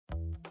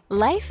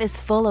Life is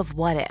full of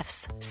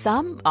what-ifs.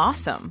 Some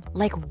awesome,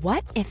 like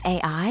what if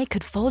AI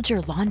could fold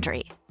your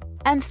laundry?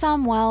 And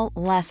some, well,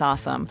 less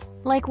awesome,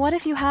 like what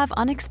if you have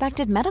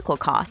unexpected medical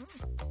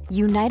costs?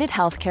 United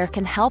Healthcare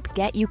can help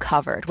get you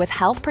covered with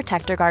Health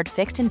Protector Guard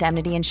fixed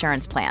indemnity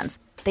insurance plans.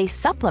 They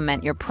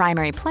supplement your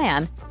primary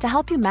plan to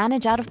help you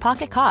manage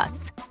out-of-pocket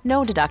costs.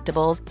 No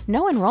deductibles,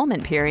 no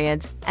enrollment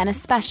periods, and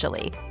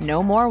especially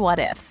no more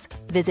what-ifs.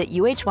 Visit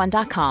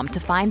uh1.com to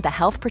find the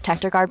Health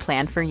Protector Guard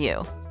plan for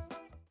you.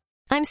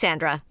 I'm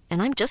Sandra,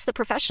 and I'm just the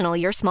professional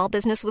your small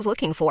business was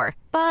looking for.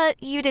 But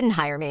you didn't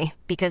hire me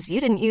because you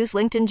didn't use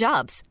LinkedIn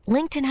Jobs.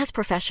 LinkedIn has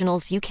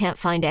professionals you can't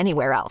find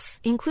anywhere else,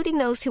 including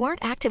those who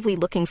aren't actively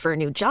looking for a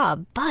new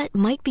job, but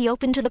might be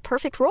open to the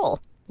perfect role,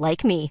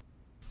 like me.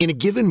 In a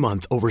given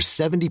month, over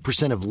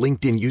 70% of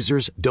LinkedIn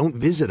users don't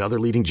visit other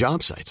leading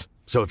job sites.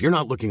 So if you're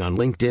not looking on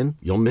LinkedIn,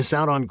 you'll miss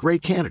out on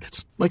great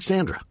candidates like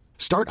Sandra.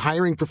 Start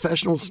hiring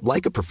professionals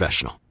like a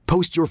professional.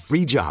 Post your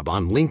free job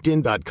on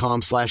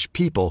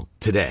linkedin.com/people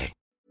today.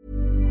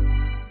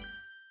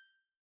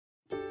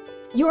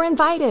 You're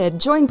invited.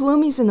 Join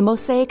Bloomies in the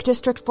Mosaic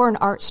District for an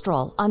art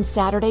stroll on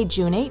Saturday,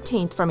 June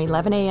 18th from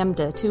 11 a.m.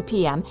 to 2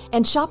 p.m.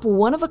 and shop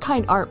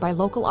one-of-a-kind art by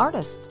local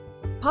artists.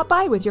 Pop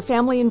by with your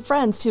family and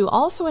friends to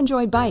also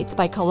enjoy Bites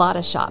by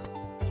Colada Shop.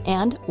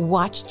 And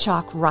watch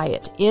Chalk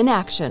Riot in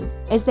action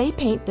as they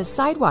paint the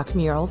sidewalk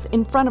murals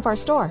in front of our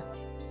store.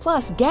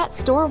 Plus, get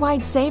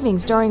store-wide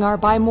savings during our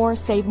Buy More,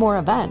 Save More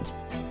event.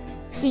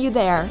 See you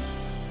there.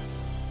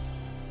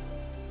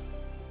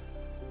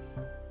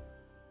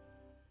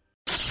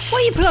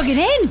 What are you plugging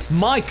in?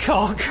 My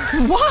cock.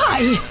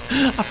 Why?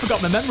 I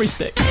forgot my memory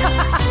stick.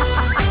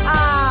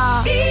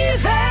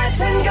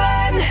 Yvette and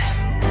Glenn.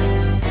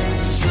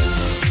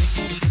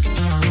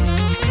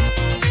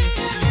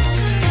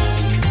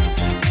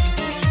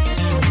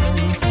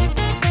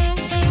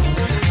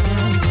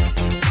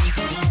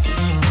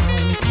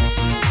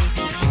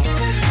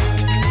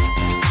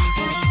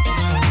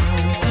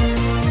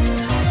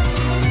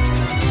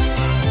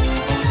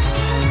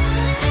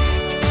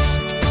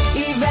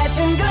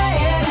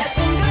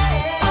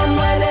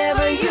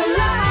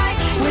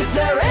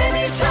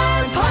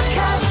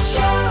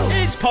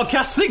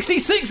 Podcast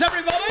 66,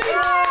 everybody!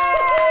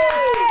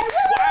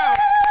 Wow!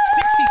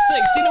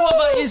 66. Do you know what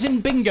that is in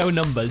bingo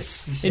numbers?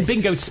 66. In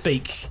bingo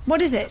speak.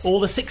 What is it? All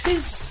the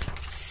sixes?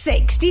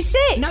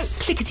 66? No,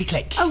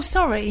 clickety-click. Oh,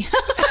 sorry.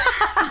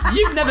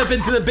 You've never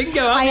been to the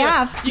bingo, have you? I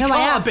have. You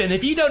can't have been.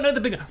 If you don't know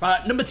the bingo.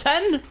 Right, number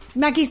 10.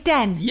 Maggie's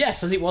Den.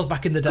 Yes, as it was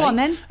back in the day. Go on,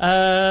 then.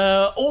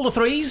 All the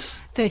threes.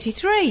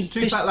 33.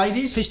 Two fat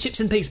ladies. Fish, chips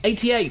and peas.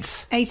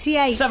 88.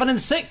 88. 7 and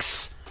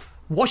 6.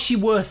 Was she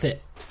worth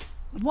it?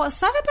 What's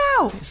that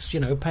about? It's,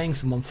 paying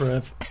someone for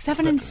a...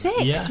 7 and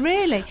 6, yeah.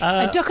 Really?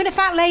 A duck and a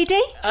fat lady?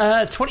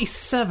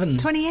 27.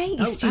 28,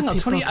 you stupid hang on,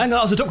 20. Hang on,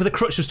 that was a duck with a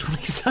crutch was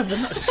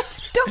 27.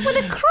 That's duck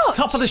with a crutch?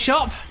 Top of the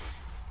shop.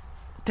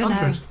 Don't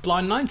know.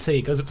 Blind 90.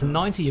 It goes up to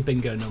 90, your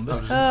bingo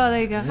numbers. Oh,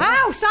 there you go.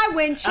 House, I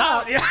win.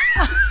 Oh, yeah.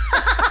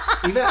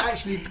 Yvette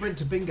actually went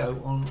to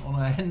bingo on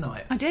a hen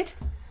night. I did.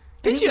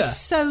 Did you? It was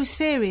so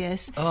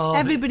serious. Oh,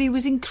 everybody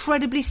was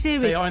incredibly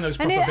serious. They are in those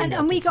proper bingo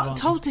and we clubs, got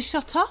told to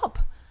shut up.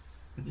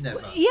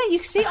 Never. Yeah, you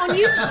can see it on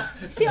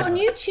YouTube. See it on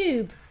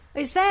YouTube.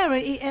 It's there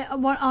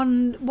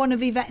on one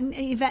of Yvette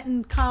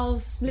and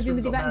Carl's Living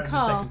with Yvette and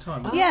Carl.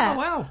 Yeah. Oh,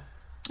 wow.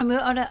 And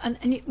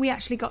we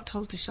actually got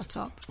told to shut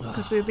up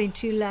because we were being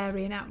too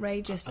leery and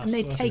outrageous, and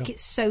they take it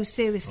so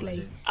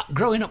seriously.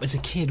 Growing up as a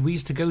kid, we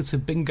used to go to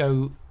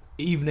bingo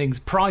evenings,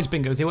 prize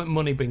bingos. They weren't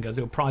money bingos.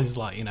 They were prizes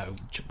like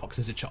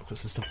boxes of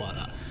chocolates and stuff like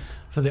that.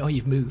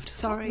 You've moved.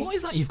 Sorry. What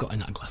is that you've got in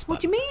that glass bag? What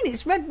do you mean?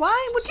 It's red wine.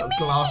 What do you mean?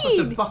 Glass. That's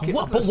a bucket.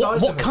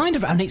 What kind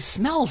of? And it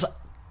smells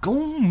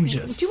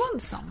gorgeous. Do you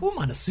want some? Oh,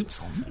 man, a soup's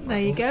on.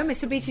 There you go.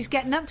 Mr. Beatty's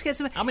getting up to get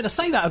some. I mean, I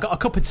say that I've got a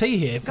cup of tea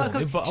here for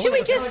me, but should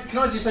we just? Can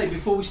I just say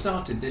before we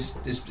started this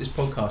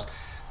podcast,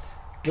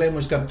 Glenn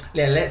was going,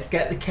 yeah, let's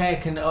get the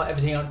cake and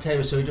everything on the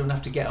table so we don't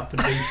have to get up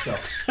and do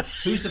stuff.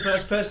 Who's the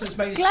first person that's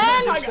made? Glenn,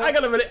 I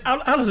got a minute.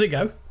 How does it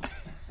go?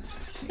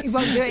 You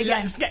won't do it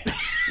again.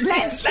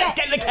 Let's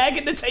get the cake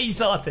and the tea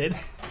sorted.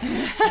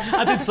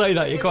 I did say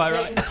that, you're quite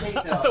right. I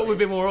thought we'd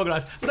be more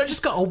organised. But I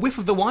just got a whiff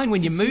of the wine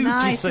when you moved,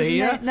 nice, you see.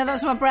 Yeah? No, that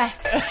was my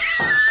breath.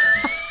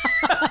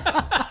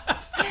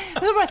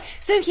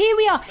 So here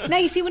we are. Now,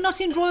 you see, we're not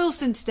in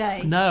Royalston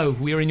today. No,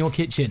 we're in your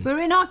kitchen.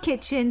 We're in our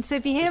kitchen, so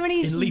if you hear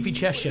any... In leafy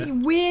Cheshire.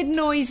 ...weird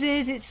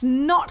noises, it's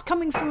not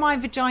coming from my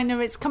vagina,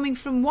 it's coming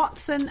from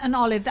Watson and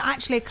Olive that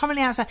actually are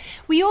currently outside.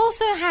 We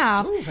also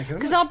have,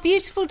 because our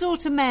beautiful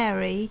daughter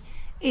Mary...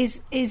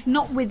 is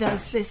not with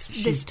us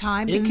this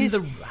time because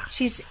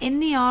she's in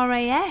the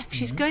RAF.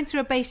 She's going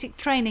through a basic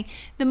training.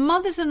 The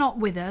mothers are not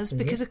with us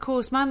because, of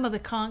course, my mother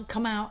can't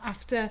come out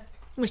after...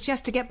 Well, she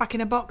has to get back in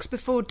a box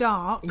before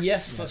dark.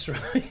 Yes, that's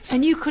right.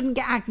 And you couldn't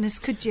get Agnes,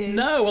 could you?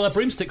 No, well, her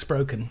broomstick's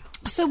broken.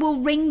 So we'll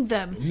ring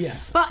them.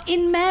 Yes. But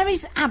in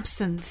Mary's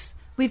absence...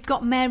 we've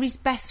got Mary's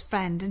best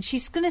friend, and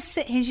she's going to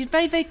sit here. She's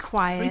very, very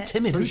quiet. Very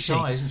timid, Very isn't she?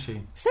 shy, isn't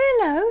she? Say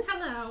hello.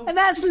 Hello. And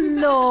that's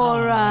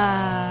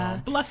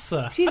Laura. Bless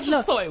her. She's I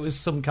just thought it was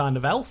some kind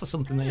of elf or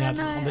something that you had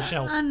on the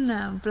shelf. I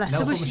know, bless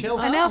An her. elf on the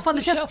shelf? An elf on the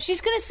the shelf. shelf.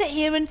 She's going to sit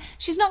here and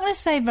she's not going to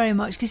say very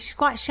much because she's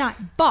quite shy.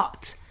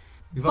 But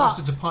We've asked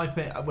her to pipe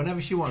it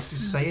whenever she wants to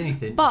say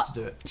anything. But just to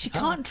do it. she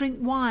can't drink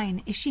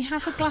wine. If she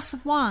has a glass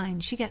of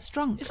wine, she gets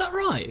drunk. Is that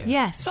right?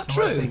 Yes. Is that That's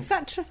what I true? think. Is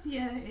that true?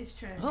 Yeah, it's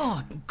true.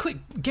 Oh, quick,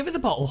 give her the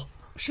bottle.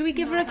 Should we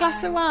give her a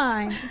glass of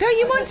wine? Don't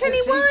you want any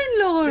wine,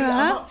 See, I'm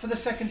Laura? up for the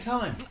second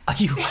time. Are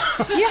you?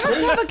 You have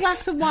to have a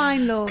glass of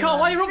wine, Laura. Carl,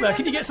 while you're up there,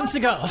 can you get some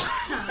cigars?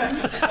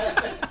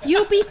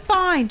 You'll be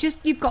fine.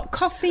 You've got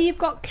coffee, you've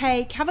got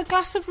cake. Have a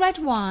glass of red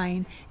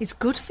wine. It's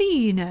good for you,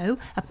 you know.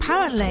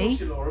 Apparently.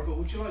 Laura, but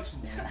would you like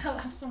some wine? I'll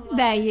have some.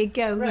 There you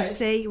go. You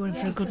see, you're in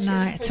for a good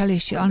night. I tell you,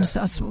 she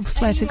honestly, I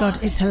swear to God,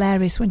 it's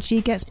hilarious when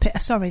she gets.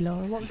 Sorry,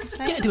 Laura. What was I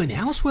saying? Get her doing the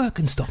housework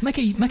and stuff. Make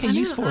her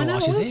use for her while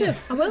she's here.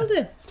 I will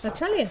do. I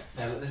tell you.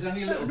 No, look, there's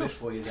only a little bit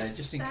for you there,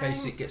 just in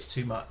case it gets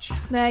too much.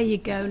 There you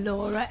go,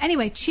 Laura.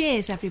 Anyway,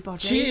 cheers, everybody.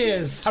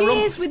 Cheers.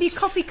 Cheers with your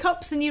coffee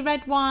cups and your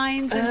red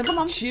wines. And come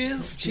on.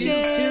 Cheers.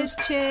 Cheers,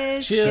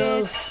 cheers,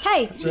 cheers.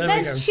 Hey, There we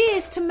let's go.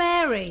 cheers to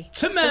Mary.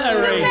 To Mary.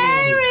 To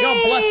Mary.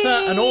 God bless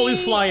her and all who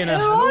fly in her.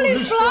 And all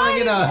who's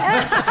flying.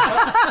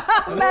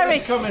 Mary.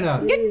 Who's coming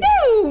up? You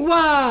know,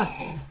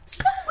 what's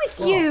wrong with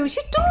you? It's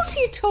your daughter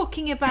you're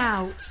talking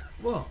about.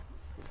 What?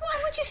 Why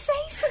would you say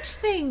such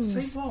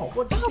things? Say what?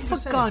 What do you Oh, think for I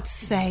said? God's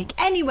sake.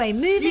 Anyway,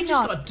 moving You've just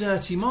on. got a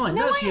dirty mind.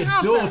 No, That's I your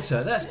haven't.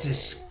 daughter. That's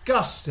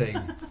disgusting.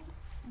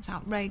 It's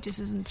outrageous,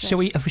 isn't it? Shall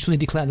we officially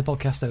declare the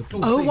podcast open?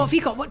 Oh, what have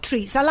you got? What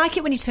treats? I like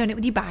it when you turn it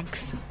with your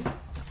bags.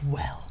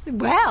 Well,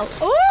 Well,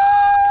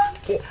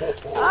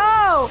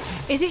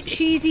 oh, is it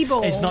cheesy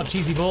balls? it's not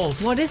cheesy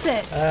balls. What is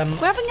it?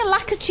 We're having a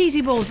lack of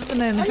cheesy balls at the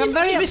moment. Are I'm you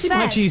very missing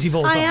upset. my cheesy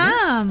balls? I aren't you?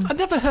 am. I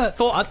never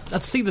thought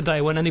I'd see the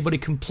day when anybody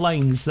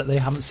complains that they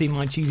haven't seen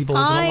my cheesy balls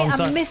I in a long am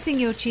time. missing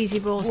your cheesy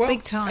balls Well,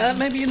 big time.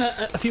 Maybe in a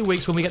few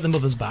weeks when we get the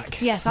mothers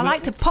back. Yes, I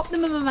like to pop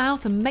them in my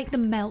mouth and make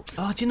them melt.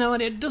 Oh, do you know,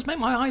 and it does make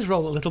my eyes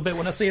roll a little bit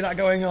when I see that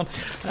going on.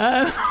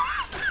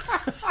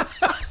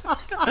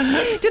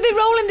 Do they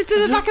roll into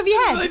the back of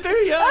your They head? do,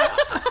 yeah.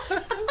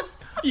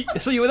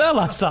 So you were there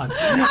last time?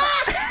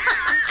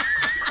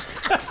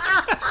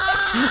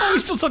 Are we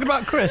still talking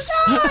about crisps?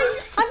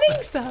 I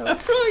think so. Right.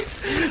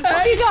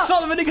 have you got?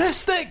 Salt and vinegar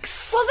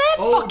sticks. Well, they're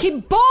fucking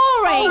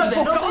boring. They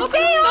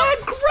are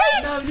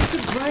great. No, these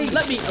are great.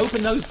 Let me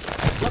open those.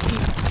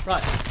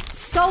 Right.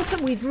 Salt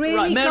and we've really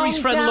Right, Mary's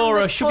gone friend down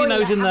Laura, the shove your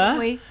nose toilet, in haven't there.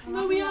 we?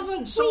 No, we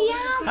haven't. We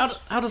have.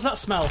 How does that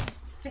smell?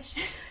 Fish.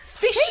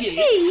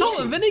 Fishy. Salt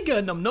and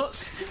vinegar,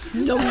 numbnuts.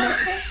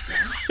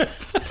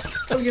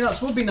 Oh, your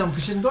nuts will be numb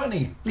because you haven't got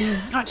any.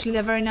 Actually,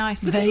 they're very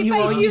nice. Look There at your you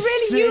face. are, you You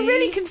see? were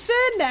really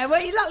concerned there,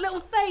 weren't you? That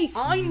little face.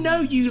 I know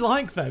you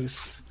like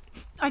those.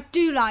 I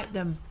do like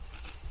them.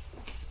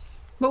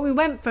 But we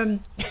went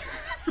from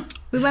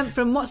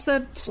what's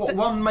the? What,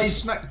 one may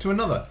snack to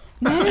another.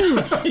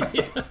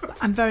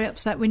 I'm very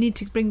upset. We need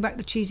to bring back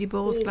the cheesy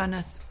balls,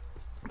 Gwyneth.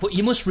 But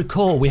you must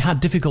recall we had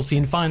difficulty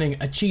in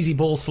finding a cheesy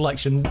ball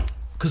selection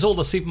because all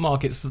the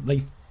supermarkets,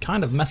 they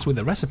kind of mess with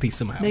the recipe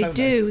somehow. They don't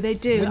do. They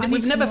do. I need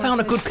We've some never more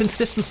found a of good this.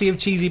 consistency of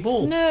cheesy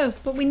ball. No,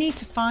 but we need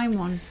to find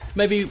one.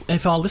 Maybe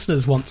if our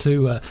listeners want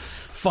to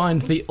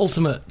find the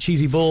ultimate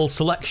cheesy ball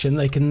selection,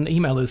 they can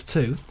email us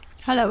too.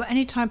 Hello at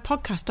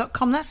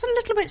anytimepodcast.com. That's a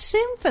little bit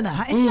soon for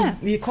that, isn't it?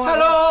 You're quite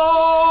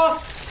Hello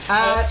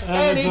at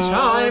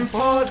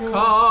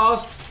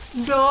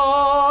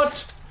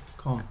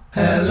anytimepodcast.com.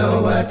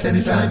 Hello at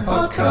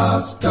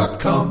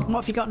anytimepodcast.com.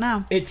 What have you got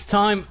now? It's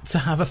time to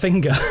have a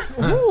finger.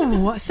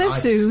 Ooh, so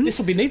soon. This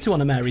will be neat to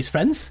one of Mary's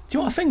friends. Do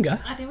you want a finger?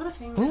 I do want a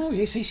finger. Oh,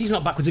 you see, she's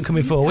not backwards and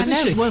coming forwards, I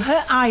is know. she? Well,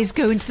 her eyes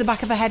go into the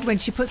back of her head when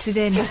she puts it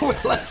in. Well,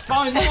 let's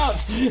find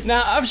out.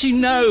 Now, as you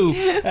know,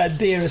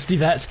 dearest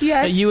Yvette,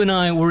 Yes. you and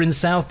I were in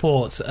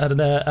Southport at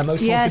a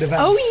Most Yes. Haunted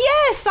event. Oh,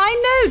 yes,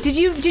 I know. Did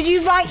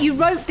you write? You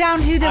wrote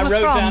down who they I were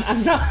wrote from. down,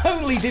 and not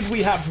only did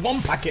we have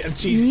one packet of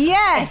cheese,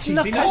 Yes,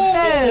 look at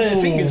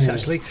those. fingers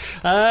actually.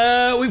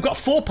 We've got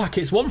 4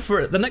 packets, one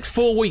for the next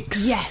 4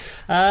 weeks.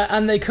 Yes.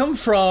 And they come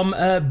from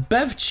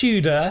Bev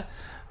Tudor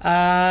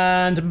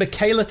and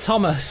Michaela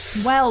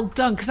Thomas. Well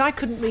done, because I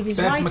couldn't read his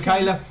Bev writing.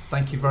 Michaela,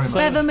 thank you very much.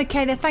 Bev and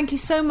Michaela, thank you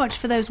so much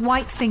for those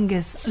white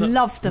fingers.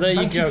 Love them. there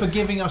Thank you go. for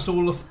giving us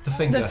all of the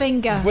finger. The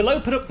finger. We'll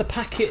open up the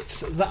packets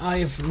that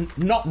I've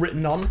not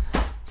written on,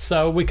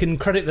 so we can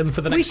credit them for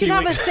the next We should few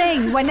have weeks. a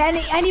thing when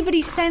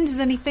anybody sends us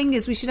any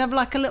fingers. We should have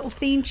like a little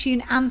theme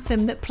tune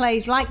anthem that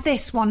plays like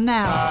this one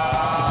now.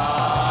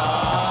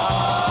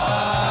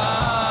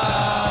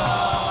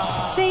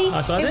 See,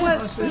 Nice it idea.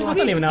 works. I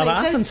don't even know how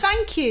that beautifully. happened. So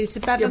thank you to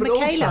Bev Yeah, and but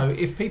Michaela. also,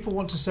 if people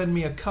want to send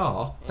me a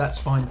car, that's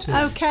fine too.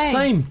 Okay.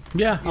 Same.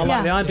 Yeah, I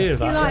like the idea of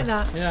that. You like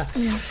that? Yeah.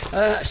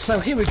 So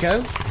here we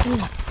go.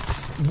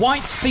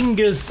 White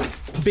fingers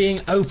being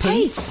opened.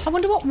 Hey, I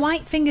wonder what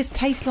white fingers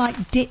taste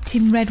like dipped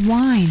in red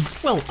wine.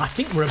 Well, I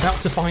think we're about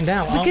to find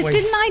out, aren't Because we?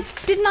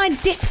 didn't I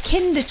dip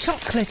Kinder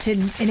chocolate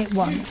in it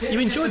once? You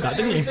enjoyed that,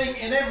 didn't you?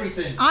 In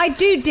everything. I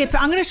do dip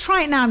it. I'm going to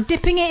try it now. I'm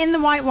dipping it in the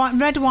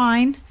red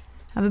wine.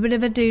 Have a bit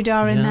of a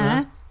doodah in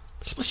there.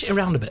 Splish it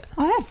around a bit.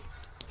 Oh,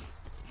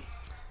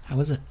 How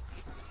is it?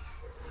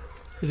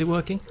 Is it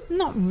working?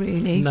 not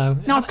really. No.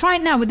 No, I'll try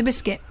it now with the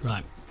biscuit.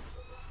 Right.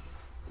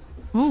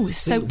 Oh, it's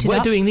soaked it We're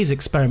up. doing these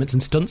experiments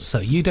and stunts, so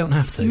you don't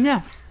have to.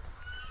 Yeah.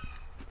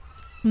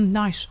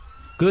 Nice.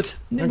 Good.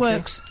 It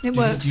works. It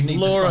works. Do you need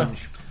Laura. the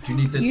sponge? Do you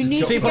need the... You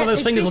need See if to one of get those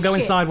the fingers will go in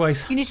biscuit.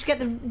 sideways. You need to get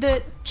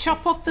the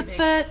chop off the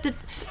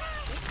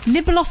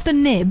nibble off the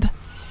nib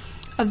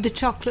of the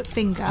chocolate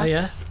finger. Oh,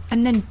 yeah?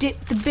 And then dip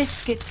the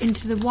biscuit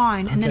into the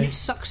wine, and then Okay. it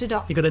sucks it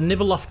up. You've got to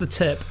nibble off the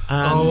tip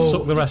and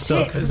suck the rest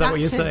up. Is that what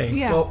you're That's it, saying?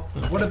 Yeah. Well,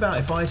 what about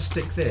if I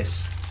stick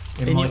this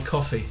in my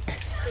coffee?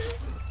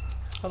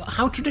 Well,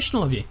 how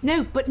traditional of you.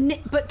 No, but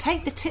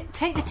take the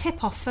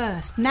tip off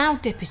first. Now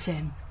dip it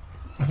in.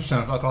 That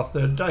sounds like our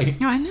third date.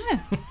 I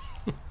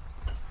know.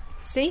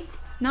 See,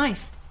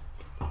 nice.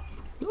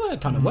 Well, it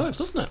kind of works,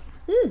 doesn't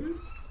it?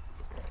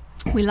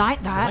 We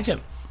like that. I like it.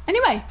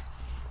 Anyway,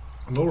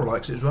 Laura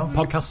likes it as well.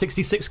 Podcast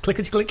 66,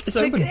 clickety-click, is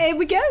so open. here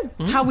we go.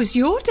 How was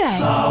your day?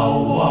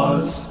 How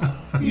was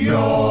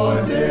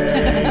your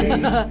day?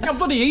 I'm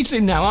bloody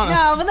eating now, aren't I?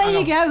 No, well there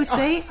you go.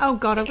 See, oh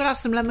god, I've got to have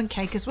some lemon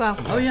cake as well.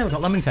 Oh, yeah, we've got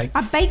lemon cake.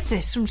 I baked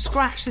this from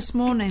scratch this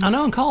morning. I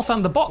know, and Carl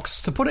found the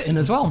box to put it in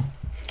as well.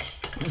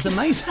 It's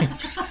amazing.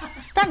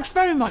 Thanks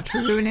very much for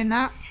ruining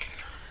that.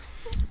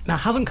 Now,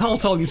 hasn't Carl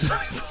told you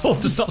before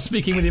to stop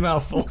speaking with your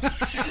mouth full?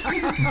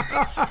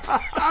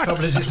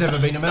 Trouble is, it's never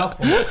been a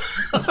mouthful.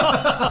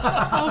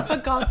 Oh, for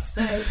God's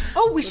sake.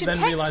 Oh, we should then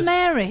text realise-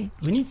 Mary.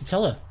 We need to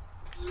tell her.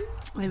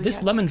 There we This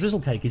go. lemon drizzle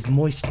cake is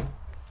moist.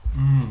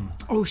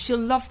 Oh, she'll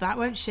love that,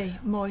 won't she?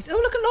 Moist. Oh,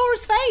 look at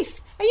Laura's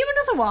face. Are you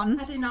another one?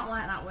 I do not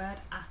like that word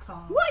at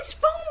all. What's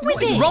wrong with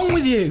What it? is wrong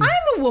with you?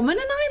 I'm a woman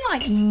and I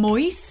like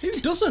moist. Who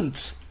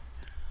doesn't?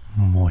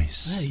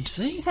 Moist. There, you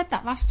see? You said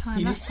that last time.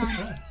 You Last did.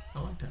 time. I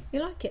liked it. You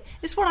like it?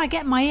 This is what I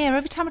get in my ear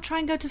every time I try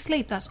and go to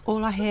sleep. That's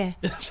all I hear.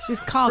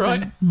 This car Right.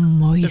 going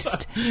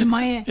moist in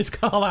my ear. Is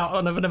Carl out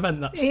on an event?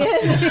 That's Yeah.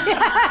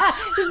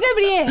 There's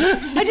nobody here.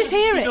 I just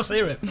hear You it. just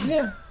hear it.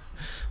 Yeah.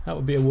 That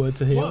would be a word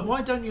to hear.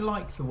 Why don't you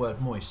like the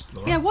word moist,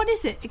 Laura? Yeah, what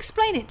is it?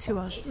 Explain it to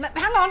us.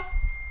 Hang on.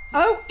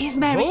 Oh, here's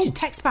Mary. Oh. She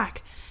texts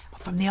back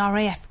from the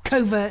RAF.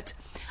 Covert.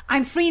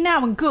 I'm free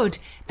now and good.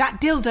 That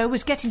dildo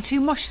was getting too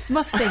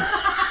musty.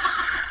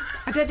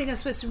 I don't think I was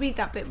supposed to read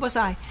that bit, was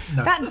I?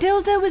 No. That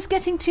dildo was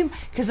getting too...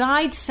 Because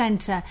I'd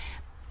sent her...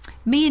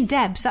 Me and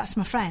Debs, that's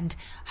my friend,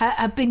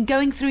 have been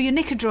going through your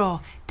knicker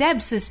drawer.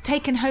 Debs has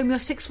taken home your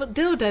 6-foot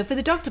dildo for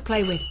the dog to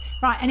play with.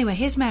 Right, anyway,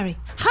 here's Mary.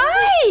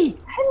 Hi!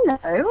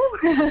 Hello.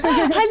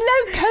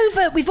 Hello,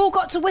 Covert. We've all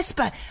got to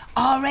whisper.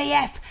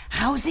 RAF,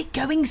 how's it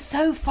going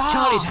so far?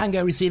 Charlie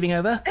Tango receiving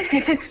over.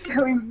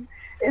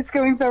 It's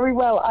going very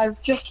well.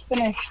 I've just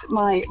finished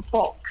my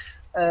box.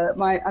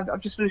 I've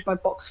just finished my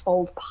box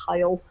fold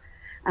pile,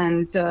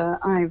 and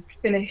I've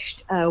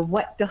finished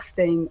wet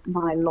dusting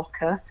my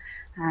locker.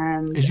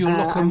 And Is your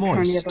locker I'm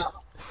currently moist?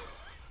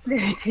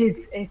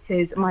 It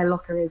is. My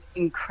locker is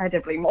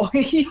incredibly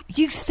moist.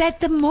 You said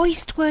the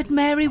moist word,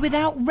 Mary,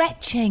 without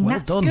retching. Well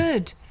That's done.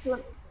 good.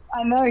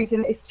 I know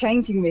it's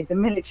changing me. The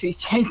military's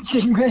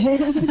changing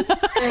me.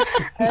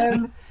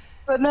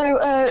 But no,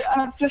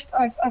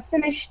 I've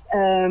finished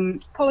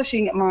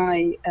polishing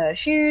my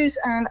shoes,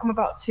 and I'm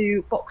about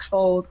to box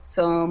fold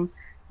some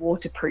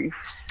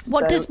waterproofs.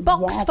 What So, does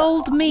box yeah,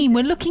 fold mean?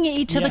 We're looking at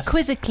each other Yes.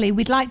 quizzically.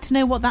 We'd like to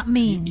know what that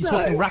means. He's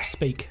talking RAF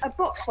speak. A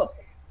box fold.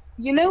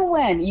 You know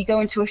when you go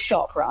into a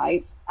shop,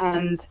 right,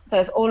 and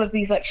there's all of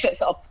these like shirts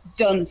that are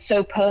done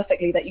so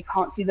perfectly that you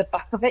can't see the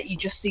back of it. You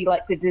just see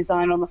like the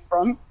design on the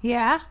front.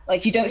 Yeah?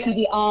 Like you don't see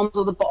the arms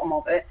or the bottom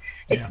of it.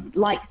 It's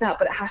like that,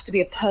 but it has to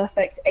be a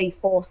perfect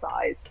A4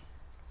 size.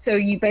 So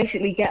you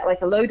basically get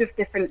like a load of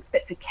different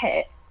bits of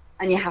kit,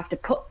 and you have to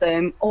put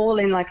them all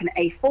in like an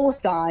A4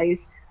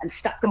 size and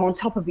stack them on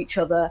top of each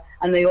other,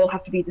 and they all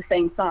have to be the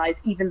same size,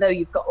 even though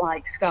you've got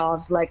like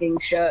scarves,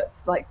 leggings,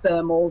 shirts, like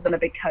thermals, and a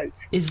big coat.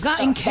 Is that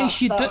in case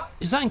you don't?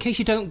 Is that in case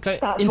you don't go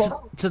That's into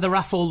what- to the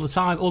RAF all the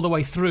time, all the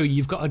way through?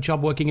 You've got a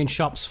job working in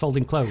shops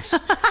folding clothes.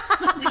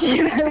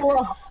 You know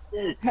what?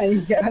 There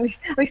you go. At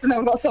least I know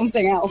I've got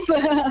something else.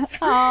 But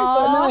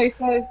no,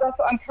 so that's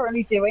what I'm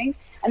currently doing.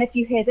 And if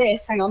you hear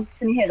this, hang on,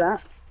 can you hear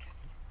that?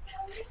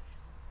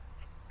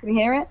 Can you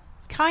hear it?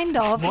 Kind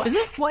of. What is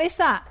it? What is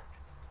that?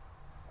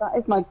 That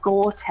is my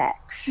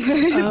Gore-Tex.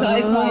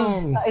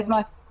 That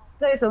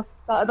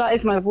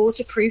is my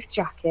waterproof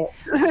jacket.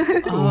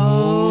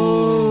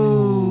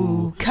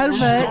 Oh. Covert.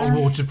 She's got a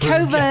waterproof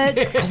Covert.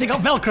 Has it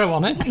got Velcro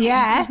on it?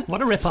 Yeah.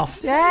 What a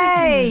rip-off.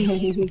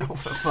 Yay. Oh,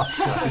 for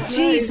fuck's sake.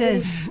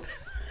 Jesus.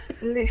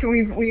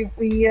 Literally,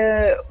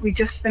 we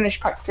just finished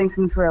practicing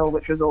some drill,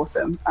 which was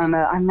awesome, and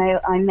I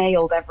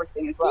nailed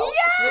everything as well. Yay!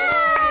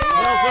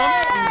 Well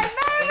done.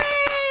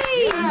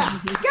 Mary!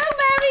 Go,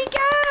 Mary,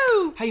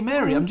 go! Hey,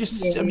 Mary, I'm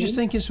just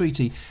thinking,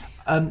 sweetie.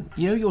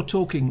 You're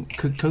talking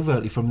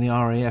covertly from the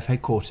RAF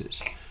headquarters.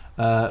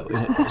 In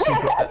a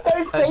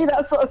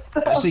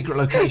secret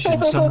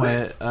location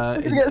somewhere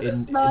in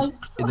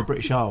the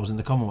British Isles, in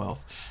the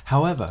Commonwealth.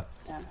 However,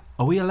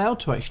 are we allowed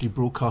to actually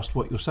broadcast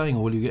what you're saying,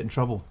 or will you get in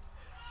trouble?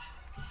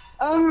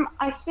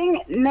 I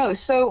think no.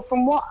 So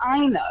from what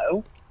I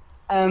know,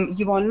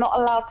 you are not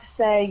allowed to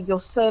say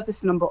your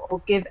service number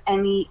or give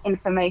any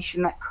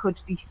information that could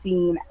be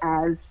seen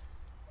as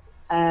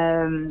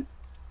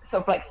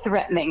sort of like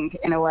threatening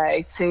in a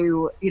way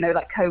to,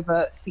 like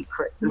covert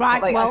secrets. And right.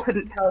 Stuff. Like, well, I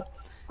couldn't tell.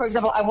 For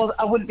example,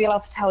 I wouldn't be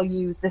allowed to tell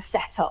you the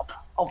setup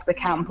of the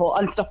camp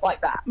and stuff like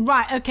that.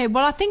 Right. Okay.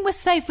 Well, I think we're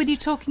safe with you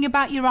talking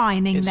about your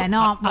ironing, then,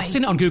 aren't we? I've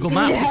seen it on Google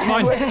Maps. It's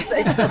fine.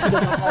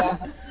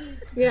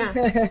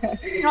 Yeah.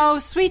 Oh,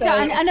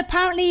 sweetheart, and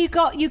apparently you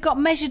got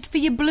measured for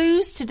your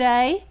blues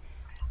today.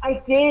 I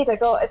did.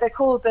 They're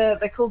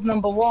called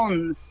number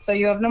ones. So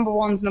you have number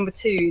ones, number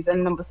twos,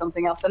 and number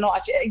something else. They're not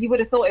actually. You would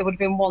have thought it would have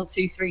been 1,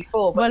 2, 3,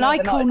 4. But well, no, I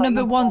call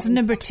number ones and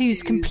number one.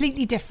 twos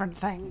completely different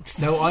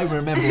things. No, I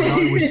remember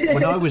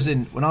when I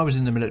was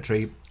in the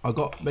military, I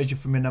got measured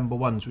for my number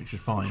ones, which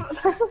was fine.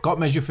 Got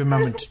measured for my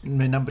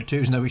number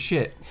twos, and they were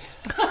shit.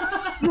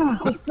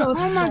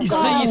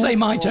 You say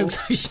my jokes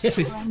are shit.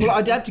 Well,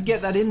 I had to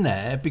get that in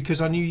there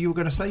because I knew you were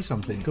going to say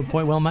something. Good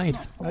point, well made.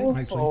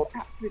 Awful,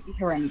 absolutely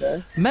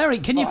horrendous. Mary,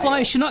 can you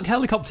fly a Chinook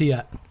helicopter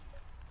yet?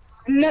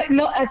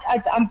 No,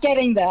 I'm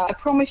getting there. I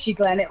promise you,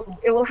 Glenn.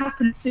 It will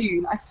happen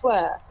soon. I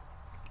swear.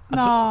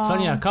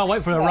 Sonia, I can't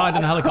wait for a ride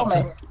in a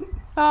helicopter.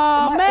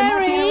 Oh,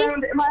 Mary!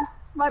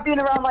 It might be in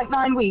around like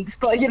 9 weeks,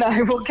 but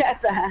we'll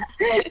get there.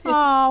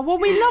 Oh, well,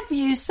 we love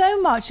you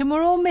so much, and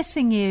we're all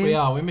missing you. We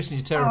are. We're missing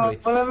you terribly.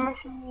 Well,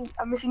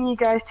 I'm missing you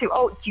guys too.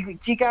 Oh, do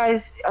you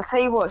guys? I'll tell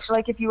you what. Shall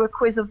I give you a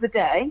quiz of the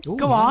day? Ooh,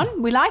 Go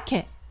on. We like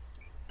it.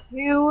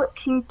 Who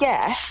can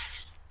guess?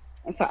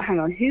 In fact, hang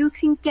on. Who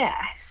can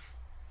guess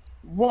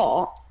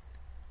what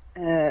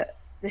the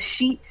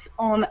sheets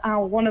on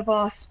one of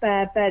our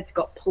spare beds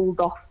got pulled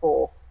off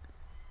for?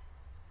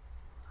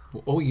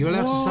 Oh, you're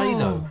allowed to say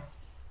though.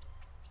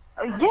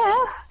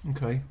 Yeah.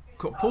 Okay.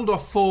 Got pulled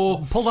off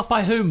for... Pulled off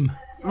by whom?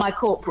 My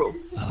corporal.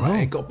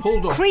 Right, it got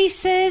pulled off...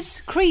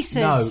 Creases.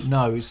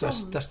 No,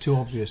 that's too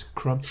obvious.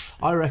 Crumb.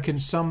 I reckon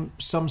some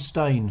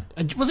stain.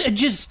 Was it a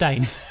jizz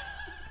stain?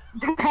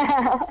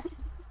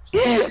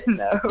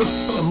 No.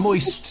 A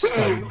moist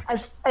stain.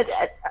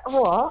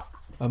 What?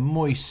 A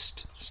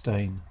moist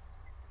stain.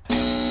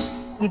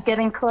 You're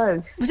getting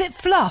close. Was it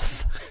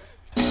fluff?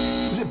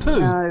 Was it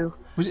poo? No.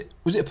 Was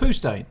it a poo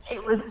stain?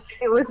 It was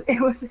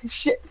a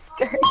shit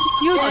stain.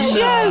 You're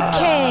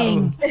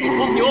joking. It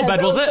wasn't your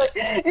bed, was it?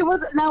 It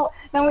wasn't. Now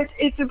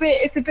it's a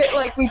bit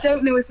like we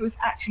don't know if it was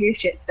actually a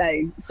shit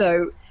stain.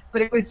 So,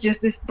 but it was just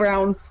this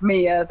brown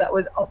smear that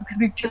was because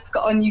we've just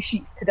got our new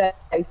sheets today,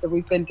 so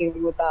we've been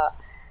dealing with that.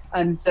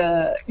 And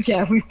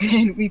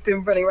we've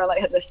been running around like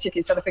headless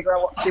chickens trying to figure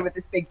out what to do with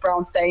this big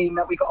brown stain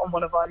that we got on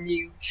one of our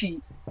new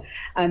sheets.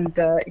 And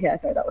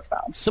that was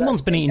found.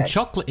 Someone's been eating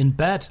chocolate in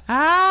bed.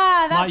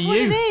 Ah, that's Like what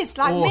you. it is.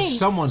 Like or me.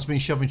 someone's been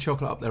shoving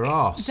chocolate up their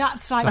arse.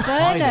 That's like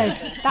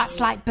Bernard. That's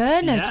like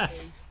Bernard. Yeah.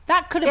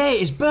 That could have. Hey,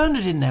 is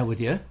Bernard in there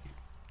with you?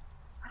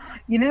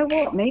 You know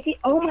what? Maybe.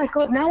 Oh my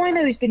God! Now I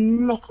know he's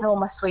been nicking all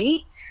my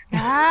sweets.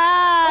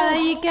 Ah,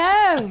 there you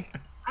go.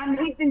 And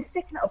he's been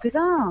sticking it up his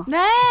arse.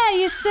 There,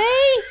 you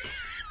see?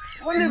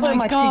 I wonder where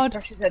my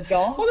toothbrushes had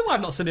gone. Well, I've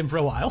not seen him for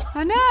a while.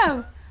 I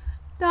know.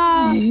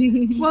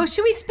 Well,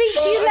 should we speak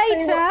to you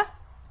later?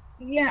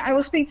 Yeah, I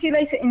will speak to you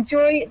later.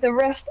 Enjoy the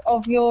rest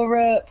of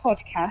your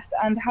podcast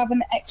and have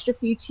an extra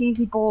few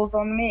cheesy balls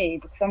on me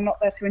because I'm not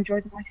there to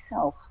enjoy them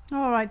myself.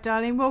 All right,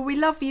 darling. Well, we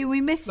love you. We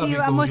miss Love you,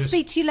 you, and we'll gorgeous.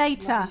 speak to you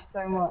later. Thank you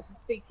so much.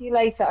 Speak to you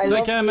later. I Take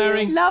love care, you.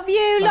 Mary. Love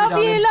you, love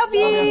Love you, you, love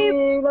you.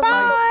 Love you.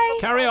 Bye.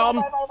 Carry on.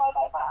 Bye.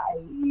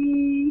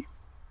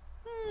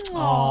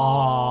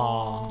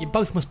 Aww. You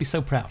both must be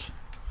so proud.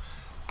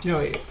 Do you know,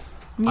 I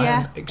Yeah.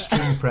 am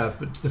extremely proud,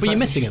 but the fact you're that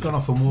missing she's him. gone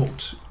off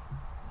and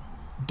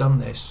done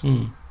this,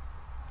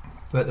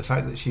 but the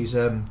fact that she's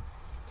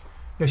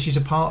she's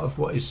a part of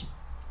what has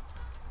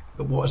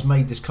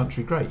made this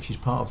country great. She's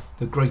part of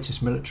the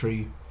greatest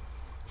military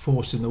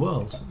force in the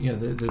world. You know,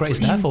 the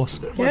Greatest British Air Force.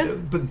 But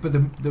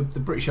the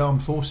British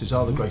Armed Forces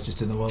are the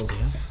greatest in the world.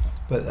 Yeah.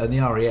 But the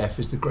RAF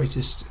is the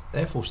greatest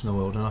air force in the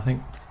world, and I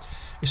think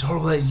it's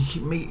horrible that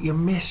you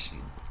miss.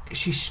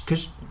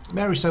 Because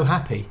Mary's so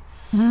happy,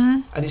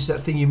 and it's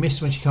that thing you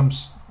miss when she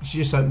comes. She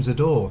just opens the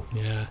door.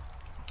 Yeah.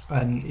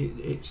 And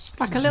it's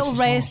Like a little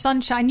ray of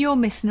sunshine. You're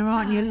missing her,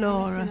 aren't you,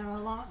 Laura? Missing her a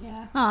lot,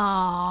 yeah.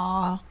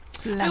 Aww.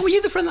 Oh, were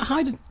you the friend that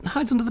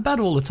hides under the bed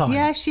all the time?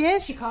 Yeah, she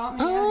is. She caught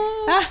me.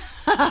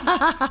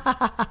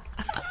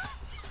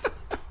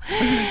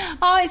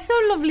 Oh, it's so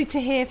lovely to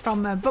hear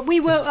from her. But we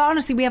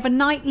have a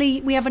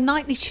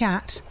nightly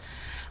chat,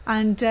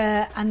 and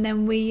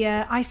then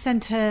I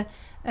sent her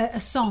a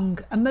song,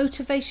 a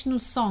motivational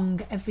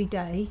song every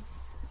day.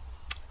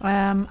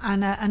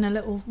 And a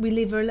little. We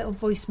leave her a little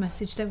voice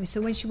message, don't we?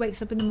 So when she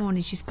wakes up in the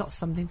morning, she's got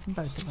something from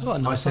both of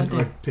us. I sent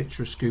her a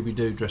picture of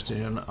Scooby-Doo dressed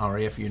in an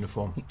RAF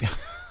uniform.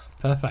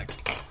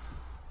 Perfect.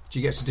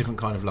 She gets a different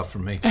kind of love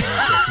from me from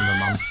her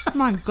mum.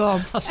 My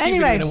God.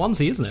 Anyway, in a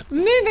onesie, isn't it?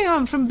 Moving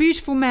on from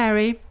beautiful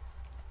Mary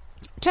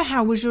to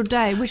how was your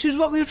day, which was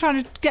what we were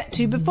trying to get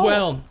to before.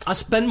 Well, I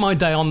spent my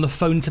day on the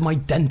phone to my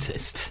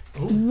dentist.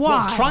 Why?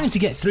 Well, trying to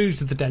get through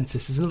to the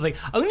dentist is another thing.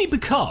 Only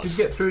because... Did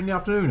you get through in the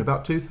afternoon,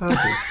 about 2:30?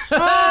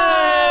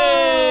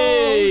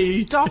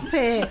 Hey! Stop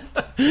it.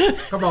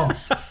 Come on.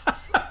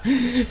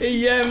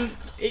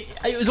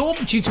 It was all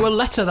due to a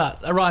letter that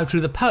arrived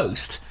through the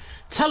post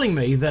telling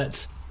me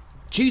that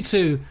due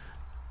to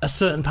a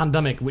certain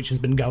pandemic which has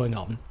been going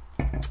on,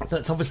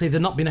 that obviously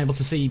they've not been able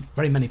to see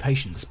very many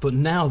patients, but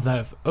now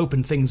they've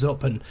opened things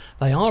up and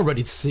they are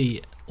ready to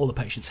see all the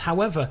patients.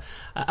 However,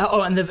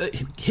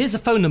 here's a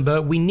phone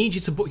number. We need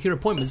you to book your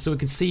appointment so we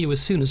can see you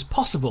as soon as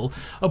possible.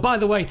 Oh, by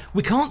the way,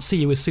 we can't see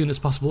you as soon as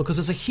possible because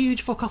there's a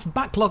huge fuck-off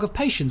backlog of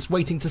patients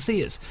waiting to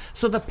see us.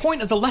 So the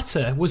point of the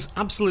letter was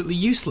absolutely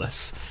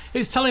useless. It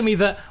was telling me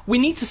that we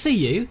need to see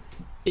you,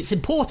 it's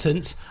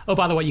important, oh,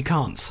 by the way, you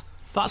can't.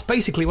 That's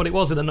basically what it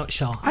was in a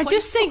nutshell. I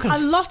just think a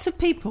lot of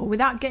people,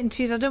 without getting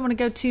too... I don't want to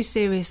go too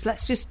serious.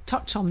 Let's just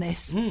touch on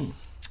this. Sounds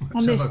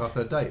like our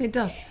third date. It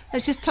does.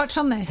 Let's just touch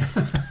on this.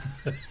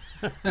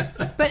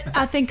 But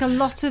I think a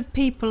lot of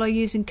people are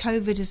using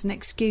COVID as an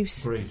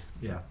excuse. Agreed.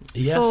 Yeah.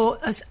 Yes. For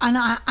us, and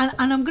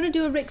I'm going to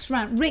do a Rick's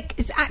rant. Rick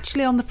is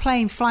actually on the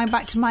plane flying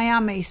back to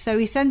Miami, so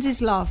he sends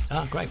his love.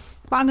 Ah, great.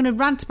 But I'm going to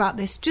rant about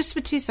this just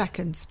for 2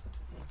 seconds.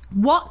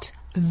 What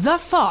the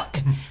fuck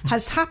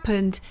has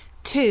happened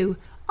to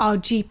our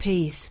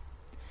GPs?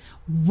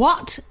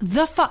 What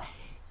the fuck?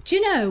 Do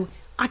you know,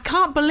 I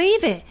can't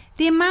believe it.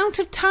 The amount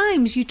of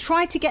times you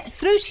try to get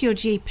through to your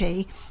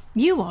GP,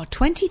 you are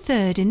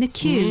 23rd in the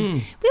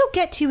queue. We'll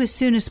get to you as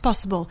soon as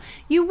possible.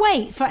 You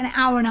wait for an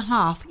hour and a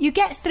half. You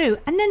get through,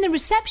 and then the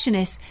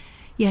receptionist...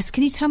 Yes,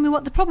 can you tell me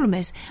what the problem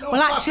is? No,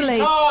 well,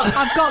 actually,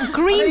 I've got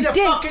green... I need a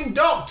fucking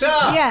doctor!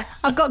 Yeah,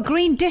 I've got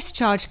green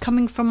discharge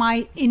coming from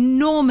my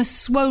enormous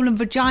swollen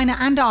vagina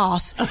and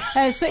arse.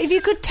 So if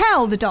you could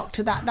tell the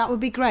doctor that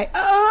would be great.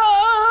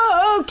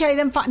 Oh, okay,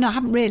 then fine. No, I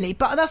haven't really,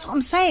 but that's what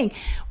I'm saying.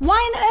 Why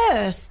on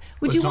earth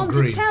would you want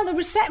to tell the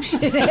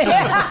receptionist?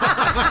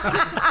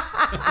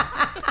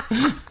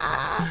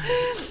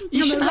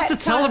 You shouldn't have to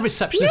tell a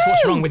receptionist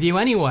what's wrong with you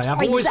anyway. I've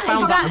always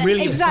found that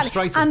really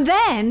frustrating. And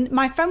then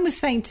my friend was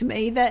saying to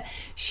me that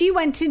she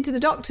went into the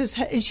doctor's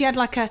and she had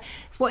like a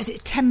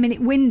 10-minute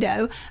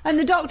window, and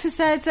the doctor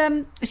says,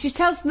 she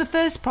tells them the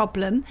first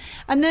problem,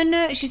 and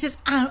then she says,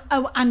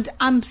 and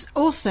I'm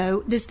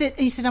also, there's this,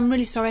 he said, I'm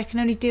really sorry, I can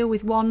only deal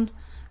with one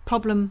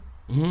problem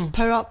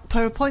per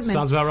appointment.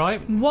 Sounds about right.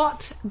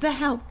 What the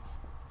hell?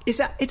 Is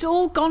that it's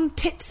all gone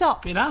tits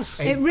up? It has.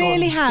 It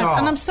really has. Dark.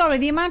 And I'm sorry,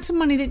 the amount of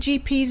money that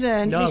GPs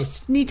earn, they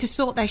need to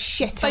sort their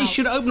shit out. They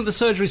should open up the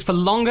surgeries for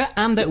longer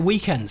and at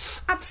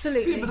weekends.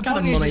 Absolutely. Yeah, but the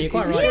point money, you're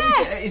quite right.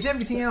 Yes. Is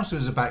everything else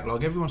as a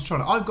backlog? Everyone's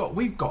trying to...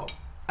 We've got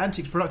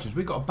Antiques Productions.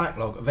 We've got a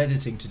backlog of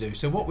editing to do.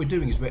 So what we're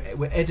doing is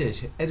we're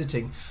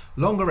editing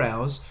longer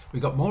hours.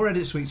 We've got more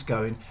edit suites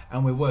going,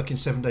 and we're working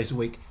 7 days a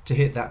week to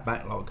hit that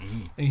backlog.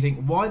 And you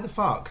think, why the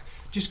fuck?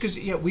 Just because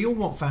we all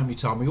want family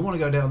time, we all want to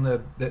go down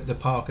the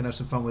park and have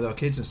some fun with our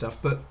kids and stuff,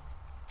 but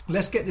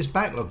let's get this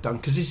backlog done,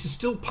 because this is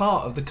still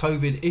part of the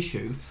COVID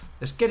issue.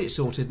 Let's get it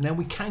sorted, and then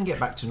we can get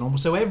back to normal,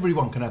 so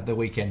everyone can have their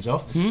weekends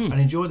off and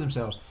enjoy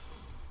themselves.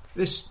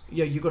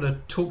 You've got to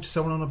talk to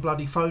someone on a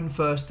bloody phone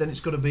first, then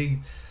it's got to be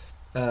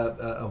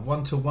a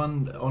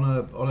one-to-one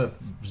on a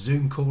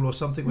Zoom call or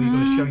something where you've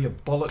got to show your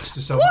bollocks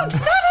to someone.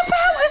 What's that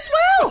about as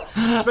well?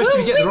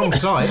 Especially if you get the wrong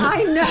side.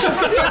 I know.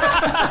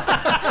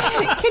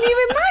 Can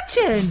you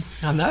imagine?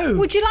 I know.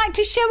 Would you like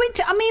to show it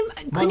to... I mean,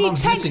 my can you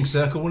mum's text... knitting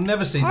circle will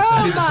never see the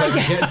same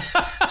again.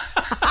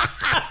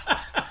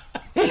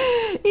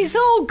 It's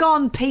all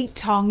gone Pete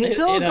Tong. It's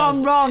all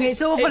gone wrong.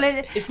 It's awful.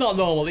 It's not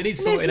normal. It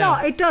needs sorting out.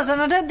 out. It does,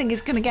 and I don't think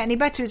it's going to get any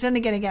better. It's only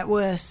going to get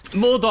worse.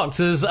 More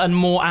doctors and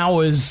more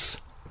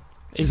hours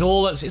is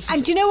all that's...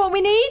 And do you know what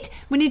we need?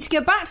 We need to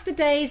go back to the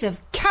days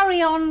of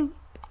carry on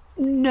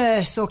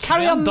nurse or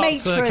carry on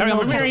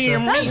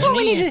matron. That's what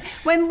we need to...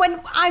 When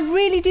I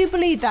really do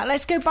believe that.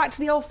 Let's go back to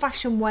the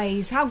old-fashioned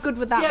ways. How good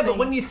would that be? Yeah, but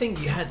when you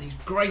think you had these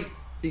great...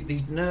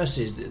 These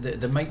nurses,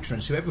 the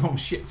matrons, who everyone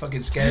was shit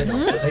fucking scared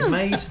of, but they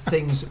made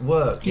things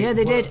work. Yeah,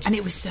 they did, and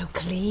it was so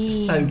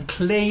clean. So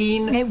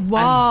clean. It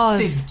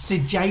was. And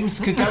Sid James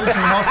could go to the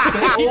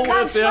hospital.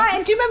 That's right.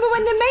 And do you remember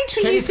when the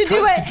matron used to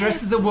do it?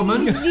 Dressed as a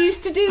woman.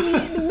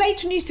 The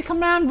matron used to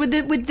come round with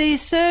the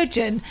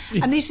surgeon,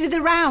 and they used to do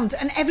the rounds,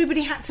 and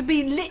everybody had to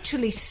be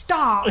literally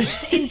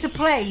starched into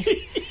place.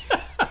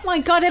 Oh my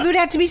God, everybody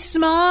had to be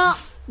smart.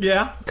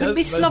 Yeah. Couldn't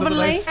be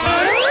slovenly.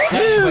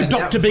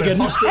 Dr. Biggin.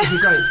 Hospitals were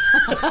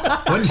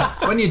great.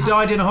 When you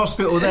died in a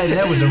hospital,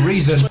 there was a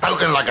reason.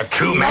 Spoken like a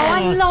true man.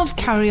 Oh, I love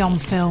Carry On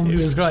films. It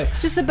was great.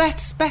 Just the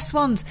best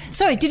ones.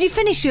 Sorry, did you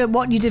finish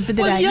what you did for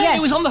the day? Yeah, Yes.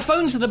 it was on the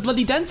phones to the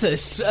bloody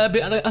dentist,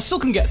 but I still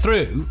couldn't get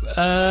through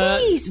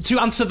to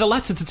answer the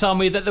letter to tell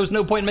me that there was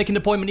no point in making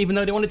an appointment even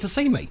though they wanted to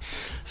see me.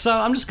 So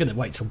I'm just going to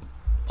wait till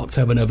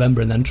October,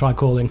 November and then try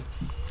calling.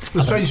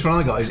 The strangest one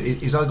I got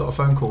is I got a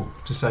phone call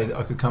to say that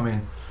I could come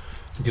in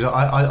because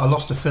I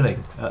lost a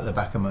filling at the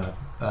back of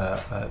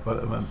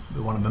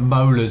one of my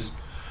molars,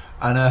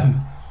 and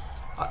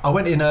I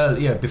went in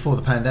early, before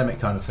the pandemic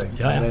kind of thing,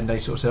 and then they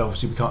sort of said,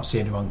 obviously we can't see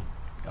anyone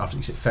after.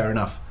 You said fair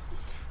enough.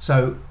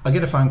 So I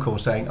get a phone call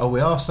saying, oh, we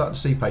are starting to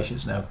see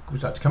patients now,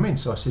 would you like to come in?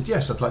 So I said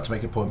yes, I'd like to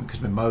make an appointment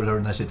because of my molar,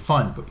 and they said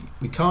fine, but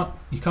you can't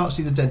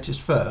see the dentist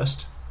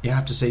first, you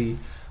have to see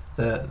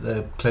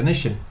the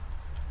clinician.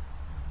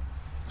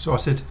 So I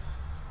said,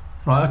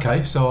 right,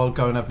 okay, so I'll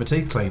go and have my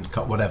teeth cleaned,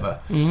 cut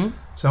whatever. Mm-hmm.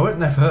 So I went in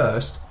there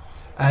first,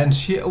 and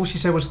all she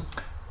said was, do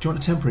you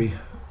want a temporary,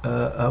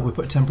 we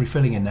put a temporary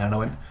filling in there, and I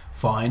went,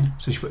 fine.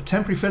 So she put a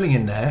temporary filling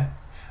in there,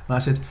 and I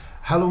said,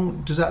 how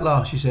long does that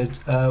last? She said,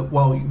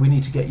 well, we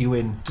need to get you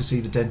in to see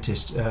the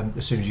dentist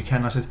as soon as you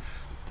can. I said,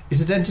 is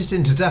the dentist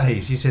in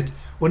today? She said,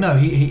 well, no,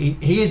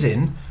 he is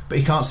in, but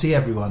he can't see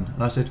everyone.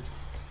 And I said,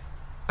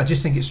 I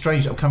just think it's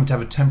strange that I'm coming to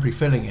have a temporary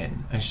filling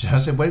in. And I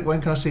said,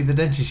 when can I see the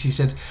dentist? She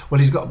said, well,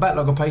 he's got a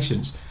backlog of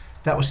patients.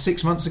 That was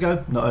 6 months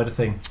ago. Not heard a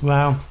thing.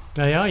 Wow.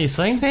 There you are, you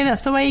see? See,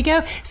 that's the way you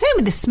go. Same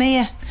with the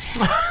smear.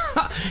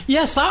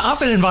 Yes, I've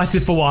been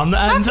invited for one.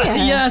 And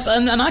yes,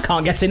 and I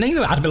can't get in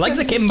either. I had my legs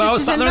akimbo,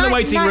 sat there in the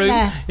waiting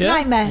room.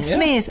 Nightmare.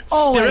 Smears,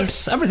 always.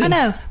 Stirrups, everything.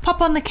 I know.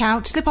 Pop on the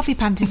couch, slip off your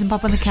panties and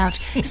pop on the couch.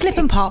 Slip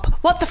and pop.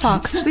 What the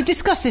fuck? We've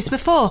discussed this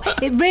before.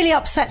 It really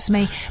upsets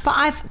me. But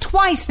I've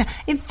twice now.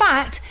 In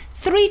fact,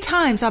 3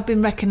 times I've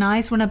been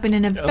recognised when I've been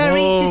in a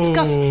very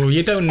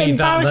you don't need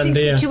embarrassing that,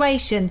 then,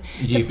 situation.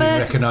 You've been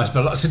recognised by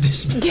lots of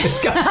disgusting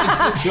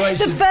situations.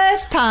 The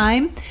first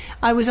time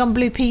I was on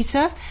Blue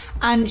Peter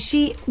and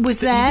she was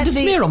there. You did a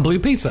smear on Blue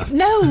Peter?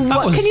 No,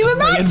 what, can you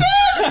imagine?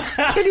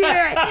 Can you?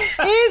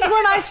 Here's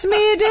one I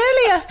smeared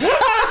earlier.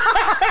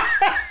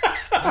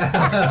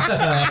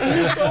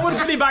 What would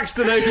Billy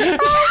Baxter do?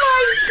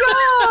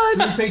 Oh my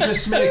God! Blue Peter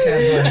smear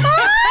campaign.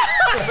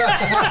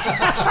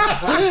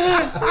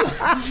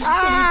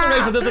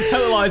 There's a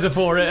totaliser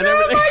for it and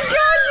everything. Oh my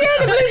God, yeah,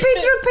 the Blue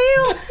Peter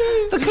appeal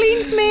for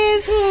clean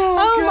smears.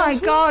 Oh my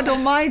God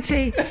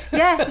almighty.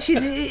 Yeah,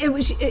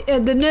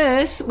 the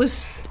nurse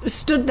was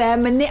stood there,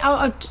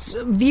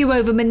 view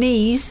over my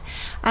knees,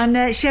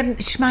 and she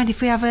mind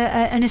if we have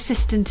an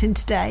assistant in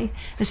today,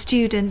 a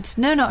student.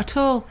 No, not at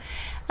all.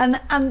 And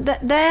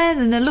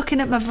they're looking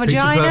at my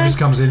vagina. Peter Purvis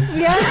comes in.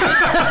 Yeah.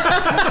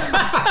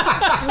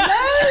 No,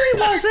 it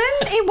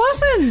wasn't. It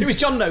wasn't. It was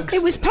John Noakes.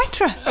 It was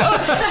Petra.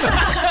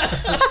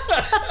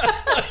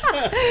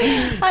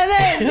 And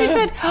then they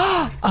said,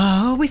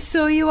 oh, we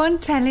saw you on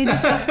telly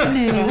this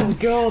afternoon. Oh,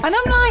 God. And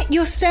I'm like,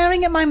 you're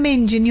staring at my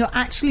minge and you're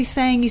actually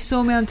saying you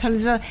saw me on telly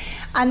this afternoon.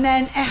 And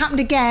then it happened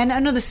again,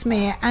 another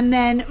smear. And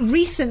then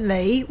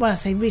recently, well, I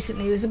say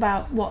recently, it was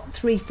about,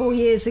 3-4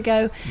 years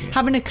ago,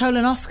 having a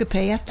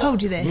colonoscopy. I've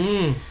told you this.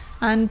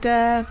 And,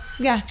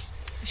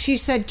 she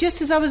said,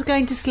 just as I was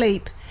going to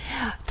sleep,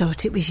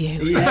 thought it was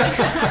you. Yeah.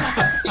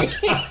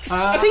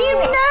 So you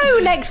know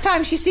next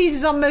time she sees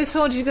us on Most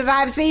Haunted, she goes,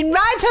 I've seen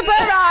right up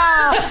her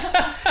ass.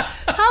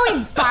 How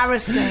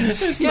embarrassing.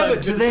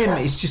 But to them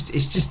it's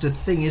just a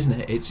thing, isn't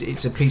it?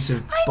 It's a piece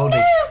of body. I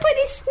know, but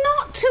it's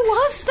not to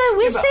us though,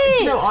 is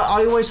it?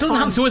 I always it doesn't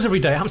happen to us every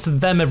day, it happens to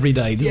them every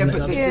day, doesn't it?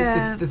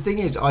 But the thing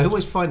is, I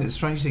always find it the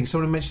strangest thing.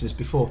 Someone mentioned this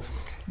before.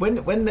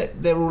 When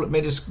they're all at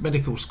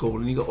medical school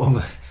and you've got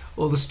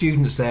all the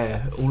students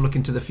there all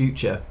looking to the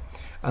future,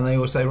 and they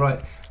all say,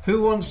 right,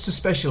 who wants to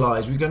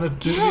specialise? We're going to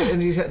do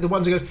and the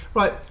ones who go,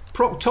 right,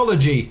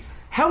 proctology.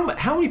 How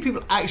many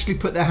people actually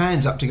put their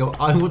hands up to go,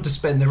 I want to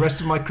spend the rest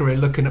of my career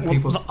looking at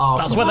people's arseholes?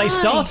 That's where they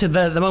started,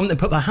 the moment they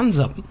put their hands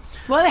up.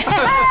 Well,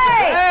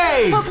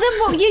 hey! But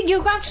then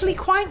you're actually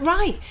quite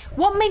right.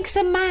 What makes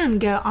a man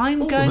go,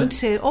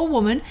 or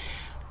woman,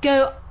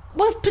 go,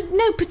 well,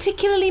 no,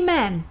 particularly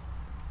men.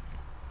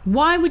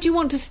 Why would you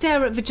want to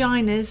stare at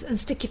vaginas and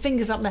stick your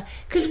fingers up there?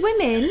 Because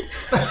women...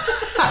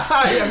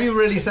 Have you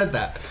really said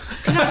that?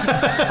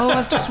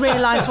 I've just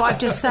realised what I've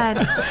just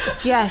said.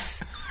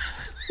 Yes.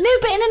 No,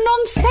 but in a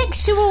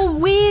non-sexual,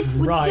 weird...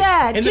 Right.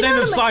 Yeah. In the name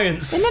of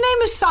science. In the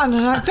name of science.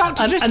 Like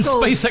Dr. Driscoll. And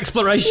space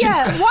exploration.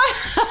 Yeah.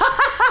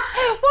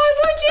 Why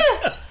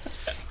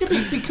would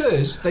you?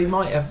 Because they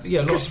might have...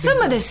 Yeah, because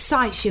some of the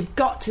sites you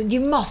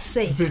must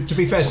see. To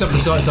be fair, some of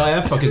the sites I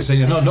have fucking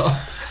seen, I'm not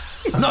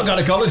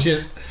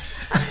gynaecologist.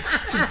 I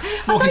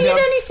thought you'd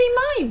only seen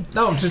mine.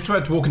 No, I'm just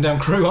trying to walking down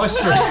Crewe High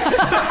Street.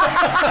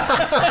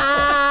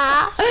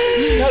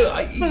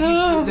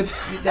 No,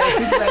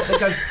 they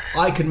go,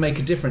 I can make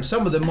a difference.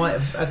 Some of them might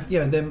have,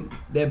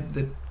 their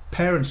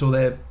parents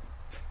or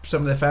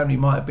some of their family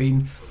might have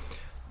been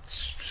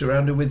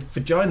surrounded with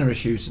vagina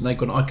issues, and they've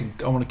gone, I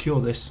want to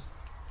cure this.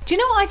 Do you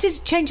know what I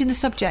did, changing the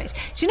subject?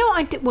 Do you know what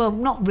I did? Well,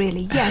 not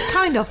really. Yeah,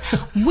 kind of.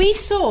 We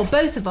saw,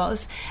 both of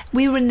us,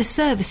 we were in the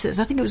services.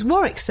 I think it was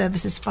Warwick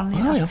services,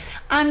 funnily enough.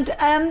 Yeah.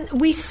 And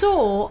we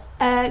saw,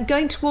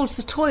 going towards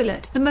the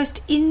toilet, the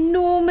most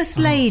enormous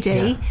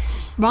lady,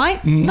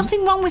 right?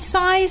 Nothing wrong with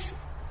size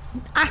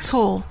at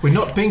all. We're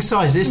not being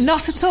sizist.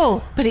 Not at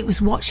all. But it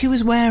was what she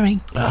was wearing.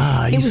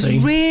 It was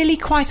really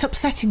quite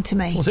upsetting to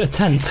me. Was it a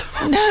tent?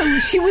 No,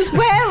 she was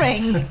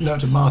wearing...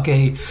 Not a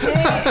marquee.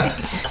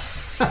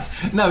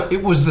 No,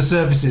 it was the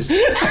services.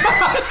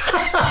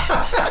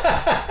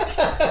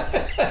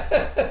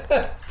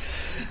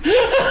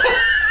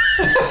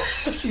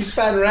 She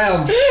span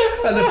around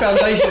and the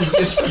foundation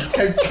just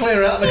came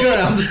clear out of the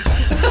ground.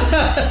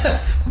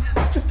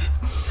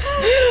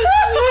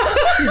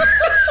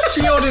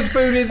 She ordered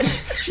food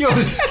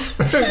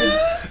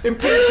in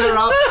Pizza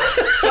Hut,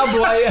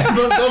 Subway and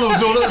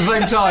McDonald's all at the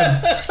same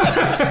time.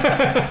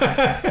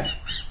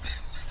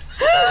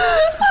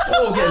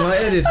 Oh, getting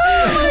lightheaded.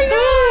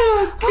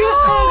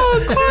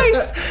 Oh,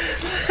 Christ.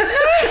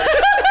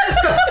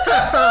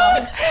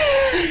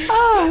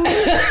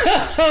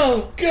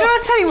 Oh, God. Can I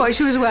tell you what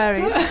she was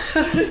wearing?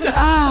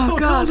 Oh,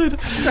 God.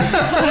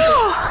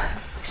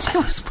 She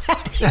was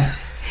wearing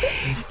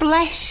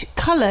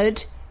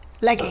flesh-coloured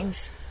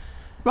leggings,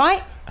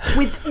 right?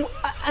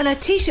 And her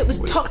T-shirt was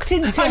tucked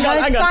into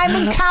her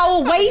Simon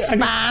Cowell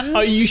waistband.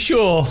 Are you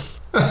sure?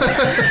 There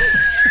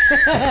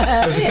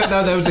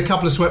was a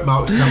couple of sweat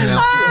marks coming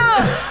out.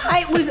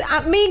 It was.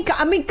 I mean,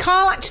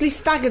 Carl actually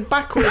staggered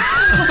backwards.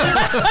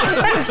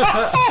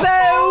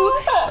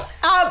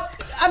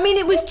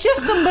 It was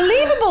just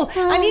unbelievable.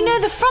 And you know,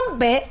 the front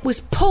bit was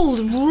pulled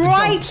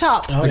right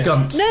up. The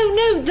gunt.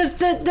 No,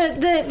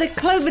 the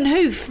cloven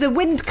hoof, the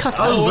wind cutter.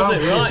 Oh, was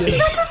it right?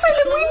 Did I just say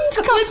the wind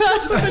cutter?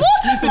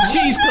 The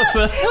cheese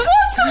cutter.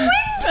 What's the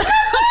wind cutter?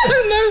 I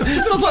don't know.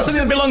 It sounds like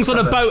something that belongs on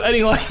a boat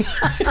anyway.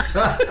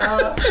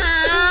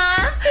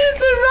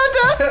 The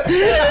rudder.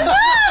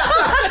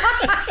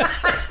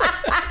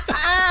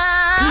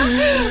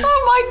 Oh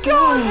my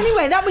God.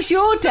 Anyway, that was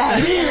your day.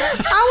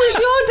 How was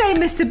your day,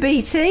 Mr.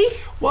 Beattie?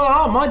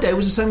 Well, my day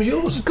was the same as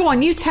yours. Go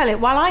on, you tell it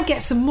while I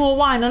get some more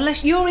wine.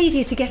 Unless you're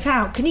easier to get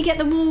out. Can you get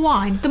the more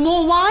wine? The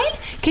more wine?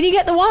 Can you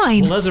get the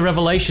wine? Well, there's a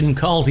revelation.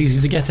 Carl's easy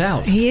to get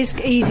out. He is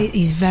easy.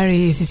 He's very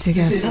easy to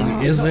get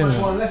out. There's not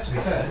much wine left, to be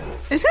fair.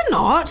 Is there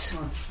not?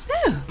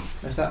 No.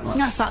 There's that much.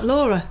 That's that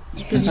Laura.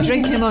 She's been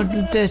drinking him on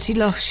dirty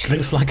lush.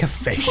 Drinks like a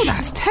fish. Oh,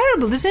 that's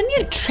terrible. There's only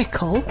a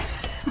trickle.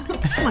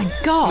 Oh my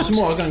God. Some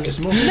more, I'll go and get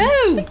some more.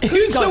 No.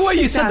 Who's the way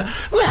you said that?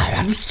 Well,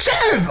 that's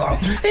terrible.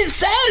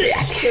 It's only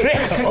a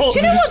trickle. Do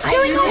you know what's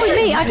going on with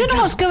me? I don't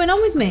know what's going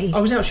on with me. I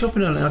was out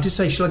shopping earlier and I did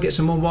say, shall I get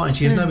some more wine?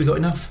 She goes, no, we got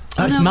enough.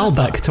 That's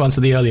Malbec, to answer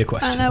the earlier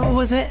question. I know, what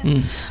was it?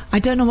 I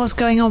don't know what's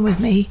going on with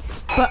me,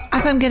 but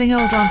as I'm getting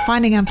older, I'm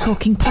finding I'm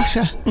talking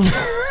posher.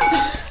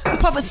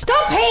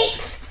 Stop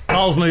it!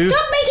 Carl's moved.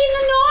 Stop making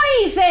the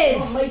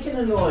noises! I'm not making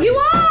a noise. You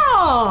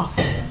are!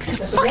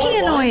 It's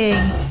fucking annoying.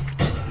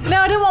 No,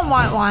 I don't want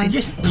white wine.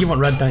 You want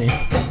red, don't you?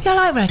 Yeah, I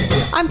like red.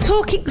 I'm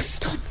talking...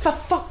 Stop, for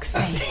fuck's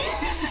sake.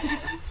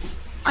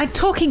 I'm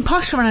talking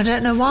posher and I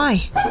don't know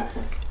why.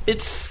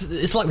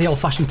 It's like the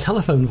old-fashioned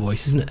telephone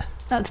voice, isn't it?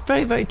 That's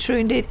very, very true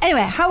indeed.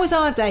 Anyway, how was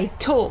our day?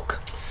 Talk.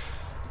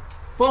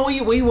 Well,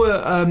 we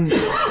were...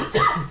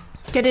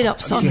 Get it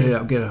up, son. Get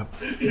it up.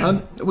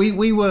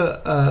 We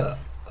were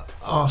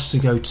asked to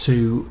go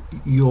to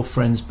your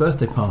friend's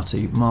birthday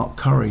party, Mark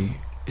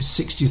Curry, his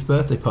 60th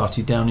birthday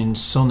party down in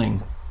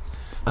Sonning.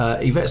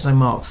 Yvette's known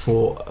Mark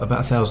for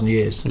about 1,000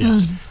 years.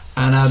 Yes.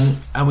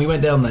 And we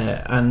went down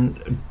there and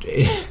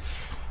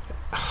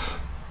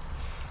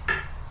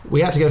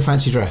we had to get a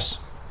fancy dress.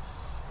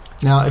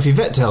 Now, if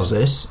Yvette tells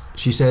this,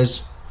 she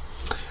says,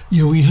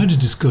 yeah, we had a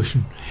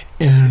discussion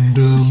and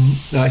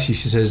actually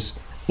she says,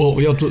 well,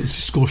 we had a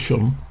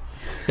discussion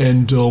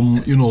and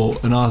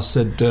and I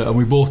said and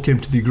we both came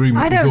to the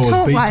agreement. I don't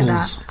talk Beatles. like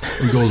that.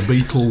 We go as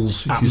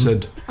Beatles, she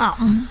said.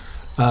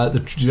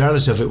 The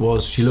reality of it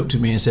was she looked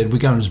at me and said, we're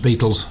going as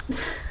Beatles.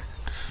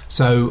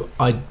 So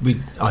I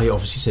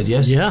obviously said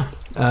yes. Yeah.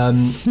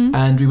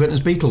 And we went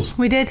as Beatles.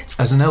 We did.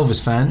 As an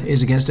Elvis fan,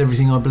 is against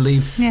everything I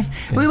believe. Yeah.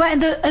 We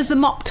went as the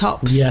Mop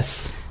Tops.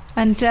 Yes.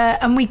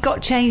 And we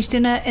got changed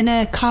in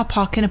a car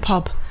park in a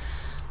pub.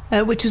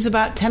 Which was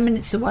about 10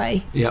 minutes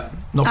away. Yeah,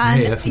 not from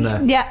here, from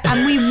there. Yeah,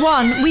 and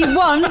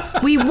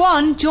we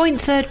won joint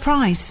third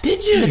prize.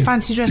 Did you? The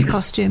fancy dress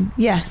costume,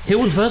 yes. Who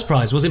won first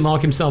prize? Was it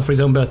Mark himself for his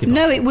own birthday party?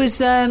 No, it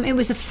was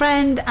a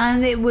friend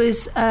and it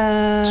was...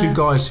 two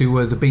guys who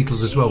were the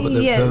Beatles as well.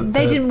 But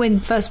they didn't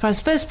win first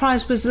prize. First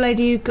prize was the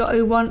lady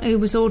who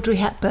was Audrey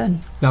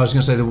Hepburn. No, I was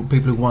going to say the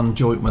people who won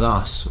joint with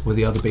us were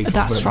the other Beatles.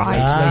 That's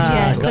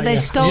right. But they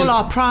stole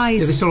our prize.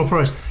 Yeah, they stole our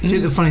prize. You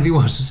know, the funny thing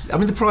was, I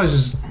mean, the prize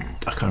was...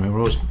 I can't remember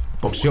what it was.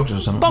 Box of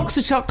chocolates or something. Box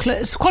of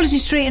chocolates, Quality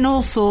Street and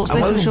all sorts.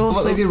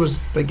 What they did was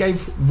they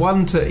gave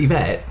one to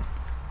Yvette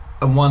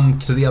and one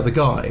to the other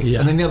guy,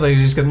 and then the other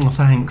just go, oh,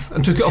 thanks,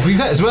 and took it off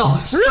Yvette as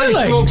well.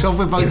 Really? They walked off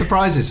with both the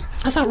prizes.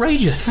 That's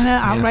outrageous. I know,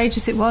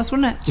 outrageous it was,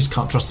 wasn't it? Just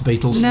can't trust the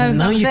Beatles. No, No,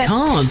 that was you it.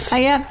 can't.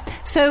 Yeah.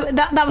 So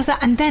that was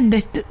that. And then,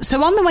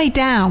 so on the way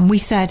down, we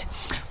said,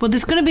 well,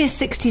 there's going to be a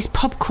 60s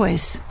pop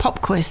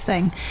quiz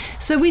thing.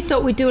 So we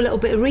thought we'd do a little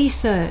bit of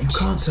research. You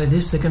can't say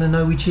this, they're going to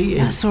know we cheated.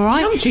 That's all right.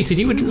 You haven't cheated.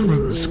 You were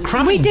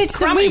cramming. We did.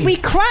 So we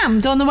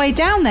crammed on the way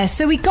down there.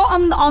 So we got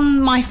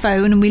on my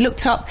phone and we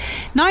looked up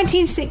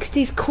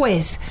 1960s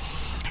quiz.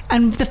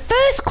 And the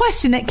first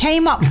question that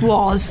came up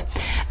was,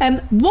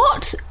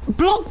 what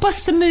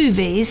blockbuster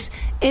movie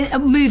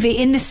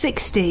in the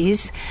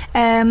 60s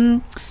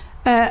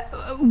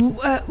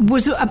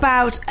was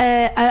about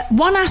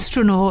one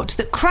astronaut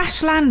that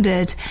crash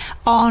landed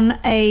on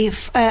a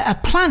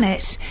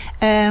planet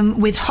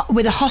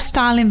with a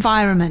hostile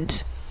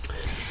environment?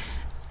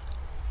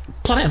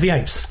 Planet of the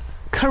Apes.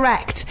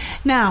 Correct.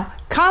 Now,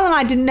 Carl and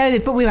I didn't know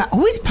this, but we were,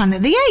 it's Planet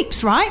of the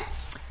Apes, right?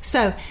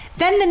 So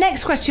then the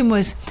next question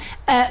was,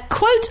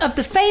 quote of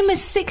the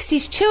famous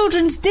 60s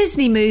children's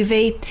Disney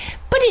movie,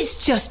 but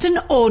it's just an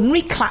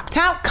ordinary clapped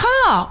out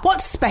car.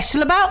 What's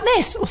special about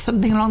this? Or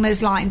something along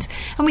those lines.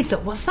 And we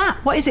thought, what's that?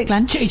 What is it,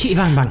 Glenn? Chitty Chitty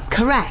Bang Bang.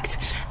 Correct.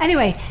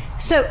 Anyway,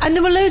 so, and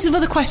there were loads of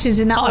other questions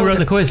in that order. I wrote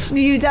the quiz.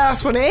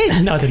 That's what it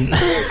is. No, I didn't.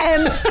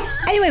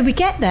 Anyway, we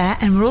get there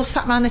and we're all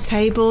sat around the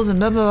tables and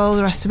blah, blah, blah, all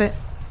the rest of it.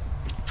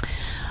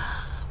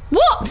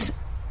 What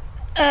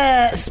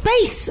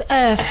space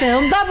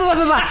film, blah, blah, blah,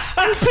 blah, blah,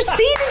 and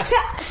proceeded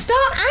to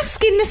start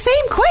asking the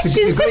same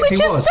questions that we'd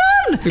just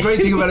done. The great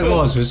thing about it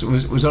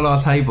was on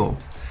our table,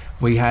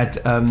 we had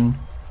some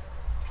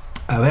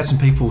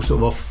people sort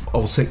of off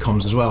old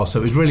sitcoms as well, so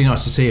it was really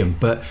nice to see them.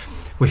 But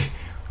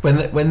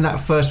when that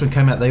first one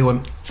came out, they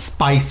went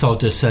Space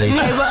Odyssey.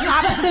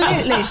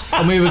 Absolutely.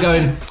 And we were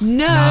going,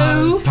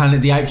 no, Planet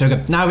of the Apes. And we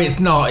go, no, it's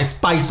not. It's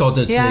Space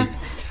Odyssey. Yeah.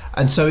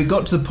 And so it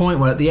got to the point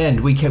where at the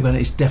end we kept going,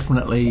 it's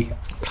definitely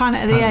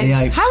Planet of the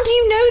Apes. How do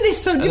you know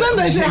this? Do you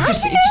remember? How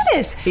do you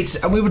know this?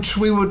 And we were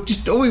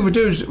just all we were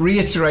doing was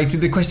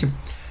reiterated the question.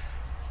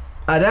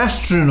 An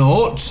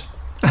astronaut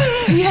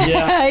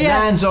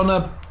lands on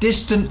a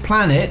distant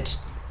planet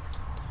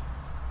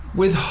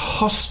with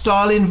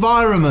hostile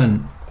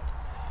environment.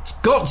 It's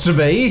got to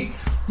be,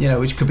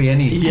 which could be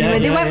anything. Anyway,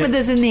 they went with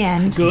us in the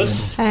end. Good.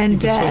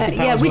 And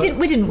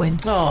we didn't win.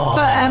 Oh.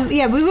 But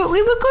we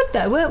were good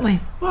though, weren't we?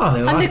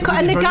 Well,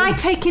 and the guy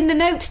taking the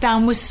notes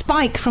down was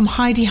Spike from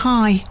Heidi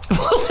High.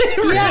 Was it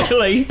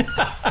really?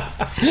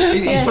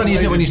 It's funny,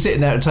 isn't it, when you're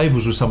sitting there at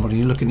tables with somebody,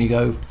 you look and you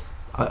go,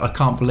 I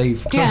can't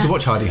believe. Because I used to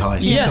watch Heidi High.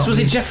 So yes, was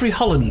it Jeffrey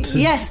Holland?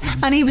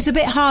 Yes, and he was a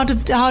bit hard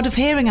of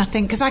hearing, I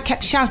think, because I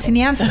kept shouting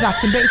the answers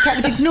at him, but he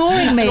kept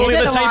ignoring me. And all the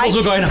other tables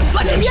were going,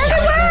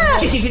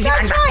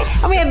 that's right.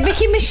 And we had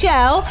Vicky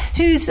Michelle,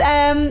 who's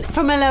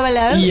from Hello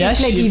Hello. Yes,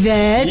 who played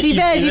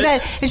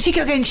Yvette. And she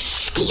kept going,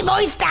 shh, keep your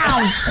voice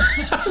down.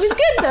 It was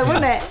good though,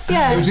 wasn't it?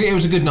 Yeah. It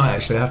was a good night,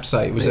 actually, I have to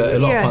say. It was a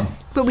lot of fun.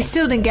 But we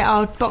still didn't get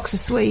our box of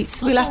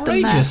sweets. We left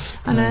outrageous.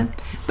 them there. I know.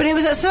 But it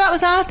was so that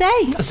was our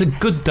day. That's a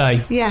good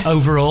day. Yes.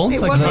 Overall. It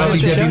was.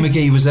 Debbie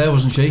McGee was there,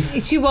 wasn't she?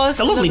 She was.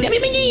 The lovely Debbie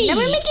McGee.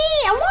 Debbie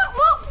McGee. And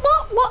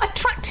what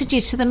attracted you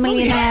to the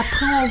millionaire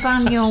Paul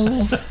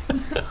Daniels?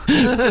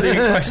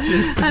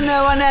 Questions. I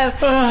know.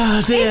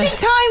 Oh, dear. Is it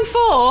time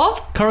for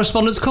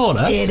Correspondence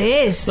Corner? It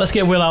is. Let's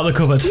get Will out of the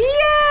cupboard.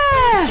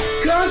 Yeah.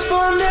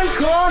 Correspondent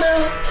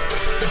Corner.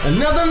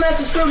 Another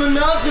message from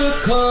another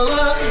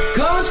caller.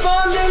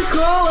 Correspondent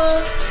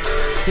caller.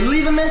 You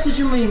leave a message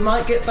and we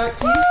might get back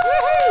to you.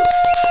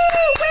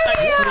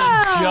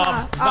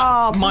 Job.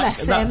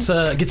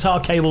 That guitar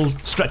cable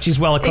stretches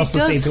well across the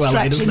sea to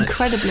LA, doesn't it?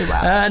 Incredibly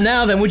well.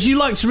 Now then, would you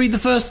like to read the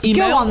first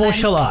email, Go on, or then.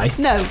 shall I?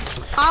 No,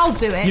 I'll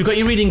do it. You've got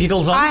your reading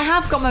giggles on. I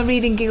have got my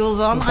reading giggles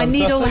on. Fantastic. I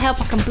need all the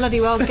help I can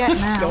bloody well get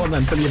now. Go on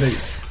then, fill your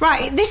boots.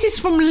 Right, this is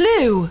from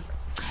Lou.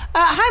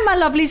 Hi, my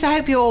lovelies. I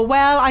hope you're all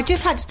well. I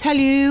just had to tell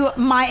you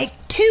my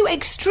two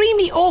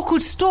extremely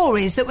awkward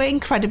stories that were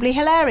incredibly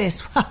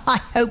hilarious.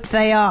 I hope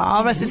they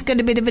are, or else it's going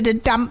to be a bit of a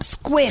damp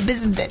squib,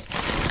 isn't it?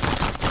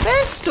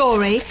 First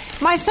story,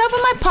 myself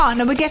and my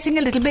partner were getting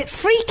a little bit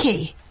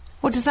freaky.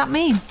 What does that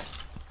mean?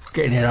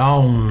 Getting it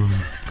on.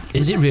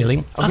 Is it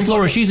really? Ask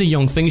Laura, she's a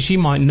young thing, she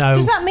might know.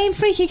 Does that mean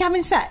freaky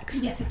having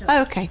sex? Yes, it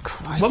does. Okay,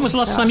 Christ. When was the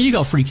last time you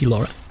got freaky,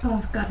 Laura?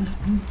 Oh, God.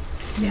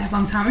 Yeah, a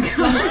long time ago.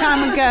 Long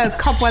time ago,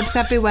 cobwebs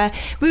everywhere.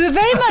 We were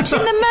very much in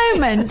the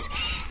moment,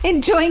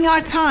 enjoying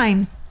our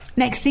time.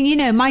 Next thing you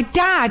know, my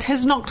dad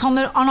has knocked on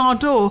our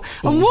door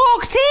and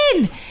walked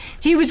in.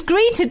 He was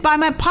greeted by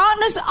my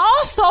partner's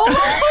arsehole on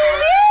full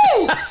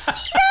view.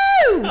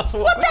 No!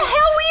 What the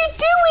hell were you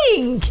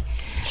doing?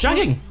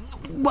 Shagging.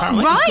 Right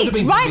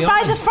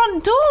by the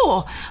front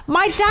door.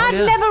 My dad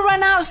never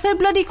ran out so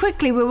bloody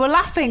quickly. We were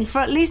laughing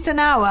for at least an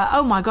hour.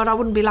 Oh my God, I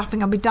wouldn't be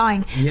laughing, I'd be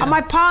dying. Yeah. And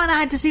my partner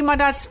had to see my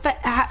dad's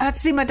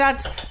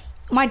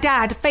my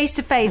dad face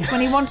to face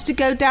when he wanted to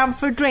go down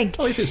for a drink.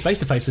 At least it's face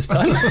to face this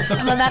time.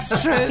 Well,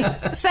 that's true.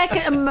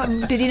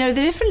 Second, did you know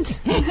the difference?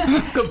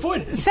 Good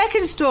point.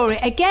 Second story,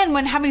 again,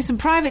 when having some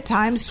private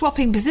time,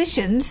 swapping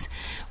positions,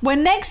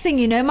 when next thing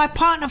you know, my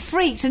partner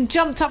freaked and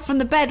jumped up from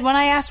the bed when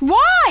I asked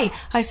why.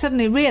 I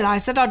suddenly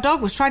realised that our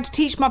dog was trying to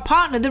teach my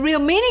partner the real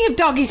meaning of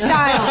doggy style.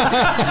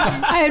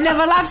 I have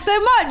never laughed so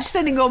much.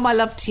 Sending all my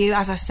love to you,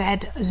 as I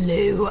said,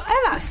 Lou. And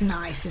that's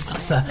nice, isn't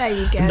it? There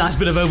you go. Nice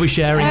bit of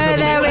oversharing.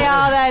 There we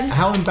are then.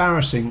 How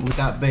embarrassing would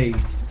that be,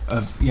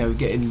 of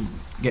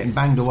getting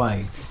banged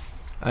away,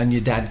 and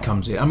your dad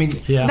comes in? I mean,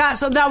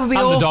 that would be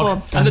and awful. The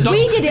dog. And the dog.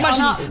 We did it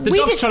the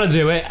dog's trying to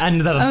do it,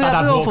 and the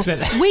dad walks in.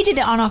 We did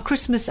it on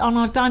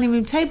our dining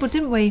room table,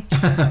 didn't we?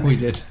 We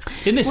did.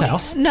 In this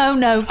house?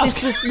 No.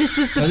 This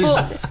was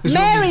before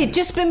Mary had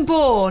just been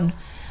born,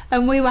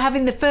 and we were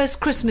having the first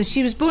Christmas.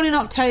 She was born in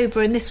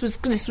October, and this was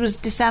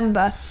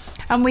December.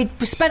 And we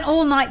spent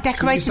all night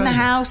decorating the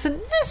house, and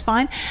that's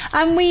fine.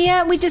 And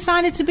we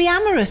decided to be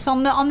amorous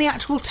on the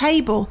actual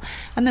table.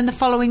 And then the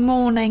following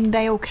morning,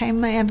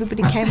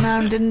 everybody came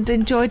round and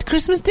enjoyed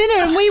Christmas dinner,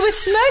 and we were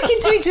smirking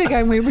to each other,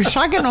 going, "We were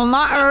shagging on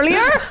that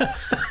earlier."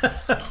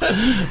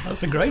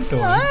 That's a great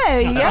story. Oh,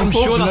 yeah. I'm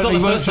sure that's not the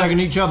first shagging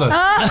each other.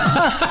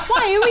 Why?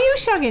 Who were you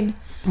shagging?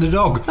 The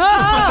dog.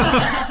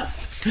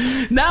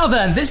 Now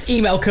then, this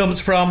email comes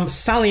from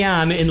Sally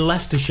Ann in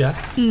Leicestershire.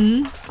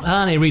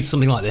 And it reads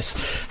something like this.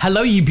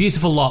 Hello, you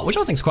beautiful lot, which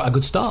I think is quite a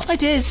good start.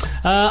 It is.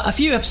 A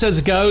few episodes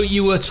ago,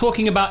 you were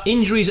talking about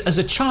injuries as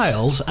a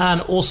child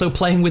and also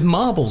playing with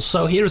marbles.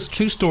 So here is a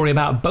true story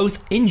about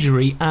both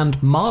injury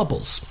and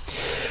marbles.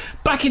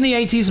 Back in the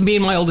 80s, me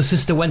and my older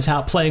sister went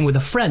out playing with a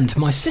friend.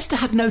 My sister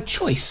had no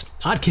choice.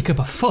 I'd kick up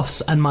a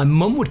fuss and my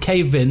mum would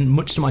cave in,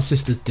 much to my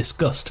sister's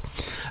disgust.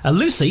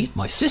 Lucy,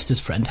 my sister's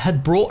friend,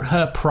 had brought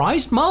her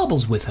prized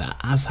marbles with her,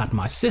 as had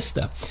my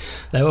sister.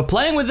 They were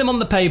playing with them on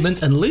the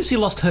pavement and Lucy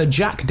lost her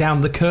jack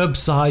down the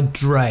curbside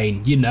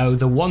drain. You know,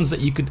 the ones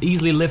that you could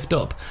easily lift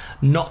up,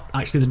 not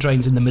actually the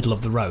drains in the middle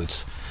of the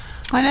roads.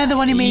 I know the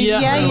one you mean.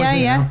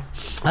 Yeah.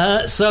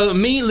 So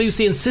me,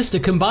 Lucy and sister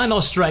combined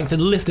our strength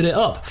and lifted it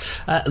up.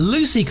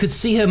 Lucy could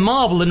see her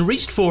marble and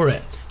reached for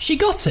it. She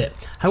got it.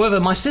 However,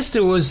 my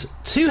sister was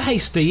too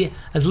hasty.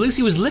 As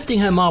Lucy was lifting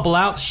her marble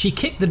out, she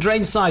kicked the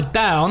drain side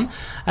down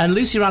and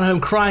Lucy ran home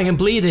crying and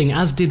bleeding,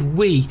 as did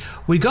we.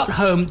 We got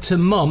home to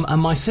Mum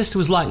and my sister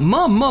was like,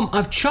 Mum,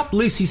 I've chopped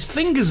Lucy's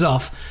fingers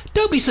off.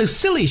 Don't be so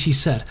silly, she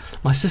said.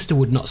 My sister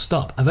would not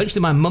stop. Eventually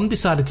my mum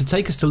decided to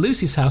take us to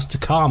Lucy's house to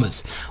calm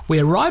us. We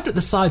arrived at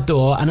the side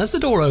door and as the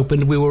door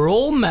opened, we were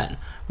all met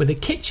with a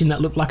kitchen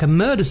that looked like a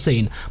murder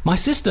scene. My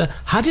sister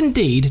had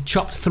indeed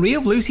chopped 3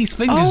 of Lucy's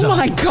fingers off. Oh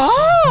my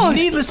God!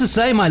 Needless to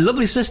say, my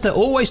lovely sister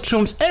always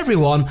trumps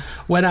everyone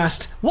when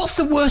asked, what's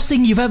the worst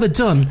thing you've ever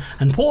done?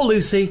 And poor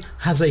Lucy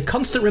has a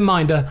constant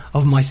reminder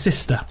of my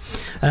sister.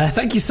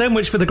 Thank you so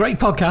much for the great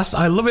podcast.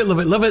 I love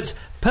it.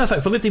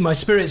 Perfect for lifting my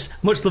spirits.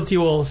 Much love to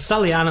you all.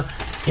 Sally Ann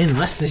in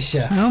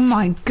Leicestershire. Oh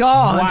my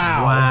God.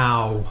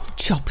 Wow.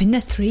 Chopping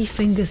the 3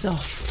 fingers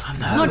off. I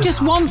know. Not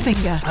just one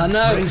finger. I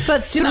know.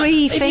 But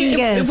 3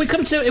 fingers.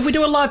 If we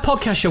do a live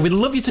podcast show, we'd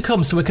love you to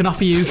come so we can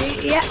offer you a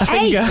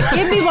finger. Hey,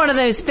 give me one of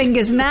those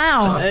fingers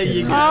now. There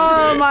you go.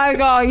 Oh my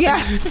God, yeah.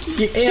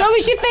 Show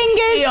us your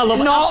fingers. Yeah, love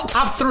Not.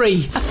 Have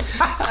 3.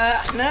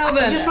 Now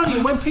then. I'm just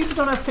wondering, when people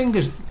don't have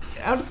fingers,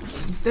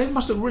 they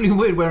must look really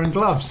weird wearing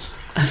gloves.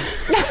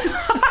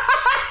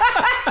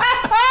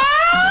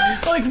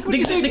 Well, they can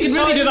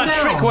really do that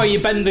trick where you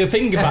bend the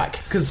finger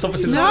back, because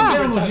obviously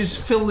we'll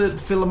just fill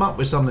them up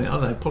with something. I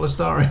don't know,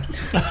 polystyrene.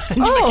 And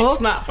you make it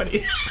snap.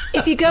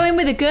 If you go in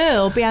with a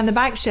girl behind the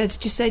back shed,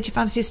 just say, do you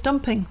fancy a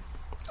stumping?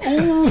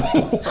 Ooh.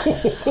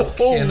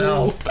 You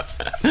know.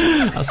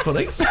 That's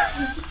funny.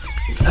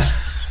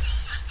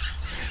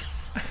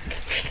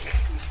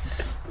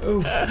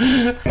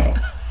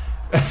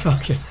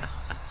 Fucking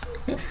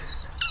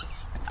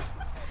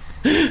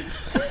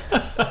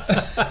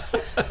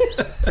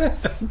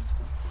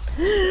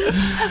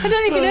I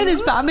don't even know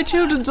this, but I'm a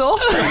children's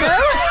author.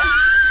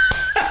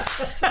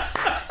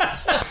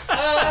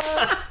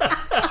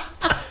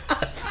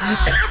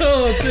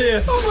 Oh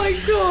dear. Oh my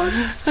God.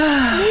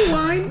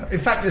 Rewind. In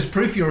fact, there's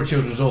proof you're a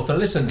children's author.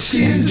 Listen.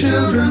 She's a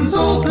children's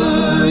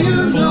author,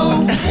 you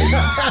know.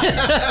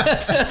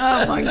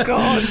 Oh my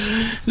God.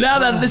 Now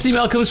then, this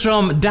email comes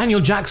from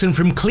Daniel Jackson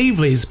from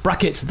Cleveland's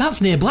 (brackets).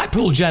 That's near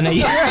Blackpool,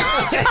 Jenny.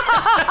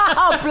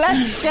 Oh,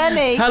 bless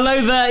Jenny.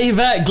 Hello there,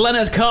 Yvette,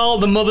 Glenneth, Carl,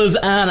 the mothers,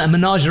 and a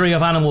menagerie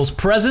of animals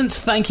present.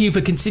 Thank you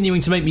for continuing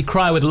to make me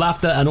cry with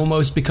laughter and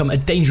almost become a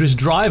dangerous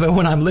driver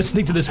when I'm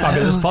listening to this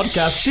fabulous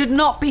podcast. Should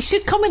not be.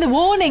 Should come with a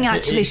warning,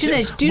 actually,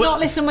 shouldn't it? Do not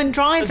listen when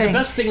driving. The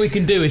best thing we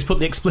can do is put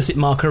the explicit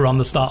marker on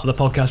the start of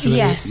the podcast.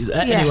 Yes.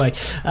 Anyway,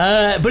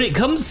 but it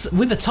comes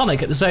with a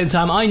tonic at the same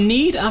time. I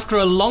need, after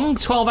a long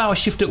 12-hour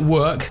shift at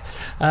work,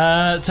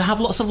 to have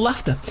lots of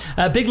laughter.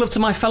 Big love to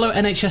my fellow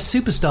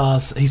NHS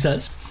superstars, he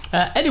says.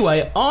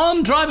 Anyway,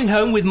 on driving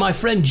home with my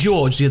friend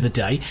George the other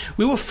day,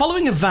 we were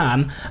following a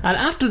van, and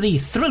after the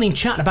thrilling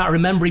chat about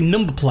remembering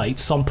number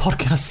plates on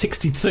podcast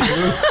 62,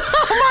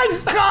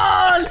 Oh my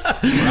God!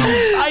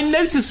 I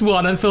noticed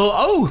one and thought,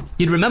 oh,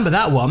 you'd remember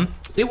that one.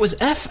 It was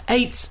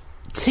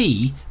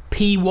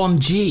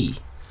F8TP1G.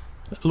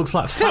 It looks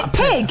like Fat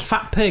Pig.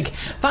 Fat Pig.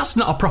 That's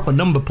not a proper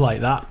number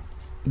plate, that.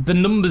 The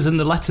numbers and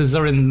the letters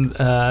are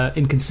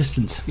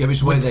inconsistent. Yeah, but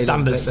it's the way with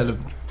standards.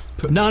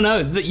 No,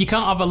 you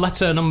can't have a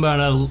letter, a number,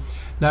 and a... No,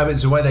 but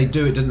it's the way they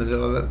do it, didn't they?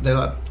 They're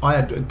like, I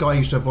had a guy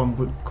used to have one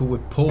called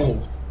with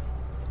Paul,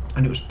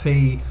 and it was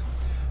P.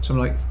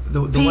 Something like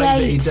the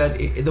way that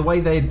the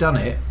way they had done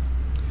it.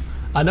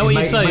 I know what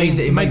you're saying.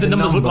 It made the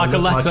numbers look like a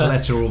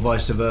letter, or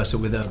vice versa.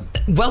 With a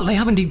well, they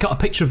have indeed got a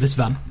picture of this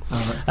van.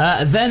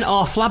 Right. Then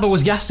our flabber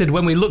was gasted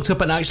when we looked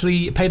up and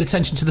actually paid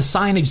attention to the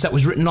signage that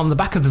was written on the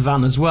back of the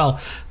van as well.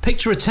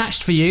 Picture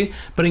attached for you,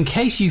 but in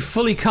case you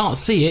fully can't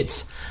see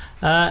it,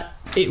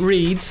 it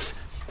reads: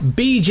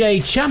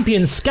 BJ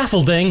Champion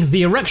Scaffolding,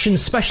 the erection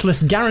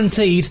specialist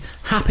guaranteed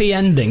happy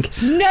ending.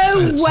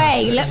 No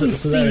way! Let me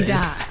see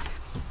that.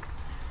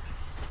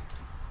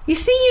 You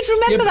see, you'd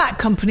remember that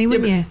company,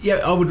 wouldn't you?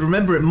 Yeah, I would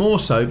remember it more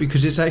so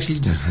because it's actually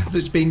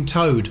it's been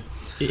towed.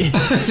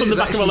 It's on the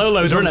back of a low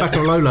loader, isn't it? Back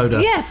of a low loader.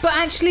 Yeah, but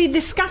actually,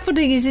 the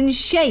scaffolding is in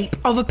shape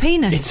of a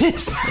penis. It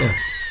is. Yeah.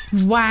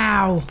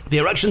 Wow. The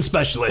erection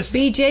specialist.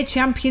 BJ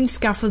Champion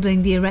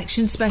Scaffolding, the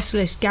erection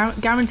specialist,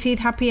 guaranteed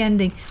happy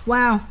ending.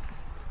 Wow.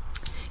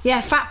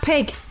 Yeah, Fat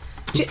Pig.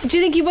 Do you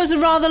think he was a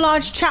rather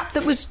large chap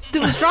that was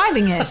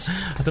driving it?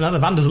 I don't know. The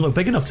van doesn't look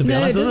big enough to be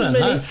honest, doesn't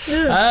does it?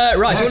 really. No.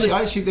 Right.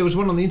 Actually, there was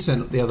one on the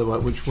internet the other way,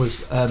 which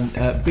was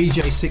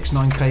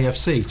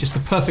BJ69KFC, just the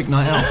perfect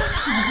night out.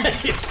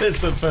 It says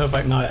the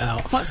perfect night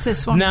out. What's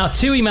this one? Now,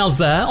 2 emails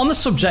there on the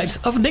subject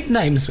of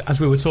nicknames,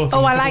 as we were talking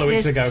a couple of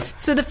weeks ago.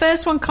 So the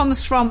first one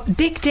comes from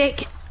Dick,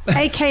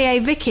 a.k.a.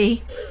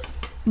 Vicky.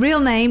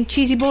 Real name,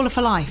 Cheesy Baller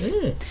for Life.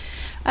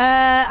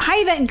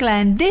 Hi Yvette and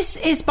Glenn, this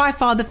is by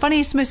far the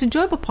funniest, most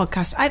enjoyable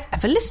podcast I've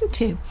ever listened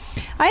to.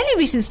 I only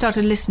recently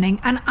started listening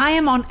and I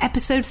am on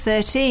episode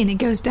 13. It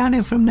goes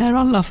downhill from there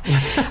on, love.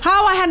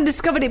 How I hadn't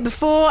discovered it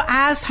before,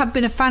 as have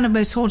been a fan of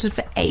Most Haunted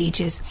for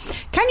ages.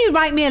 Can you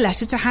write me a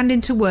letter to hand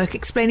into work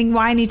explaining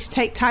why I need to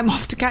take time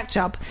off to catch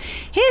up?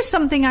 Here's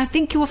something I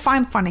think you will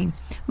find funny.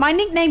 My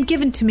nickname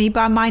given to me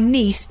by my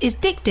niece is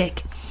Dick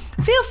Dick.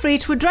 Feel free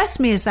to address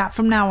me as that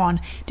from now on.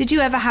 Did you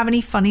ever have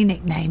any funny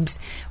nicknames?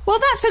 Well,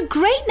 that's a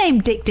great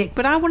name, Dick Dick,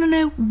 but I want to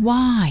know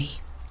why.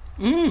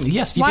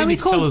 Yes, you why did need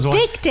to tell us why.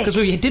 Dick Dick? Because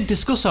we did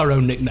discuss our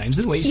own nicknames,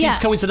 didn't we? It seems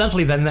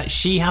coincidentally then that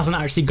she hasn't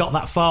actually got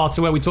that far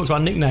to where we talked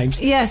about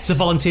nicknames. Yes. To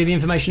volunteer the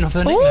information of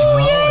her nickname.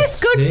 Oh,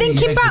 yes, good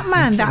thinking,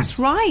 Batman. That's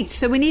right.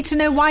 So we need to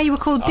know why you were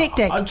called Dick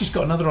Dick. I've just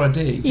got another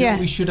idea. Do you know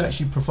what we should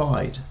actually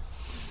provide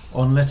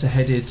on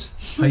letterheaded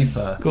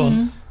paper? Go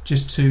on.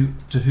 Just to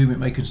whom it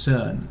may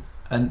concern,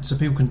 and so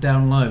people can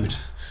download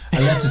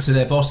a letter to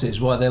their bosses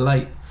while they're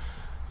late.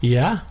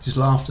 Yeah. Just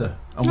laughter.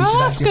 And we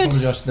should actually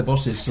apologise to their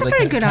bosses so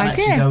they can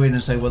actually go in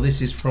and say, well,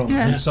 this is from,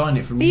 and sign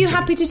it from you. Are you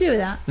happy to do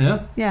that?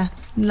 Yeah. Yeah.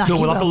 Lucky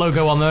cool, we'll have the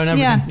logo on there and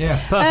everything.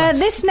 Yeah. Perfect.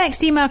 This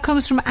next email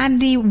comes from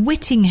Andy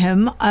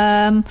Whittingham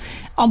on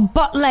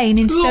Butt Lane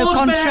in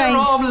Stoke-on-Trent.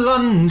 Lord Mayor of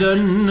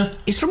London.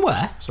 He's from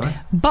where? Sorry?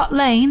 Butt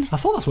Lane. I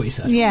thought that's what you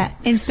said. Yeah,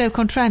 in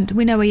Stoke-on-Trent.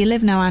 We know where you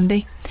live now,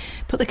 Andy.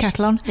 Put the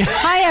kettle on.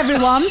 Hi,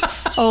 everyone.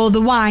 Or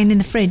the wine in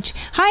the fridge.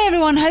 Hi,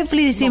 everyone.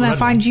 Hopefully this email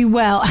finds you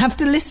well.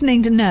 After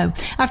listening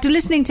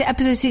to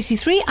episode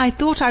 63, I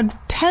thought I'd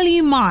tell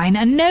you mine.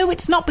 And no,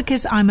 it's not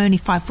because I'm only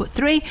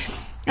 5'3".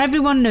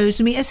 Everyone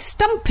knows me as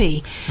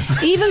Stumpy.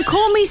 Even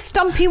call me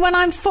Stumpy when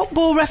I'm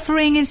football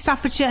refereeing in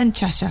Staffordshire and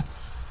Cheshire.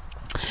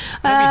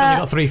 Maybe he's only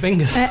got 3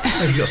 fingers.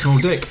 Maybe he's got a small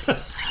dick.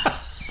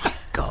 My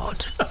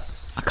God.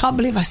 I can't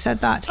believe I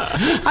said that.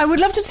 I would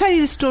love to tell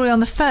you the story on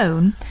the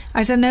phone,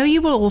 as I know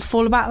you will all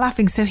fall about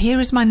laughing, so here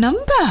is my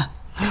number.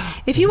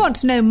 If you want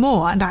to know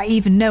more, and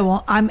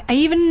I'm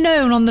even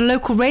known on the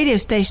local radio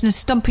station as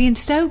Stumpy in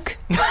Stoke.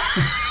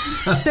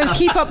 So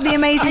keep up the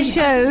amazing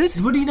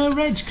shows. Would he know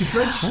Reg? Because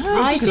Reg...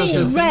 I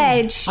think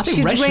Reg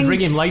should ring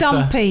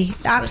Stumpy.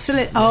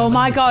 Absolutely. Oh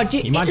my God.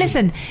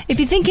 Listen, if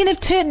you're thinking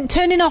of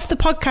turning off the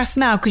podcast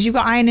now because you've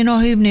got ironing or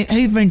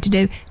hoovering to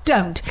do,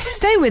 don't.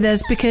 Stay with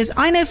us because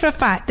I know for a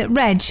fact that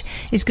Reg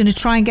is going to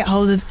try and get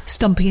hold of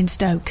Stumpy in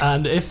Stoke.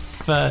 And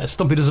if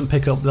Stumpy doesn't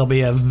pick up, there'll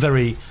be a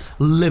very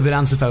livid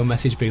answer phone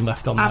message being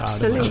left on there.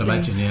 Absolutely. I would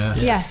imagine, yeah.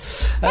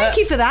 Yes. Thank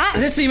you for that.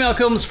 This email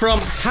comes from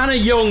Hannah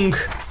Young.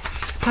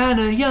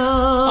 Hannah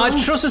Young. I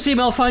trust this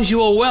email finds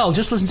you all well.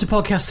 Just listen to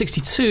podcast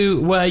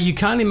 62 where you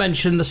kindly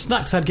mentioned the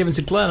snacks I'd given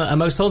to Glenn at a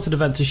Most Haunted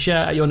event to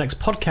share at your next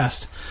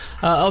podcast.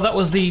 That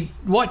was the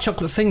white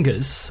chocolate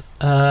fingers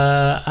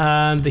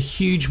and the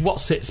huge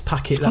Wotsits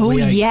packet that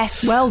we ate. Oh,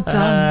 yes, well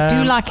done.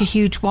 Do like a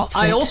huge Wotsit.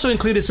 I also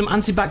included some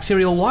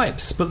antibacterial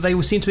wipes, but they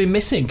seem to be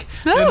missing.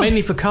 They were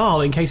mainly for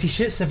Carl in case he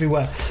shits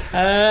everywhere.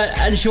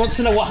 And she wants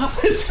to know what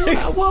happened to I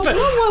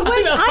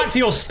think that's back to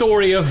your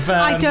story of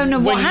I don't know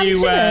what happened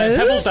to those.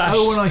 Pebble Dash.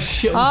 Oh, when I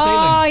shit on the ceiling.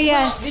 Oh,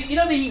 yes. Well, you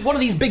know one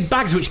of these big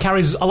bags which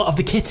carries a lot of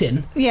the kit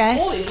in?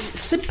 Yes. It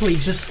simply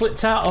just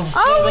slipped out of the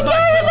bags.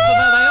 there they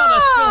are. They're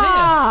still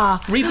here.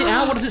 Read it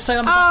out. What does it say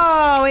on the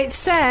back? Oh, it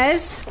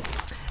says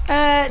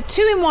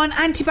 2-in-1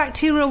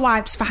 antibacterial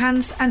wipes for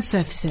hands and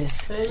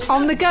surfaces.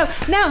 On the go.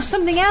 Now,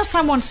 something else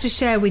I wanted to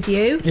share with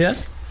you.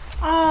 Yes?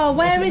 Oh,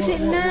 where is it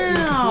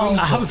now?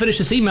 I haven't finished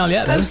this email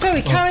yet, though. Oh,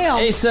 sorry, carry on.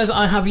 It says,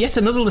 I have yet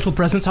another little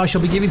present I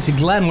shall be giving to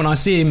Glenn when I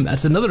see him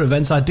at another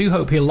event. I do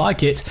hope he'll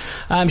like it.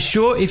 I'm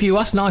sure if you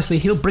ask nicely,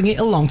 he'll bring it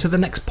along to the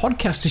next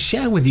podcast to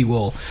share with you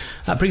all.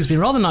 That brings me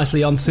rather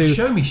nicely on to...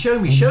 Show me.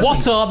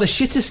 What are the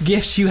shittest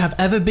gifts you have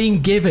ever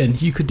been given?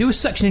 You could do a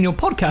section in your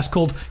podcast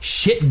called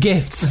Shit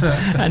Gifts.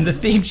 And the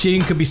theme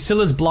tune could be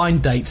Scylla's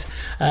Blind Date.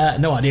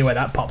 No idea where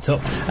that popped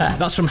up.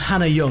 That's from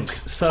Hannah Young.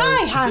 So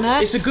Hi, Hannah.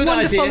 It's a good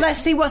Wonderful. idea. Let's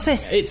see what's this.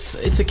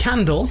 It's a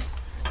candle.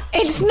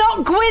 It's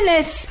not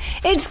Gwyneth's.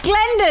 It's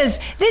Glenda's.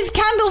 This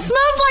candle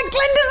smells like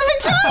Glenda's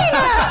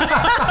vagina.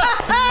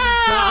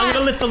 I'm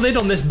going to lift the lid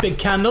on this big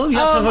candle.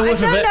 Let's have a I whiff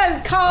of don't it.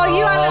 know, Carl.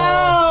 You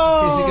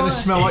have. Is it going to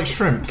smell like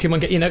shrimp? Come on,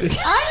 get your nose.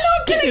 I'm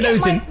not going to your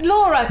nose get my...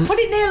 Laura, put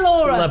it near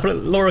Laura.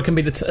 Laura can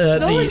be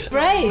Laura's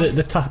brave.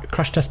 the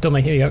crash test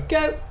dummy. Here you go.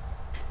 Go.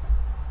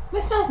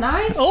 That smells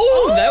nice.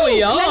 Oh, there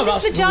we are. Glenda's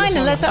That's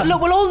vagina. Let's have,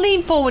 look. We'll all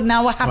lean forward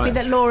now. We're happy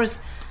that Laura's.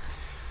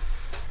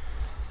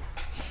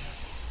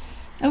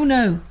 Oh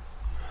no.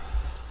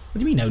 What do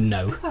you mean,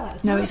 no?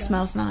 No, it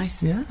smells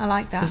nice. Yeah? I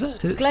like that. Is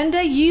it?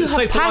 Glenda, you Is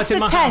it have safe to light passed in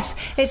the my test.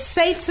 It's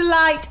safe to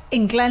light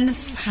in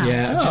Glenda's house.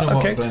 Yeah, do you know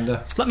okay. what,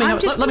 Glenda? Let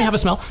me have a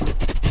smell.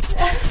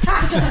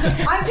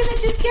 I'm going to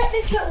just get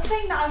this little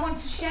thing that I want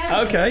to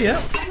share. Okay,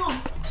 yeah. Hang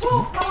on.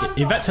 Talk.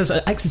 Yvette has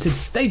exited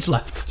stage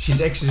left.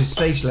 She's exited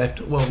stage left.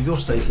 Well, your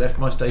stage left,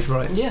 my stage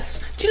right.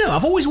 Yes. Do you know,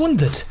 I've always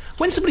wondered,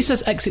 when somebody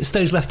says exit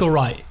stage left or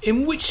right,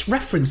 in which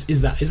reference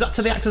is that? Is that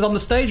to the actors on the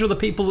stage or the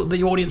people,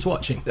 the audience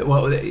watching?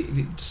 Well,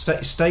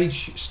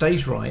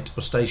 stage right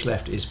or stage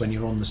left is when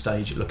you're on the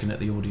stage looking at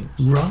the audience.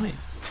 Right.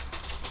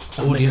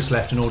 Audience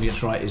left and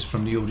audience right is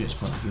from the audience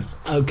point of view.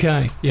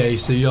 Okay. Yeah, you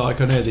see, I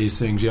can hear these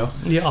things, yeah.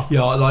 Yeah.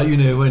 Yeah, like, you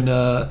know, when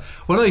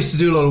I used to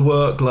do a lot of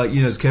work, like,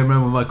 you know, as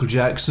cameraman with Michael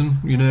Jackson,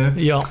 you know.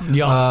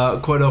 Yeah.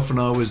 Quite often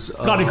I was...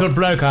 Bloody good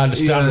bloke, I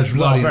understand, yeah, as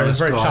well. Very, nice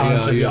very guy,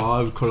 talented. Yeah,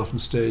 I would quite often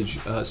stage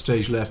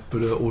left,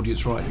 but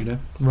audience right, you know.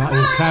 Right.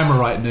 Or camera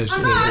right in this.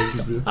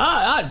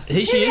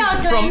 Here she is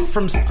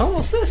from... Oh,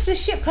 what's this? It's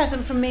a ship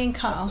present from me and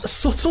Carl.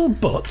 Subtle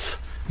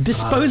but...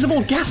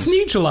 disposable gas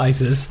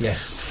neutralizers.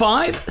 Yes.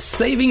 5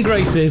 saving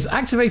graces.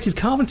 Activated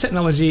carbon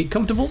technology.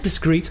 Comfortable,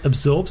 discreet,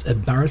 absorbs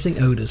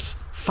embarrassing odours.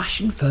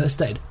 Fashion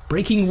first aid.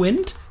 Breaking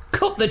wind.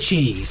 Cut the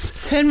cheese.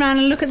 Turn around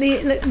and look at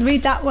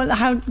read that one.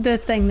 How the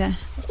thing there.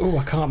 Oh,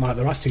 I can't, Mike.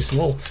 That's too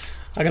small.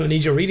 I'm going to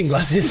need your reading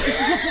glasses.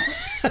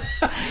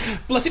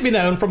 Let it be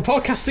known from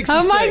podcast 66.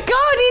 Oh my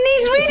God, he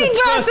needs reading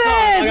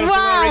glasses! I'm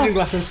Wow. reading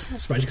glasses. I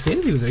suppose you can see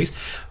anything with these.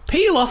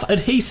 Peel off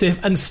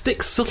adhesive and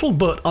stick subtle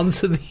butt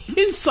onto the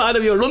inside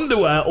of your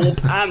underwear or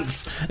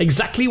pants,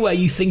 exactly where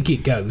you think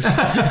it goes.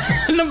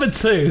 Number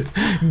 2,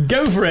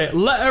 go for it,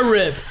 let her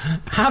rip,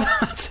 have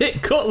at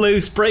it, cut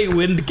loose, break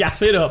wind,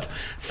 gas it up.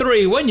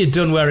 3, when you're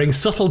done wearing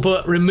subtle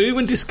butt, remove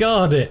and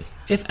discard it.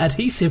 If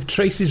adhesive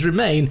traces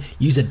remain,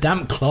 use a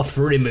damp cloth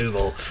for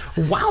removal.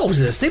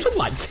 Wowzers, they look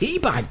like tea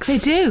bags. They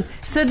do.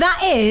 So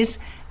that is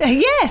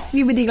yes,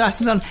 you with your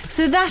glasses on.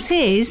 So that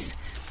is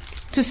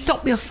to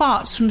stop your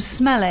farts from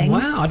smelling.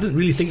 Wow, I didn't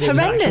really think that was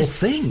an actual horrendous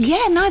thing.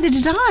 Yeah, neither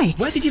did I.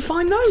 Where did you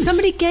find those?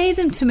 Somebody gave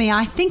them to me.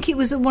 I think it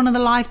was at one of the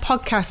live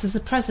podcasts as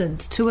a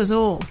present to us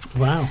all.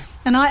 Wow.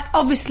 And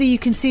obviously you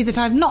can see that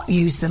I've not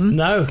used them.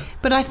 No.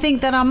 But I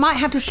think that I might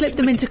have to slip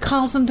them into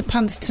Carl's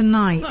underpants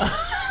tonight.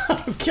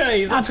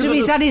 Okay. After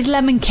he's had his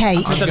lemon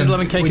cake. He's had his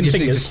lemon cake we and just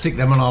fingers. need to stick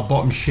them on our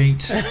bottom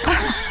sheet.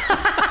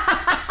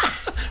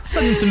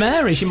 Send them to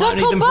Mary. She might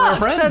need Subtle them for a butts.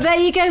 friend. So there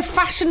you go.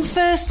 Fashion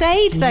first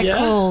aid, they're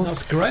called.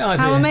 That's a great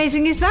idea. How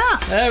amazing is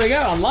that? There we go.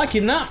 I'm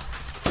liking that.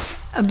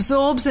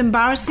 Absorbs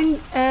embarrassing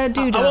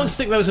doodah. I won't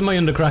stick those in my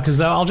undercrackers,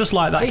 though. I'll just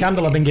light that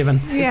candle I've been given.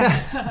 Yeah.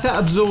 If that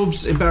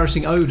absorbs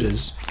embarrassing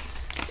odours,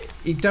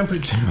 you don't put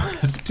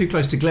it too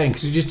close to Glenn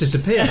because you just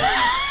disappear.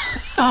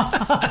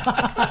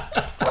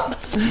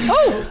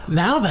 Oh!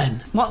 Now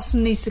then.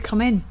 Watson needs to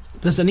come in.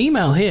 There's an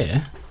email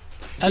here.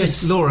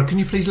 Yes, Laura, can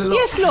you please let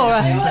Yes, Laura.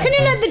 Can you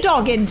let the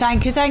dog in?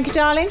 Thank you,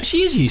 darling.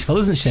 She is useful,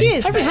 isn't she? She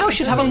is. Every house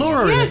should have a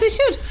Laura in Yes, it. they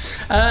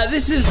should.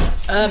 This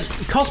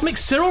is Cosmic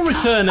Cyril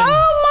returning.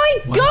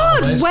 Oh my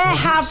God! there's Where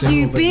Cosmic have Cyril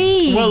you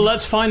been? Well,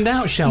 let's find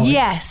out, shall we?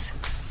 Yes.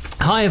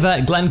 Hi,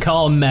 Yvette, Glenn,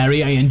 Carl and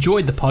Mary. I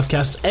enjoyed the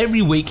podcast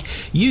every week.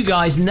 You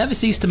guys never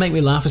cease to make me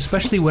laugh,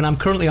 especially when I'm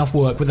currently off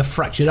work with a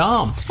fractured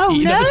arm. Oh,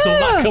 you no. never saw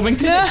that coming,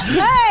 did you?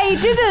 Hey,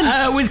 he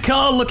didn't. With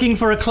Carl looking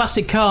for a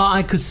classic car,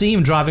 I could see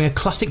him driving a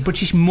classic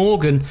British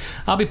Morgan.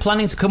 I'll be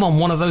planning to come on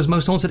one of those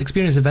Most Haunted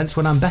Experience events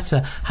when I'm better.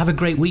 Have a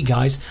great week,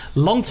 guys.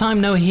 Long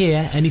time no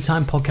here,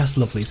 anytime podcast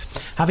lovelies.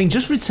 Having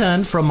just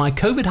returned from my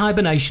COVID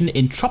hibernation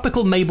in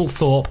tropical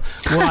Mablethorpe,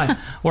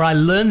 where I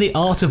learned the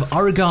art of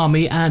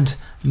origami and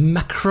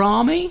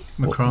macrame,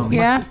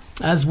 Yeah.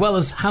 as well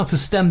as how to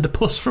stem the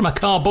pus from a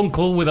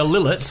carbuncle with a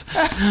lillet.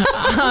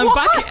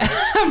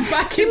 I'm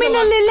back. Do you mean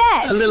a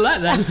lillet? A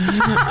lillet, then.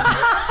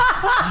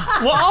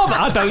 What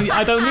are they?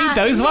 I don't need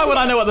those. Why would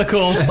I know what they're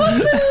called?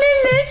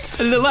 What's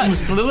a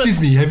Lilith? Lilith.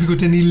 Disney, have you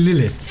got any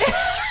Liliths?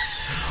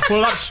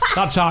 Well,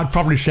 that's how I'd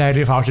probably say it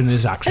if I was in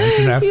this accent,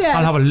 you know. Yes.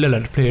 I'll have a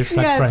Lilith, please.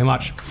 Thanks Yes. very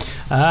much.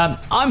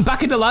 I'm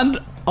back in the land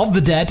of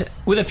the dead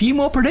with a few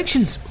more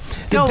predictions.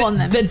 Go on,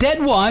 then. The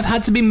dead wife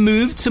had to be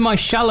moved to my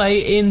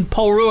chalet in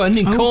Polruan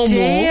in Cornwall,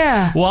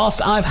 dear.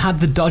 whilst I've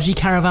had the dodgy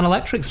Caravan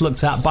Electrics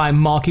looked at by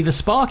Marky the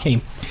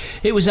Sparky.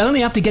 It was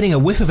only after getting a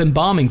whiff of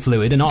embalming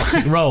fluid and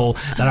Arctic roll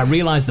that I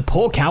realised the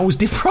poor cow was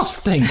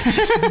defrosting.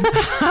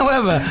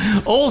 However,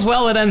 all's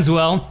well that ends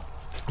well.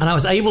 And I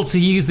was able to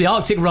use the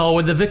Arctic roll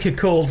when the vicar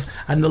called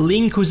and the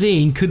lean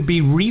cuisine could be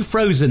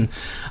refrozen.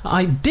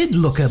 I did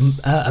look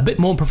a bit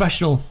more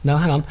professional. No,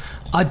 hang on.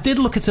 I did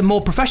look at a more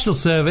professional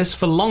service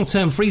for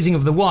long-term freezing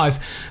of the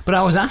wife, but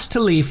I was asked to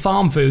leave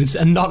farm foods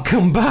and not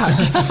come back.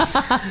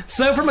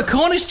 So from a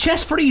Cornish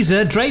chest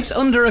freezer draped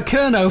under a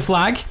Kerno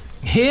flag,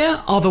 here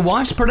are the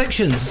wife's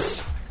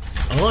predictions.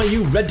 Are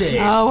you ready?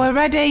 Oh, we're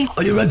ready.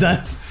 Are you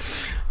ready?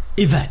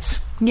 Yvette.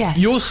 Yes.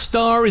 Your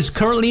star is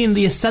currently in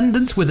the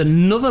ascendant with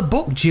another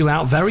book due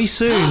out very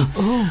soon.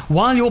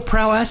 While your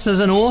prowess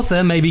as an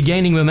author may be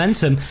gaining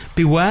momentum,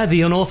 beware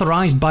the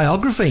unauthorized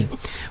biography.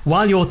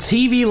 While your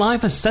TV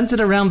life is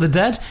centered around the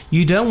dead,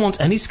 you don't want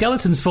any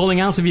skeletons falling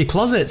out of your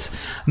closet.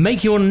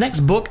 Make your next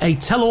book a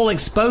tell-all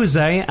expose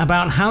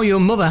about how your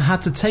mother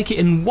had to take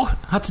in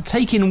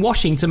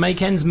washing to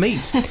make ends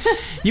meet.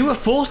 You were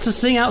forced to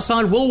sing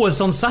outside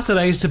Woolworths on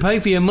Saturdays to pay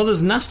for your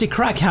mother's nasty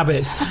crack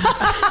habit.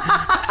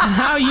 And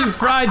how you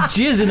fried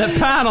jizz in a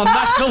pan on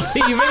national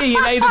TV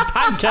in aid of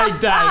Pancake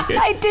Day.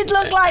 It did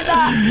look like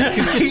that.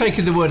 You've just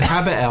taken the word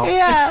habit out.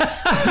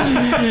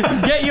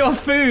 Yeah. Get your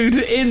food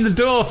in the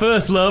door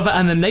first, love,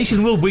 and the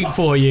nation will weep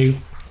for you.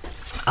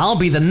 I'll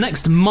be the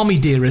next mommy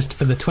dearest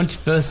for the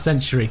 21st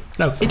century.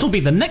 No, it'll be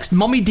the next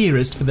mommy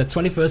dearest for the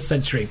 21st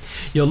century.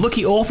 Your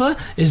lucky author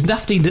is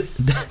Daphne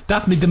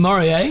du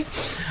Maurier,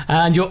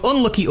 and your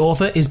unlucky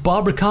author is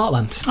Barbara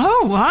Cartland.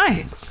 Oh,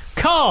 right.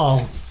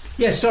 Carl.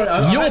 Yeah, sorry,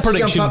 I Your had to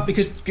prediction. jump up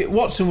because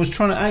Watson was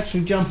trying to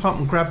actually jump up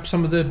and grab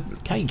some of the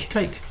Cake.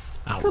 cake.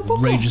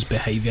 Outrageous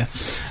behaviour.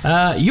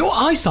 Your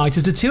eyesight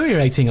is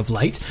deteriorating of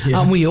late,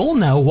 and we all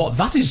know what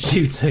that is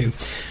due to.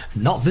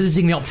 Not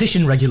visiting the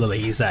optician regularly,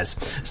 he says.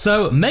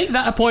 So make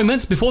that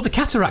appointment before the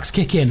cataracts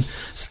kick in.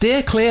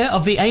 Steer clear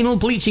of the anal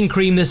bleaching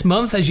cream this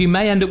month, as you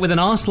may end up with an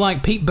arse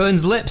like Pete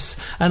Burns' lips,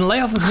 and lay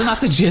off the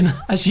Fanatogen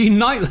as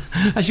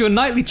your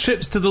nightly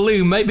trips to the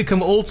loo may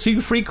become all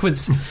too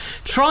frequent.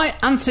 Try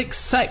tantric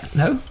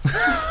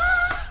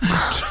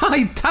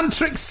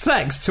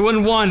sex to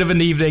unwind of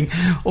an evening,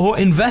 or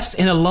invest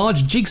in a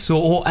large jigsaw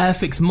or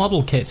Airfix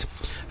model kit.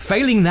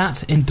 Failing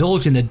that,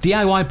 indulge in a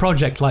DIY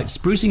project like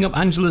sprucing up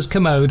Angela's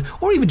commode,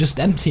 or even just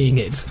emptying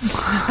it.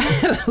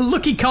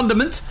 Lucky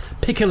condiment,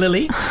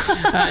 Piccalilli.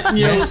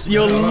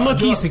 Your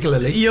lucky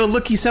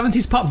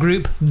 70s pop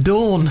group,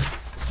 Dawn.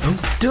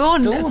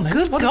 Dawn.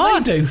 Good What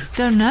God. did they do?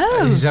 Don't know.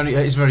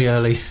 It's very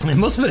early. It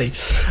must be.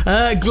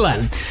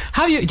 Glenn,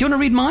 do you want to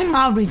read mine?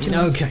 I'll read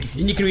yours. Okay,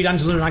 and you can read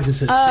Angela and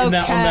Agnes's on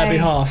their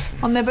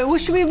behalf. Well,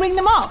 should we ring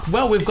them up?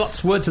 Well, we've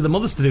got Word to the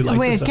Mothers to do later.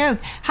 We'll so. go.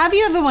 Have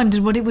you ever wondered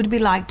what it would be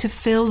like to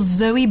fill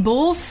Zoe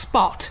Ball's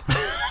slot?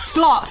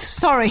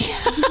 Sorry.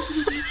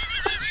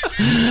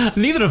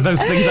 Neither of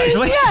those things,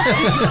 actually.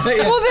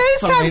 Well, those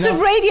types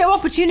of radio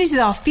opportunities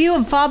are few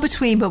and far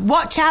between, but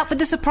watch out for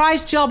the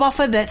surprise job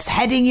offer that's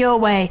heading your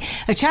way.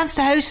 A chance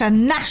to host a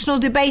national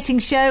debating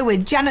show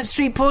with Janet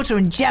Street Porter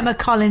and Gemma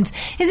Collins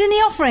is in the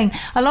offering,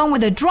 along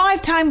with a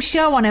drive time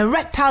show on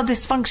erectile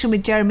dysfunction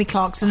with Jeremy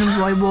Clarkson and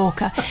Roy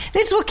Walker.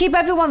 This will keep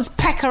everyone's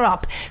pecker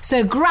up,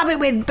 so grab it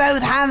with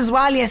both hands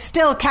while you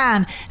still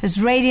can,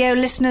 as radio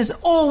listeners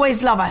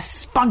always love a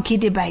spunky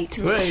debate.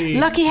 Hey.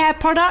 Lucky hair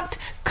product,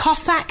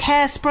 Cossack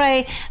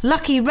hairspray,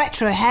 Lucky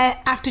retro hair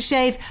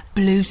aftershave,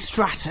 Blue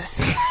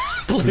Stratus.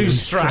 Blue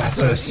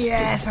Stratus.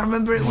 Yes, I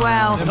remember it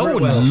well. Oh,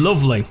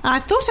 lovely. I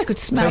thought I could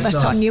smell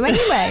Tastes that on nice. you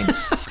anyway.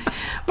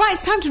 Right,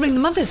 it's time to ring the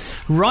mothers.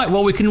 Right,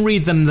 well, we can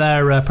read them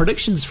their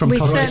predictions from We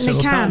Colorado,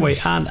 certainly can. can't we?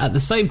 And at the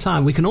same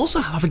time, we can also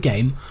have a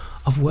game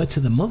of Word to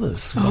the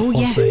Mothers. Oh, once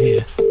yes. they're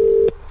here.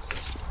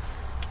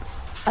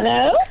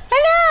 Hello?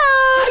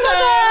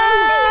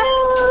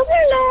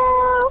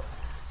 Hello!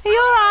 Are you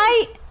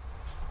alright?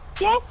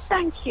 Yes,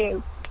 thank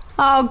you.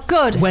 Oh,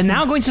 good. We're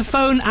now going to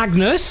phone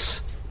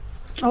Agnes,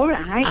 All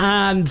right.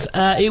 and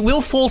it will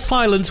fall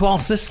silent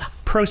whilst this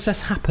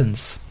process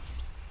happens.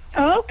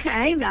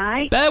 Okay,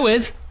 right. Bear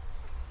with.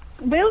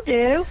 Will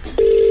do.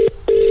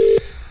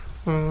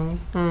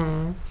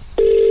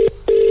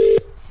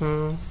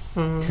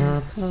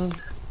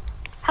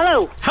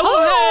 Hello.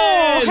 Hello,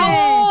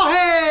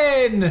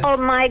 Hen! Hen! Oh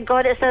my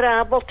God, it's a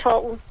rabble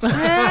talking.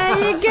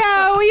 There you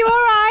go. Are you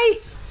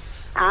alright?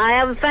 I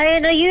am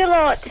fine, are you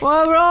lot?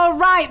 Well, we're all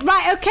right.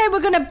 Right, okay, we're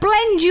going to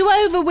blend you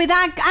over with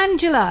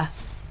Angela.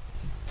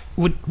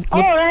 All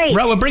right.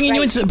 Right, we're bringing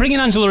you into bringing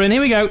Angela in.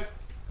 Here we go.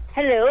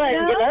 Hello,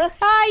 Angela.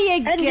 Hiya,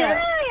 Angela. girl.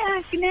 Hi,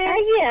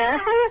 Agnes. Yeah.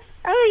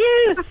 How are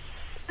you?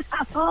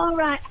 I'm all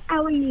right.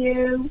 How are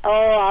you?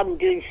 Oh, I'm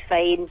doing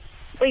fine.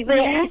 We've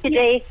been up to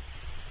today.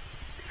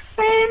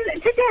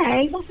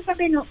 Today, what have I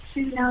been up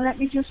to now? Let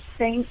me just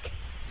think.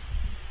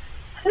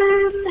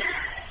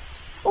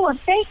 I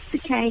baked the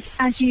cake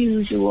as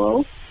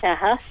usual.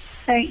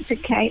 Baked a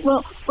cake.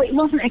 Well, it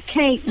wasn't a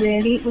cake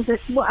really. It was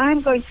what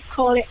I'm going to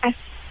call it a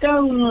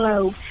stone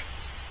loaf.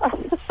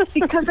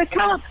 Because I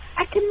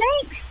can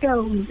make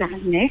stones,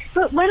 Agnes,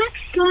 but when I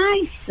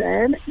slice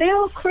them, they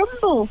all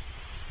crumble.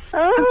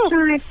 I've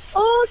tried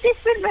all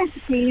different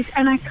recipes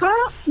and I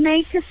can't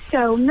make a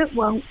stone that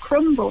won't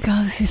crumble.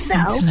 God, this is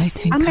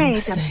scintillating I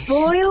made conversation. a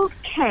boiled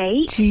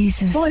cake.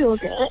 Jesus.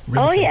 Boiled it.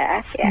 Really? Oh,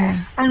 yeah.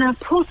 And I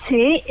put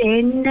it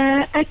in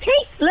a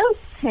cake loaf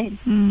tin.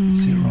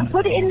 I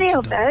put it in the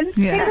oven,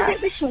 filled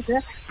it with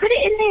sugar, put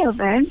it in the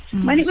oven.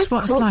 When it was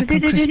what it's cooked, like on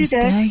Christmas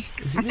Day.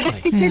 I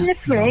kept it in the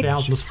fridge. The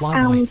hours must fly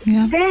And by.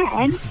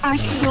 then I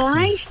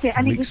sliced it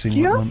and it was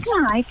just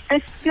like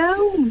a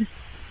stone.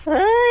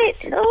 Right.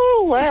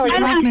 Oh, well. It's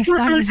Agnes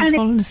has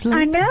fallen asleep.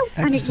 I know.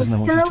 And it was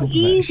so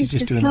easy to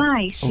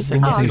slice.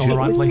 Singing all the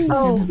right places.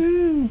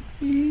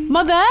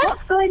 Mother?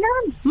 What's going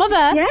on?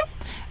 Mother? Yeah?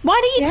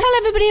 Why don't you tell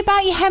everybody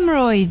about your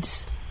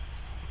hemorrhoids?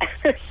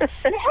 The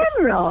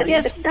hemorrhoids?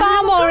 Yes,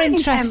 far more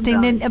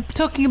interesting than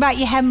talking about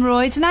your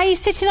hemorrhoids. Now you're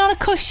sitting on a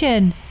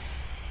cushion.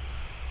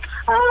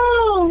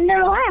 Oh,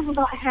 no, I haven't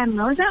got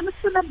hemorrhoids. That was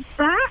for the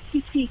back,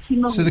 you cheeky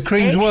monkey. So the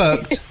cream's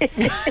worked.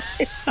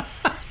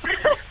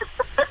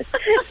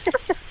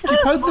 Did you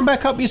poke them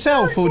back up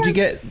yourself, or did you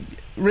get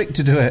Rick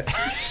to do it?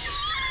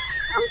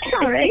 I'm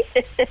sorry.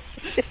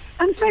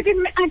 I'm sorry,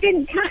 I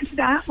didn't catch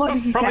that. What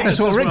did you say? That's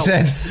what Rick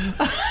said.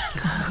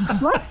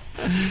 What?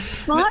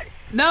 What?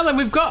 Now then,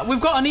 we've got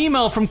an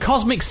email from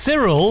Cosmic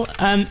Cyril,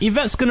 and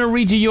Yvette's going to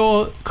read you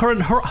your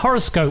current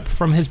horoscope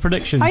from his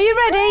predictions. Are you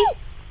ready?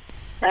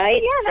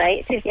 Right,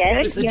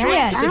 yes. It's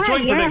a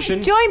joint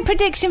prediction. Joint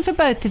prediction for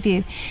both of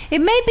you. It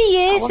may be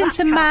years since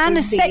a man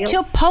has set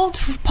your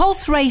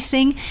pulse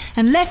racing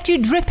and left you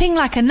dripping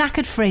like a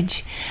knackered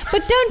fridge.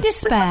 But don't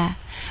despair.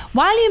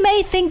 While you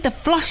may think the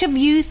flush of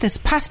youth has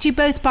passed you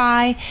both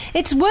by,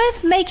 it's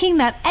worth making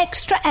that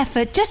extra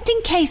effort just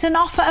in case an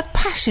offer of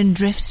passion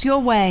drifts your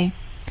way.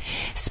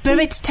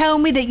 Spirits tell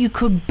me that you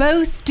could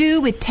both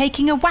do with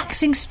taking a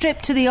waxing strip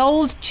to the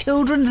old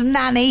children's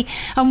nanny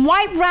and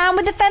wipe round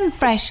with the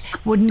Femfresh.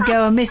 Wouldn't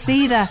go amiss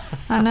either.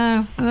 I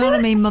know what I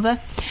mean,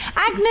 Mother.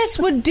 Agnes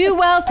would do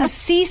well to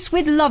cease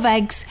with love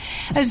eggs,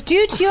 as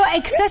due to your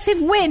excessive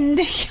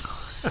wind...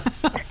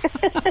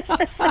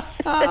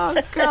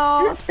 Oh,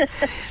 God.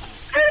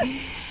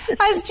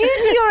 As due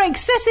to your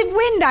excessive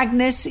wind,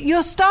 Agnes,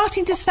 you're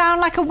starting to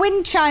sound like a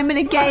wind chime in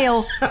a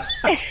gale.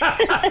 And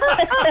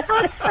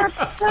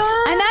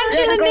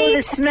Angela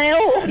needs...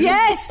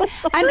 Yes,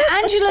 and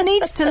Angela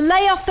needs to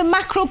lay off the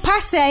mackerel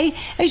pâté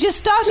as you're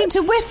starting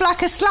to whiff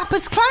like a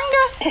slapper's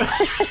clanger.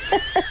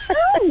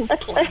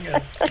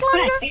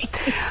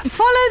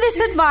 Follow this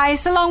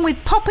advice along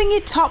with popping your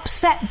top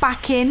set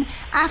back in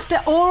after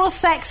oral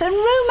sex and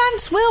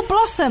romance will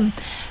blossom.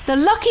 The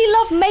lucky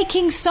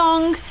love-making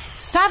song,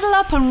 Saddle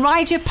Up and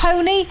Ride Your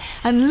Pony,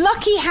 and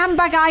lucky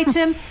handbag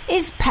item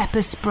is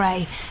pepper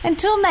spray.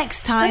 Until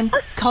next time,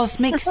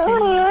 Cosmic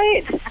Cyril. All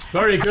right.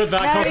 Very good,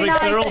 that, Very Cosmic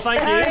nice. Cyril,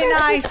 thank you. Very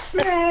nice.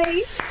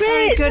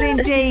 Very good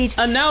indeed.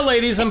 And now,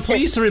 ladies, I'm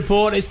pleased to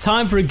report it's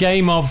time for a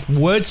game of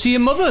Word to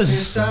Your Mothers.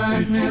 It's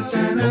Agnes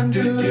and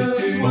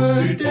Angela's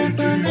word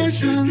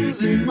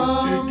definitions in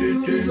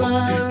mums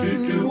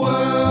and words.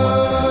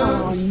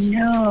 Oh,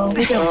 no.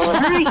 We don't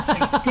like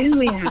it, do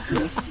we,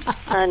 Agnes?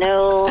 I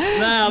know.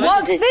 Now,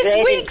 What's this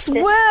week's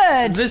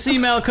word? This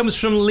email comes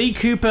from Lee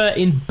Cooper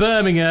in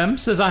Birmingham.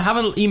 Says, I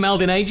haven't emailed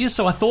in ages,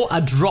 so I thought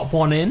I'd drop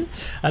one in.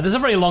 There's a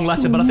very long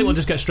letter, but I think we'll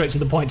just get straight to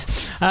the point.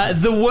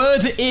 The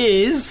word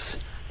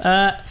is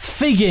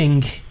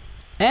figging.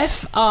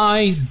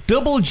 F-I-G-G-I-N-G.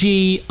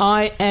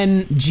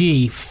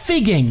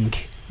 Figging.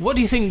 What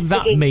do you think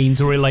that means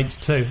or relates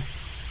to?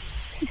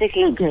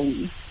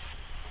 Figging.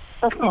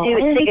 What's to do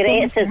with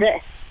cigarettes, is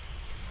it?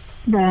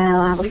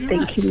 Well, I was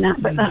thinking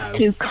that, but that's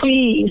too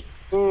clean.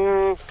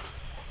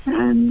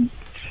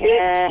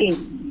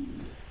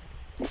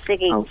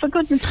 Figging. Oh, for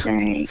goodness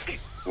sake.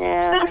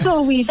 Yeah. That's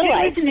all we do,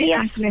 isn't it,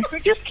 Agnes?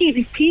 We just keep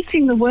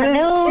repeating the word. I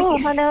know.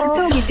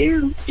 That's all we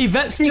do.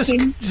 Yvette's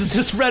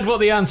just read what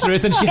the answer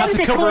is and she had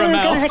to cover her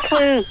mouth. Give us a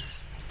clue.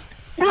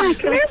 Ah,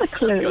 can I have a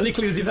clue? Got any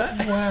clues,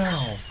 Yvette?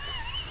 Wow.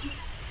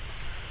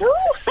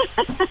 Oh,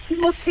 it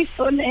must be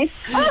funny.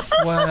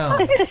 Wow.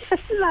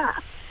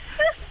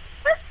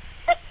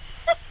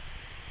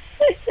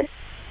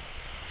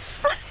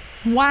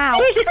 Wow.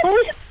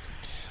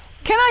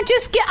 Can I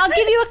just I'll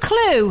give you a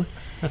clue.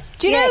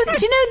 Do you know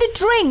the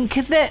drink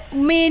that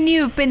me and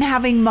you have been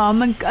having,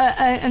 Mum,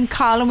 and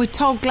Carl, and we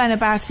told Glenn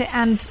about it,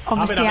 and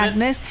obviously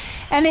Agnes,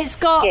 and it's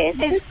got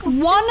it's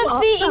one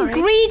of the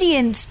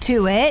ingredients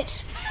to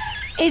it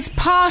is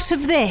part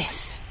of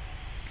this.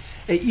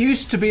 It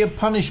used to be a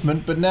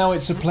punishment, but now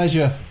it's a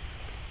pleasure.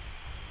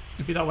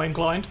 If you're that way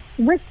inclined.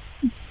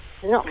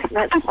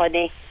 That's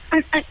funny.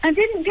 I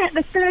didn't get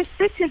the first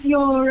bit of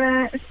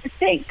your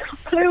thing,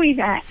 cluey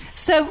there.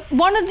 So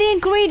one of the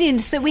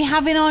ingredients that we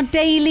have in our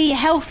daily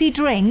healthy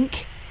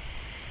drink,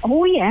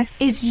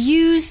 is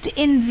used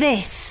in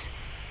this.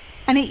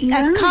 And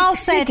as Carl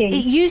said,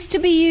 it used to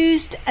be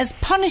used as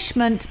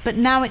punishment, but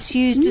now it's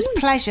used as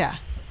pleasure.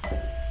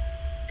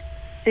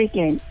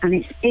 Figging, and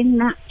it's in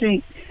that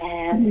drink.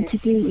 Something to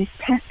do with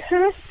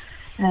pepper,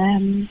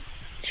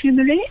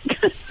 turmeric.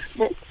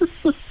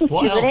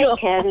 What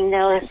else?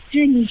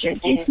 Ginger.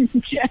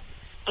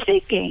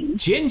 Figging.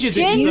 Ginger.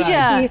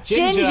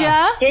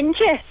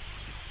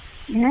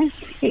 Yeah,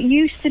 it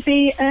used to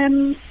be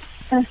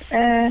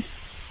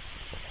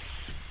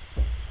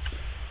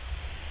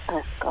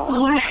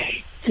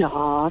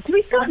God,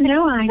 we've got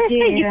no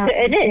idea.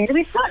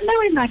 We've got no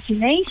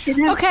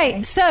imagination.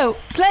 Okay, so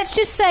let's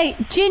just say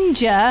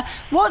ginger.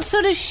 What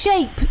sort of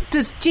shape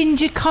does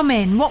ginger come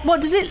in?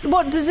 What does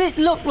it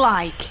look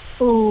like?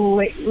 Oh,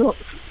 it looks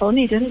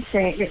funny, doesn't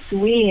it? It's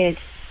weird.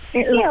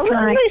 It looks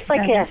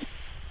like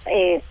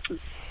a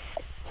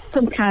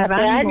some kind of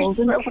animal,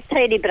 doesn't it? A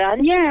tiny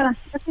brand. Yeah,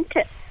 isn't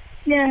it?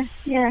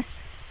 Yeah.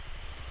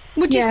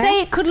 Would you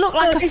say it could look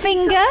like a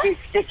finger?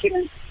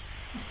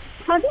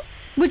 Pardon?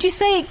 Would you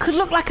say it could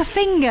look like a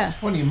finger?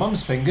 One of your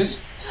mum's fingers.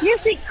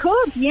 Yes, it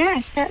could,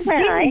 yes.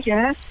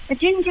 A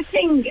ginger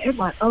finger.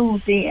 Well, oh,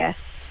 dear.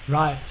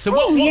 Right. So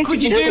what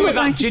could you do with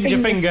that ginger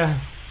finger?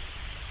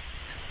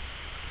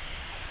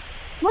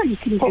 Well, you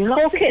can do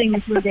lots of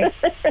things with it.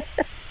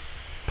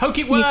 Poke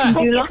it where? You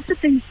can do lots of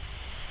things.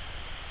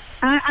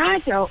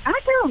 I don't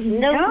know.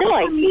 No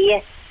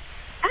idea.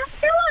 I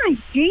have no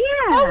idea.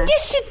 Oh,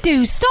 yes you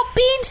do. Stop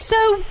being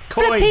so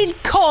flipping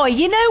coy.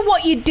 You know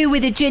what you do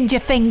with a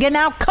ginger finger.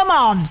 Now, come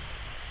on.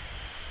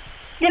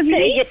 You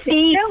eat,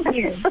 don't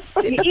you?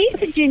 You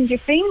eat a ginger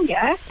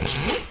finger.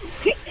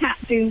 Tic Tac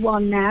do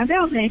one now,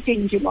 don't they?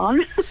 Ginger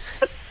one.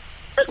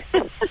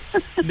 It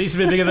needs to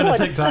be bigger than a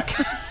Tic Tac.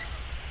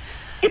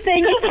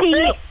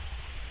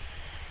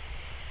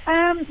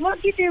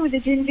 What do you do with a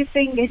ginger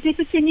finger? Dip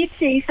it in your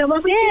tea. So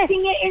when we're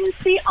dipping it in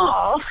the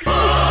off.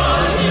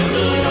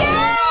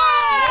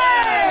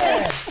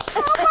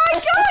 Oh my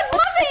God,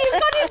 Mother, you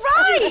got it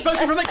right!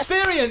 Spoken from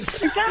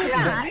experience. Is that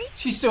right?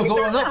 She's still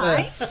got one up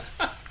there.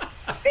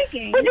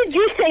 What did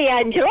you say,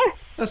 Angela?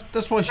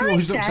 That's why she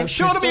always looks so pissed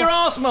Show me your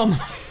arse, Mum.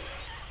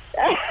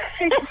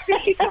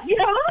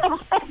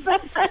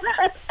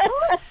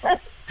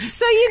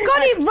 So you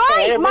got it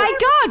right. My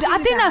God, I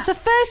think that's the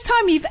first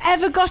time you've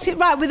ever got it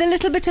right with a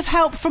little bit of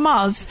help from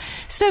us.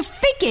 So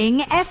figging,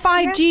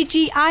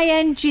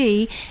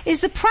 Figging, is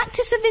the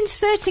practice of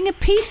inserting a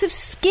piece of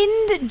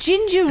skinned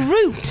ginger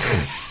root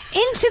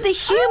into the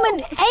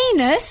human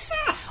anus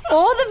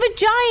or the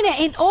vagina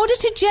in order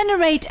to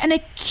generate an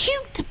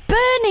acute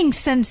burning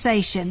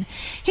sensation.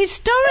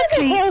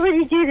 Historically... How would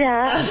you do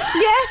that?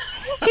 Yes,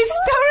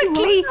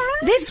 historically,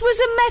 this was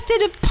a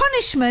method of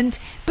punishment,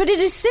 but it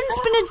has since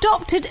been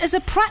adopted as a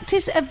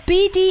practice of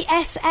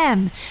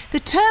BDSM. The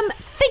term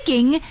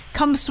figging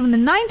comes from the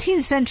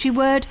 19th century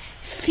word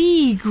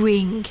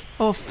feegwing,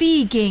 or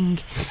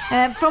feeging,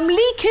 from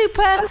Lee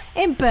Cooper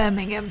in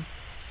Birmingham.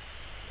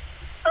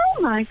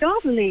 Oh my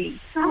God, Lee!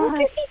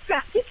 Did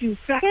you practice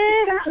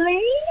that,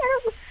 Lee?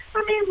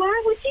 I mean,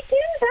 why would you do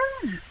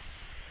that?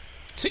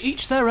 To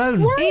each their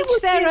own. Each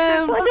their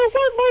own.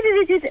 Why did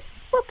they do that?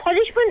 What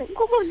punishment?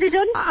 What have they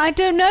done? I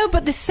don't know,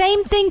 but the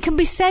same thing can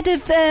be said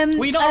of...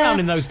 Were you not around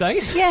in those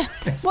days? Yeah.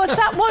 What's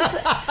that awful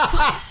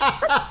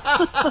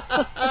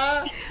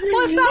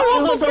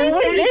thing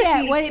that you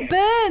get when it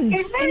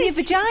burns in your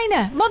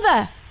vagina?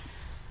 Mother?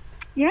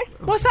 Yes?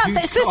 What's that?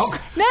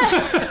 No.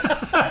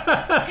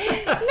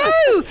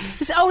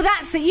 Oh,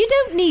 that's it. You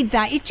don't need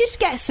that. You just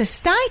get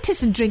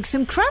cystitis and drink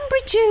some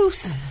cranberry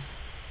juice.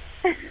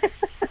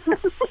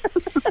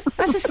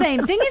 That's the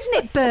same thing, isn't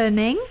it?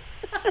 Burning.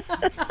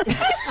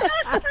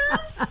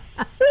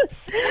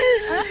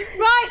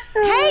 Right.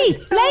 Hey,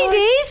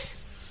 ladies.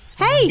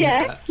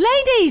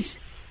 Ladies.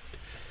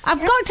 I've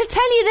got to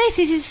tell you this.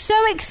 This is so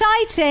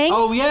exciting.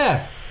 Oh,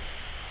 yeah.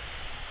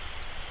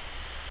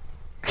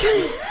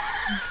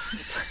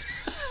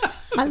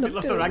 I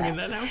love the rang in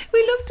there now.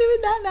 We love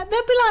doing that now.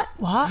 They'll be like,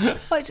 what?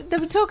 They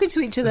were talking to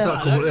each other.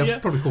 They'll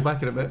probably call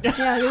back in a bit.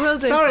 Yeah, they will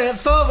do. Sorry, I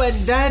thought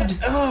went Dad.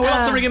 Oh, we'll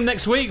have to ring him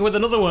next week with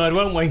another word,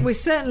 won't we? We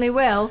certainly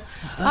will.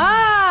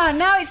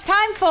 Now it's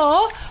time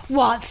for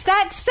What's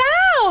That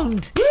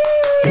Sound?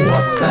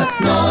 What's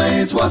that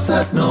noise? What's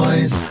that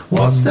noise?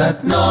 What's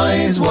that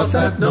noise? What's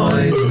that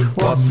noise?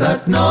 What's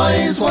that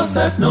noise? What's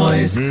that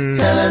noise?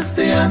 Tell us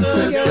the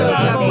answers, girls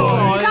and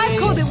boys. I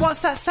called it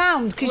What's That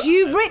Sound because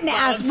you've written it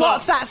as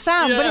What's That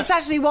Sound, but it's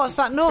actually What's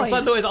That Noise?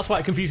 What's that noise? That's why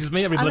it confuses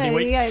me every bloody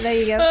week. There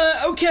you go.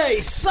 Okay,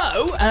 so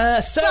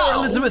Sarah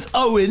Elizabeth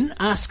Owen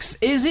asks,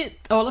 is it...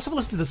 Oh, let's have a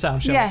listen to the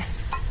sound, shall we?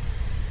 Yes.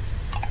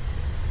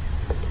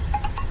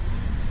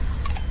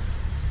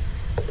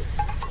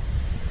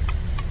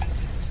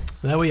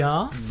 There we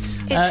are.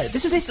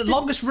 This is the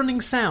longest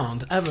running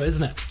sound ever,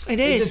 isn't it? It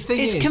is. The thing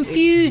It's is,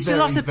 confused it's a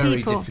lot of very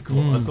people.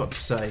 difficult, I've got to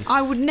say.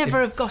 I would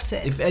never have got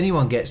it. If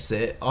anyone gets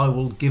it, I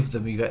will give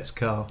them Yvette's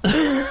car.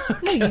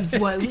 No, you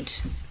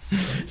won't.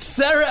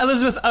 Sarah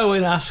Elizabeth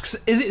Owen asks,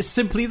 is it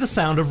simply the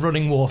sound of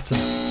running water?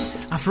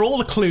 After all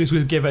the clues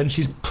we've given,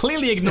 she's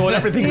clearly ignored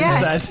everything we've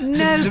said.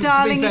 No,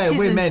 darling, to be fair, it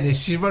we're isn't. men.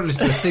 She wrote us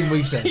the thing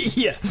we've said.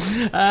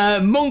 Yeah.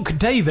 Monk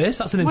Davis,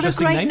 that's an What a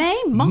interesting great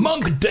name, Monk.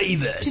 Monk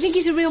Davis. Do you think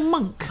he's a real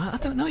monk? I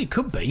don't know, he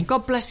could be.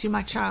 God bless you,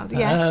 my child.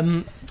 Yes.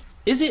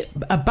 Is it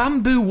a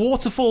bamboo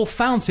waterfall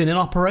fountain in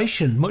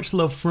operation? Much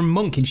love from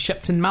Monk in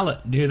Shepton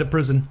Mallet, near the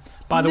prison.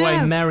 By the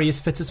way, Mary is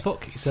fit as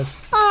fuck, he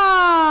says.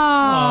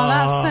 Oh,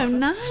 that's so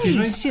nice. Excuse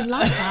me? She'd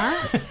like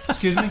that.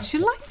 Excuse me?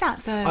 She'd like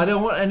that, though. I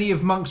don't want any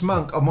of Monk's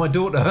Monk on my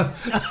daughter.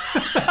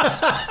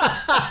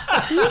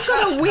 You've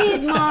got a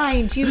weird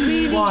mind. You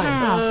really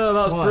have. Oh,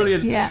 that's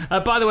brilliant. Yeah.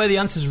 By the way, the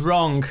answer's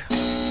wrong.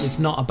 It's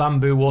not a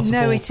bamboo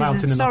waterfall No, it fountain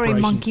isn't. in Sorry,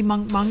 operation.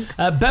 Monk.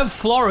 Bev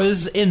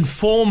Flores in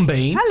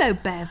Formbean Hello,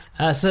 Bev.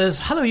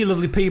 says, hello, you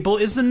lovely people.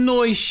 Is the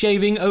noise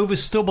shaving over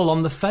stubble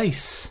on the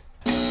face?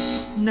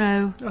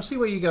 No. I see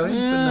where you're going,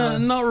 but no.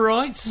 Not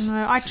right.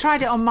 No, I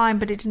tried it on mine,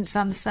 but it didn't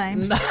sound the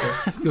same.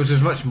 Yours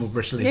was much more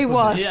bristly. It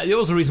was. Yeah,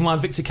 yours was the reason why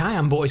Victor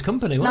Kiam bought his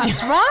company, wasn't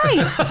That's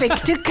right,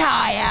 Victor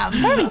Kiam.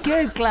 Very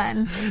good,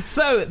 Glenn.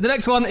 So, the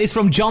next one is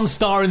from John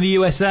Starr in the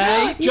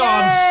USA.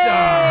 John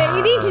Starr.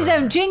 He needs his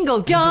own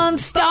jingle. John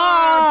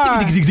Starr.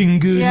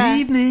 Good Yeah.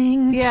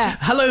 evening. Yeah.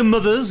 Hello,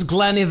 mothers.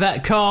 Glenn,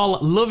 Yvette, Carl.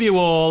 Love you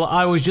all.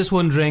 I was just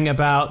wondering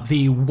about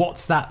the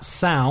What's That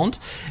Sound?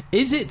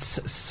 Is it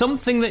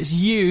something that's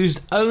used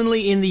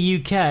only in the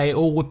UK,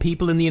 or would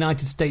people in the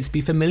United States be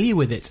familiar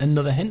with it?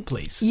 Another hint,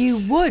 please. You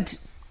would.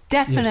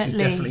 Definitely. Yes, you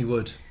definitely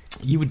would.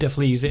 You would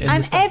definitely use it in the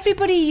And States.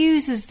 everybody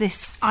uses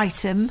this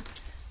item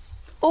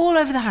all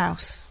over the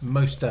house.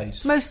 Most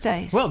days. Most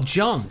days. Well,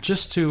 John,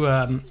 just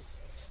to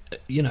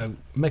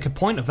make a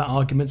point of that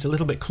argument a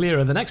little bit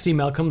clearer, the next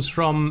email comes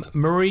from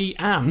Marie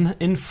Ann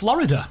in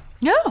Florida.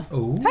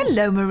 Oh.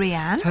 Hello,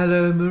 Marie-Anne.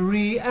 Hello,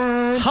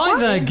 Marie-Anne. Hi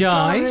there,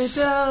 guys.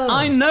 Florida.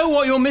 I know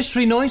what your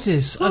mystery noise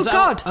is. Oh,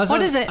 God.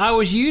 What is it? I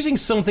was using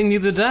something the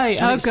other day,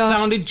 and Oh, it God.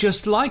 sounded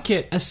just like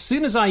it. As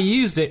soon as I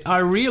used it, I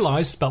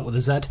realised, spelt with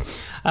a Z,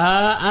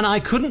 and I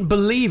couldn't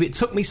believe it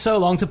took me so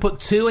long to put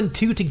 2 and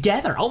 2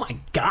 together. Oh, my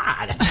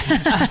God.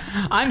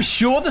 I'm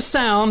sure the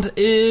sound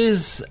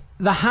is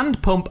the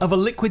hand pump of a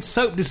liquid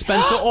soap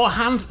dispenser or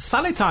hand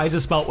sanitizer,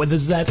 spelt with a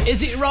Z.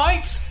 Is it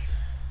right?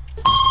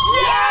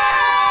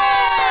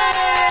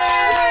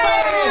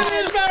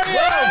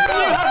 You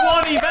have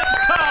won Yvette's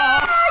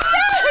car.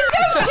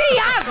 No, she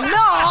has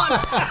not.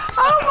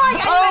 Oh, my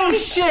God. Oh,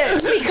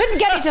 shit. We couldn't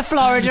get it to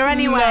Florida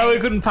anyway. No, we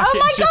couldn't pack oh, it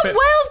my and ship God. it.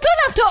 Well done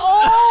after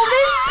all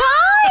this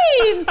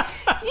time.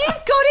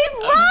 You've got it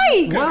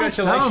right.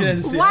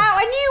 Congratulations. Wow,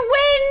 and you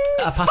win.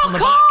 A pat on the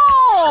Fuck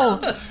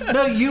all.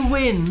 No, you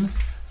win.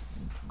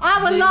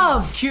 Our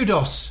love.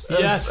 Kudos.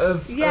 Yes.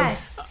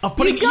 Yes. Of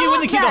putting go you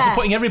in the up kudos there. of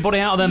putting everybody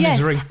out of their Yes,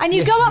 misery. and you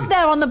Yes, go you up do.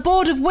 there on the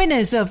board of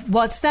winners of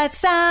What's That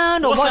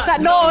Sound or What's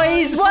that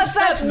Noise? What's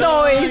that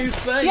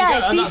noise? There you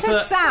Yes, go, and he that's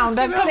said sound.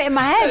 I've got it in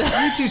my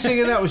head. You two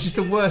singing that was just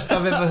the worst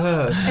I've ever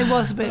heard. It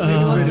was a bit,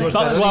 really, wasn't it?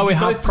 That's I why need we you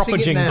have both to proper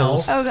sing it now.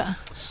 jingles. Oh, God.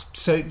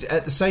 So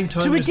at the same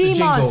time To as the redeem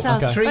jingle.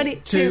 ourselves. Okay. Ready,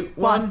 2,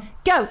 1,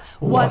 go.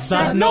 What's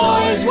that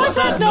noise? What's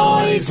that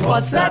noise?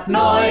 What's that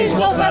noise?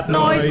 What's that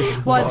noise?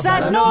 What's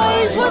that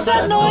noise? What's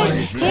that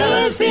noise?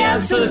 Here's the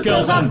answers,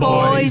 girls and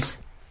boys.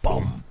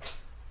 Bomb,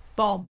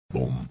 Bomb,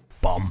 boom,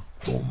 bomb,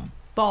 boom,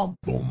 bomb,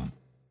 boom,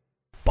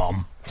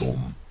 bomb,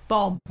 boom,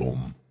 bomb.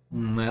 boom.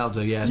 That'll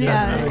do, yeah.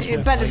 Yeah,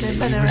 it better be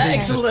better.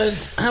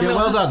 Excellent. Yeah,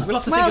 well done. We'll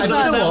have to Well think done. of You know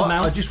another what? sound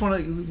now. I just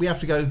want to. We have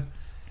to go.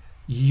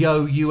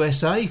 Yo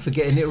USA for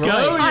getting it right.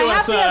 Go. I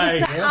have the other.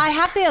 USA. I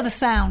have the other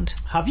sound.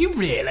 Have you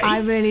really?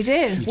 I really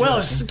do.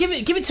 Well, give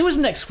it to us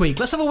next week.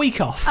 Let's have a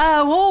week off.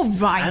 Oh, all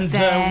right And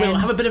then. we'll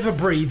have a bit of a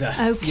breather.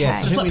 Okay.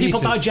 Yes. Just I let think we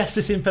people need to. digest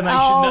this information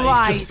All that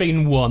right. it's just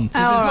been won.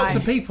 There's All lots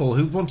of right. people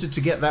who wanted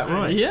to get that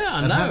right. Yeah, I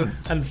And know.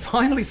 haven't. And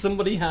finally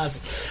somebody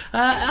has.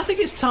 I think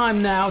it's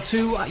time now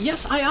to...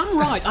 yes, I am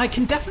right. I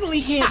can definitely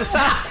hear the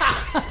sound.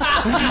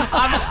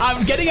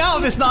 I'm getting out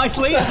of this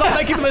nicely. It's not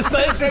making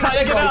mistakes. It's how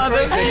you get out of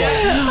this.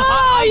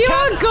 Oh,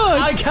 you're good.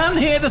 I can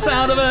hear the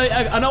sound of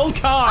an old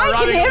car I can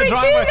arriving hear up the it too,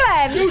 driveway.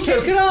 Glenn. You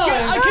so can I.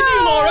 Yeah, can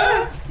you,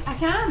 Laura? I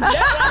can.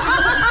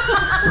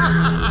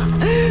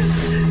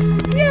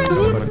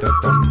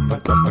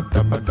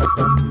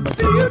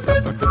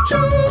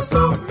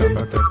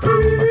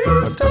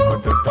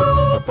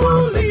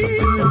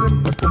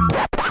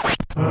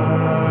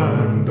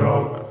 And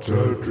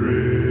Dr.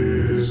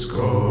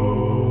 Driscoll.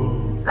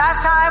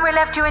 Last time we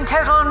left you in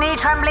total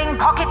knee-trembling,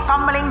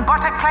 pocket-fumbling,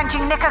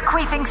 buttock-clenching,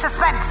 knicker-queefing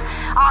suspense.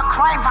 Our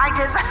crime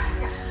fighters...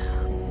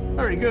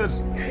 Very good.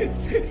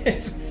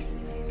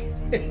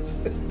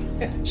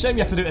 Shame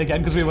you have to do it again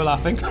because we were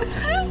laughing. Our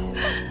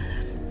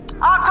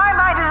crime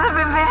fighters have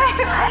been busy...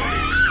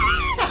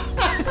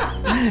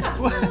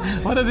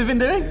 What have they been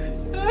doing?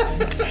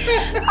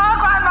 Our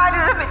crime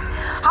fighters have been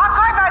Our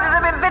crime fighters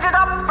have been fitted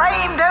up,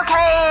 framed,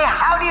 okay,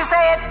 how do you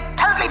say it?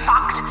 Totally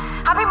fucked.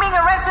 Having been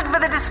arrested for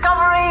the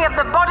discovery of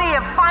the body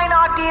of fine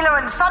art dealer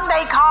and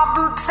Sunday car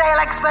boot sale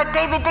expert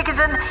David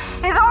Dickinson,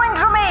 his orange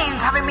remains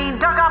having been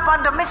dug up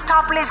under Miss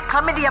Tarpley's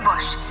chlamydia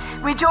bush.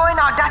 We join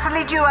our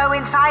dastardly duo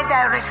inside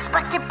their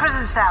respective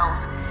prison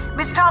cells.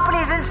 Miss Tarpley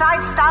is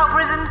inside Style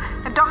Prison,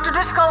 and Dr.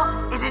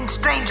 Driscoll is in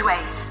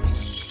Strangeways.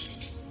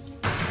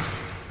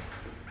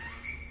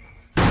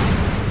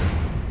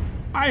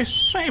 I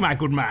say, my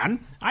good man,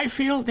 I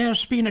feel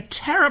there's been a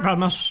terrible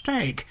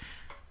mistake.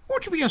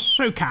 Would you be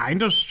so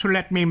kind as to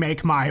let me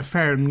make my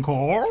phone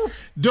call?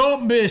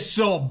 Don't be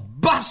so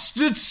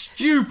bastard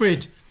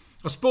stupid.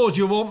 I suppose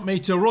you want me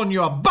to run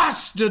you a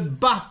bastard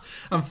bath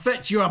and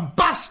fetch you a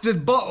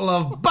bastard bottle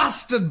of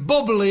bastard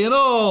bubbly and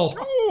all.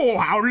 Oh,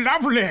 how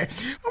lovely. And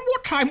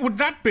what time would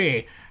that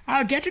be?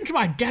 I'll get into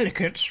my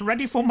delicates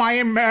ready for my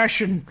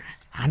immersion.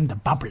 And the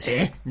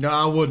bubbly. No,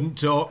 I wouldn't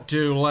talk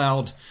too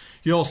loud.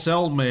 Your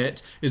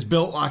cellmate is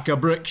built like a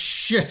brick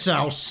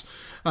shithouse,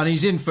 and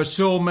he's in for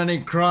so many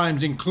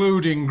crimes,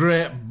 including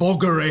great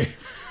buggery.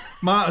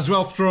 Might as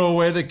well throw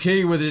away the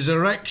key with his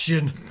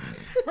erection.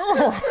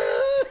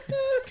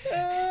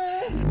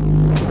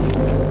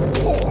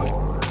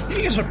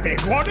 He's a big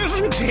one,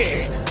 isn't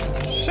he?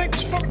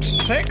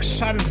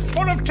 6'6" and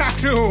full of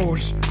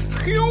tattoos.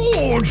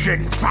 Huge,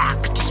 in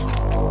fact.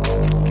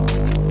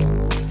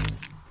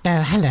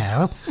 Oh,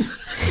 hello.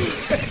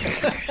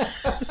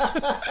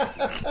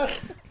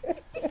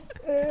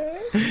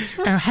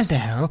 Oh,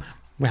 hello.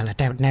 Well, I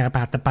don't know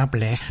about the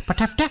bubbly,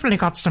 but I've definitely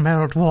got some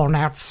old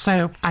worn-out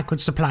soap I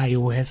could supply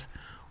you with.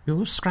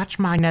 You scratch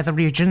my nether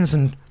regions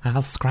and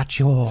I'll scratch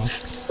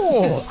yours.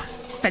 Oh,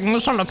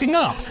 things are looking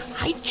up.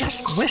 I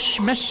just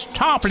wish Miss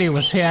Tarpley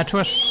was here to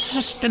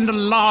assist in the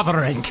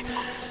lathering.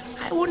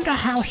 I wonder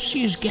how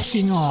she's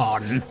getting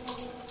on.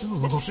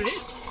 Oh, that's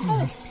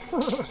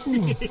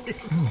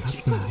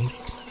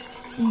nice.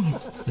 A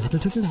little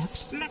to the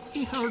left. Let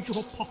me hold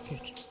your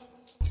pocket.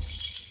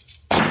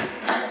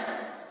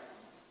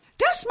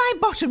 Does my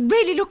bottom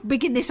really look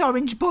big in this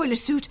orange boiler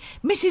suit,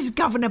 Mrs.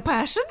 Governor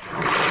Person?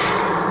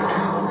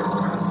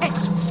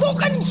 It's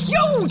fucking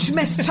huge,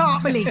 Miss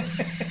Tarpley.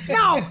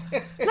 Now,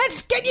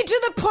 let's get you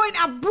to the point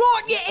I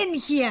brought you in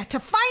here to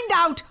find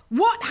out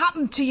what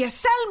happened to your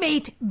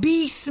cellmate,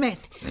 B.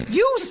 Smith.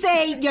 You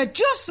say you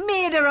just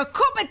made her a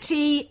cup of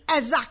tea,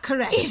 is that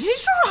correct? It is,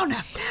 Your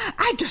Honour.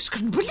 I just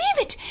couldn't believe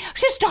it.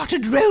 She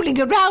started rolling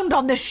around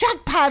on the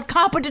shag-pile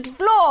carpeted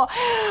floor.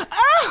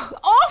 Oh,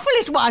 awful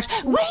it was,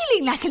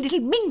 wailing like a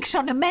little minx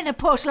on a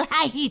menopausal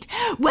high heat.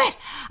 Well,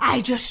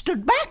 I just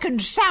stood back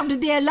and sounded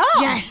the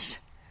alarm. Yes.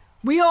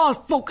 We all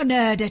fucking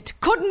heard it.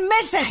 Couldn't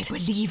miss it. I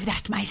believe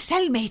that my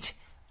cellmate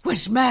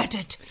was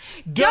murdered.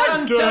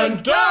 Dun,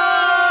 dun,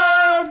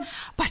 dun!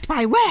 But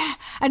by where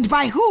and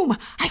by whom,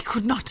 I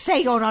could not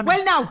say, Your Honour.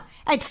 Well, now,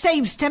 it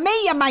seems to me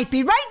you might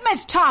be right,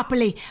 Miss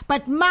Tarpley,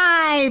 but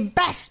my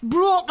best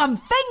broken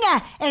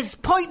finger is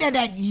pointed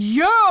at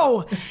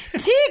you.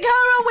 Take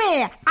her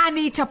away. I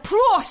need to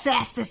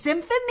process this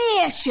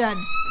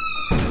information.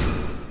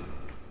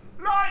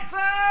 Lights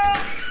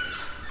out!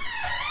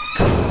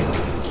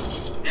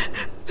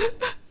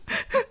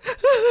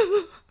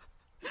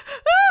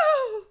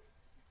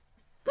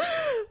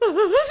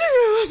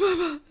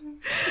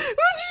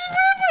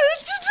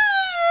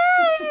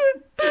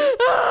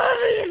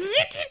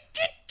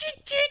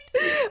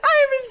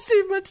 I'm in so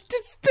much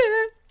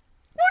despair.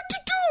 What to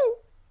do?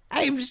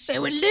 I am so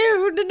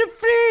alone and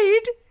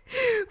afraid.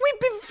 We've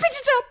been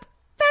fitted up,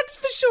 that's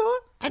for sure.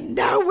 And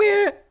now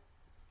we're...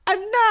 And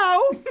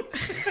now...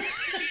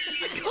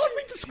 I can't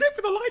read the script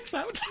with the lights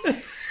out.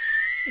 And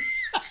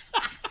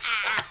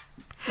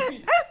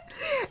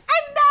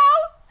now,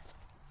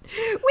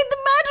 with the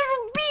murder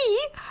of B,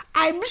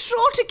 I'm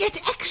sure to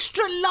get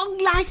extra long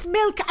life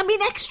milk. I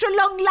mean extra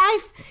long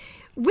life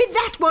with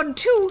that one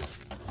too.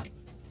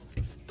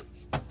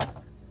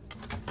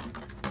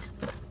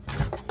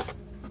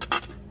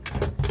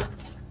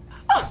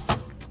 Oh,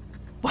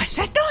 what's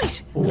that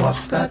noise?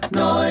 What's that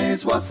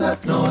noise? What's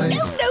that noise?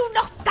 No,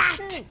 not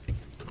that.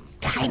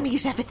 Timing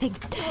is everything.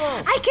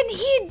 I can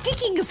hear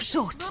digging of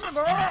sorts, and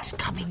it's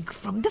coming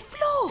from the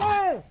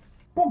floor.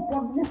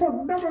 This has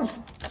never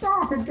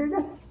started, did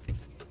it?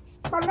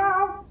 My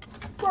love?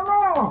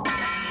 Hello?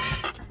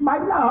 My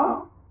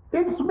love?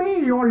 It's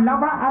me, your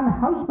lover and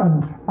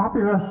husband,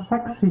 fabulous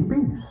sexy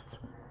beast.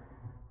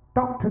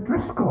 Dr.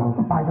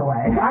 Driscoll, by the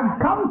way. I've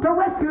come to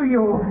rescue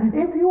you.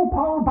 If you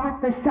pull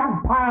back the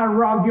shag-pile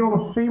rug,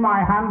 you'll see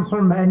my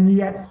handsome and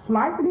yet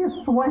slightly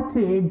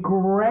sweaty,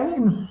 grey,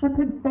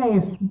 insipid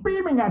face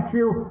beaming at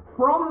you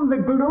from the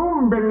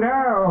gloom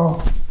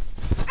below.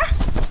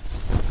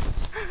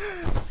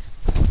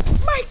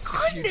 My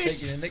goodness! You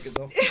taking your knickers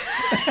off?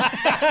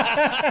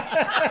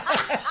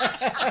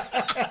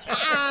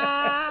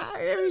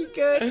 Very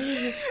good.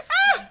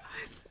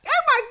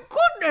 Oh my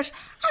goodness!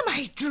 Am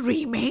I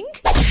dreaming?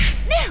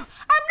 No,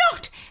 I'm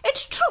not.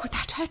 It's true.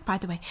 That hurt, by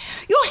the way.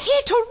 You're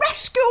here to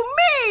rescue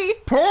me.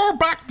 Pull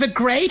back the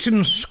grate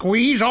and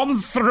squeeze on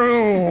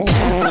through.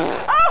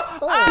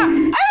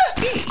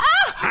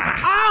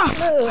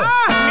 Oh,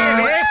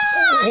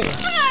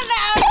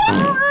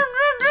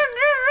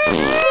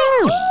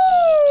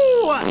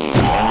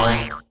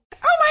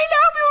 my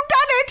love, you've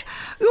done it!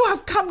 You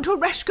have come to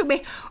rescue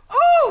me.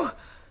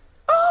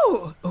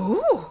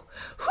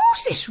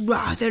 Who's this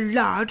rather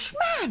large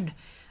man?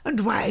 And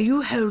why are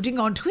you holding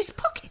on to his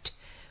pocket?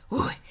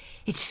 Oh,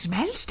 it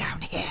smells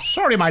down here.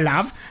 Sorry, my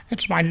love.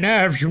 It's my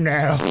nerves, you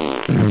know.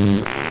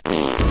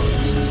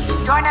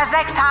 Join us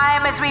next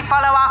time as we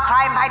follow our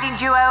crime-fighting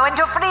duo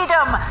into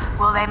freedom.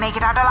 Will they make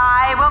it out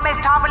alive? Will Miss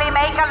Tarpley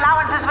make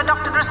allowances for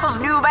Dr. Driscoll's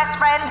new best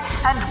friend?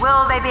 And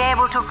will they be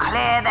able to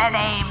clear their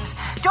names?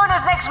 Join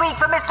us next week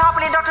for Miss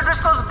Tarpley and Dr.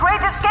 Driscoll's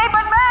Great Escape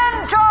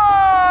Adventure!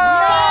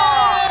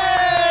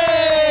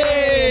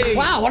 Yay!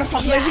 Wow, what a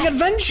fascinating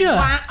adventure!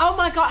 Wow. Oh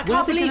my God, I Where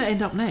are can't they believe... going to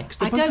end up next?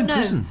 They're I both don't in know,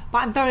 prison.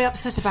 but I'm very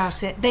upset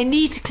about it. They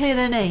need to clear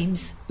their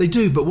names. They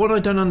do, but what I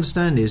don't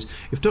understand is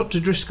if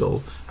Dr.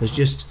 Driscoll has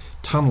just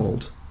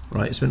tunnelled,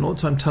 right, spent all the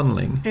time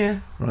tunnelling,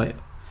 right,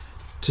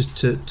 to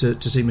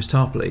see Miss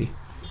Tarpley,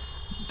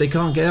 they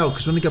can't get out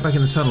because when they go back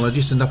in the tunnel, they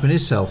just end up in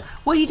his cell.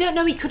 Well, you don't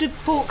know, he could have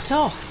forked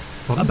off.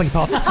 I beg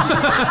your pardon.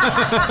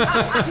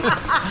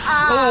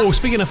 Oh,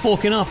 speaking of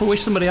forking off, I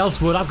wish somebody else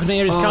would. I couldn't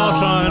hear his car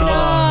trying.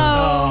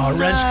 Oh,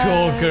 Reg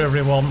Corker,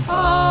 everyone.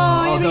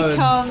 Oh, here he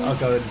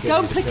comes. I'll go and get Go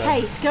and his,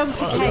 placate. Go and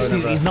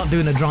placate. He's not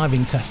doing a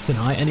driving test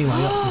tonight anyway,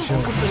 that's for sure.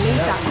 I couldn't believe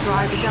that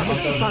driving. That was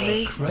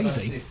funny.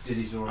 Crazy.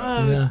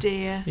 Oh,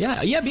 dear.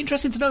 Yeah, it'd be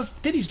interesting to know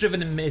if Diddy's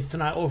driven him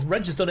tonight or if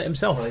Reg has done it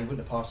himself. Well, he wouldn't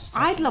have passed his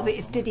test. I'd love it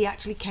if Diddy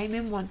actually came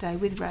in one day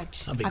with Reg.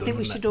 That'd be I good, think we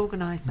wouldn't should it?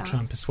 organise that. Try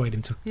and persuade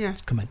him to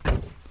come in.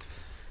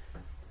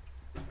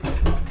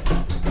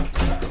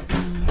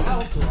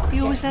 He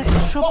always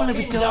has trouble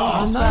with doors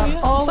as well. It's the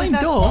Always same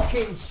has- door.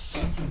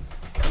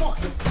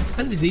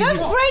 Don't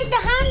break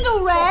the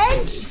handle, Reg!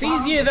 It's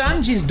easier than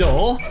Angie's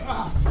door.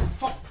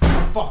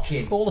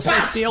 Fucking all the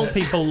safety old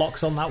people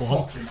locks on that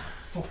one.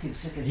 Fucking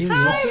sick of You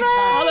Hi, lost- Reg!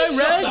 Hello,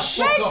 Reg!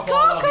 Reg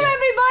Corker,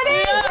 everybody!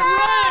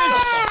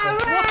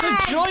 What a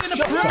joy and a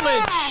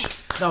privilege!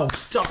 No,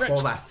 stop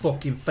all that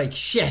fucking fake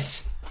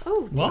shit.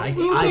 Oh, What? Right,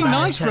 You're I've being had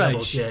nice, a terrible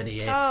Reg. journey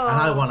here, Oh.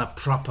 and I want a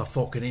proper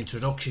fucking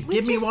introduction.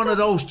 Give me one of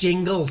those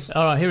jingles.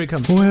 All right, here it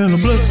comes. Well,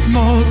 bless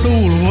my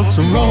soul, what's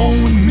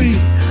wrong with me?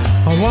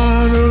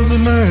 Why does a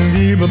man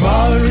keep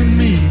bothering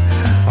me?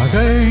 I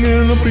can't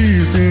get no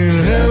peace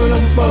in heaven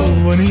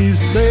above when he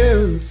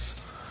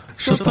says,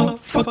 shut the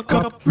fuck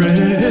up,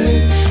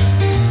 Reg.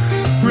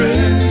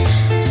 Reg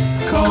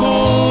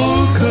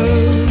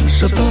Corker.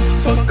 Shut the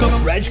fuck up.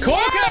 Reg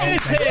Corker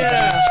is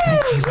here!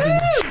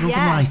 Love and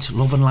light,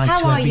 love and light How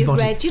to are you,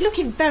 everybody. Reg? You're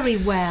looking very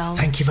well.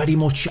 Thank you very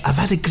much. I've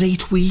had a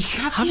great week.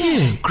 Have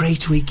you?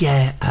 Great week,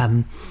 yeah.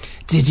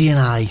 Diddy and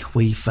I,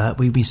 we've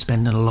been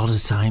spending a lot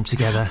of time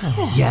together.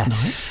 Yeah,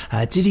 that's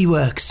nice. Diddy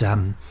works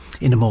in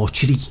a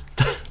mortuary.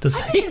 Does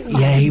he?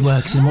 Yeah, he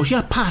works in a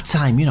mortuary. Yeah, part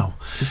time, you know.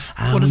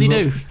 What does he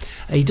do?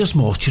 He does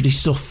mortuary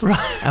stuff.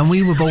 Right. And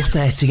we were both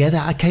there together.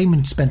 I came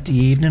and spent the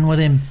evening with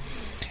him,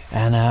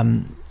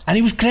 and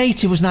it was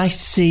great. It was nice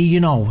to see, you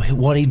know,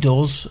 what he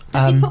does.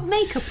 Does he put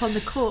makeup on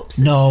the corpse?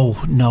 No,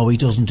 he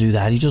doesn't do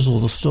that. He does all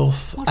the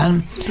stuff.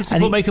 Does he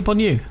put makeup on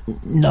you?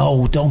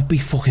 No, don't be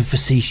fucking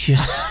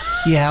facetious.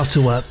 You're out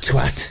of work,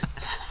 twat.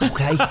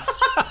 Okay?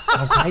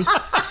 Okay?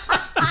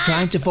 You're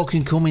trying to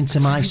fucking come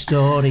into my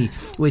story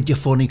with your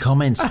funny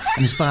comments, and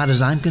as far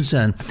as I'm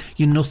concerned,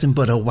 you're nothing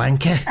but a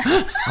wanker.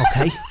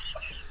 Okay?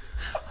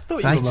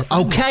 Right?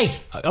 Okay?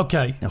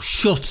 Okay. Now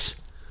shut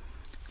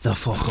the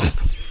fuck up.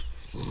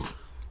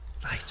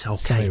 Right, okay,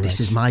 Sorry, this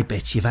Reg. is my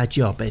bit. You've had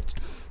your bit.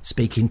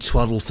 Speaking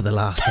twaddle for the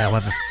last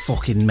however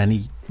fucking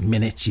many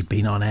minutes you've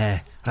been on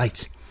air.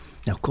 Right,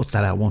 now cut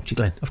that out, won't you,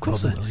 Glenn? Of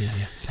course brother. I will, yeah.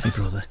 My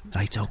brother.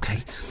 Right,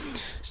 okay.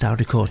 Start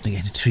recording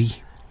again. 3,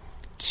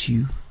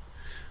 2,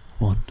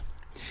 1.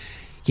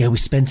 Yeah, we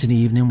spent an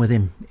evening with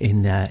him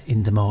in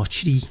the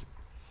mortuary,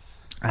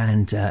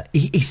 and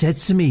he said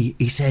to me,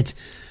 he said,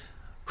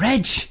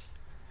 Reg,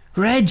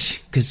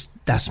 because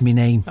that's my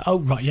name. Oh,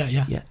 right, yeah.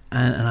 Yeah,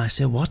 and I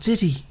said, what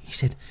did he? He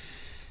said,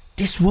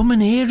 this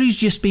woman here who's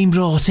just been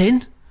brought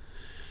in,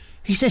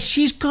 he says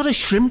she's got a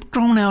shrimp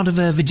grown out of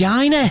her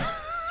vagina.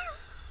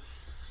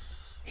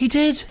 He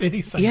did. Did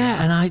he say Yeah,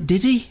 that? and I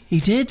did he? He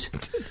did.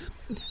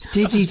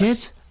 He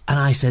did. And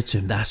I said to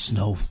him, that's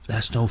no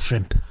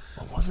shrimp.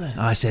 What was it?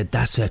 I said,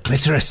 that's her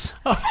clitoris.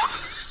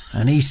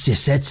 And he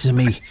just said to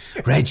me,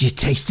 Reg, you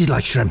tasted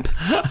like shrimp.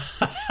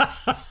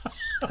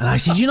 And I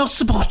said, you're not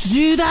supposed to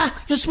do that.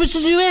 You're supposed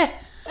to do it.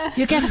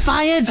 You get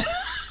fired.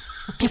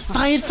 Get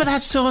fired for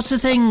that sort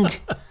of thing.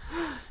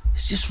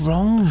 It's just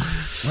wrong.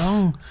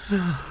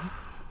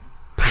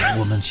 Poor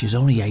woman, she was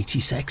only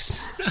 86.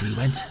 She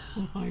went.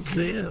 Oh my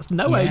dear. There's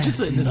no age, is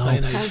it, in this day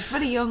and age? Sounds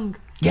very young.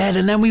 Yeah,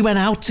 and then we went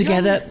out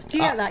together. Youngs. Do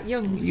you get that,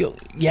 Youngs?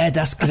 Yeah,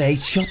 that's great.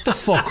 Shut the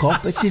fuck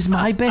up. It is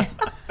my bit.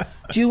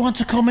 Do you want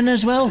to come in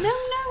as well? No.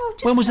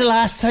 When was the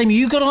last time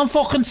you got on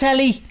fucking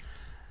telly?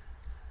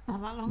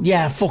 Not that long.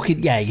 Yeah,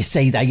 fucking, yeah, you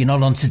say that. You're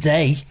not on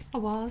today. I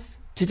was.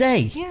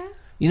 Today? Yeah.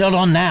 You're not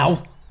on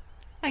now.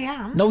 I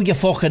am. No, you're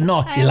fucking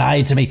not. You're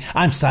lying to me.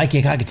 I'm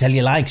psychic. I can tell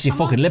you're lying because your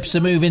fucking lips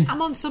are moving.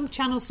 I'm on some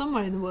channel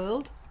somewhere in the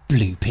world.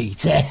 Blue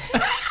Peter.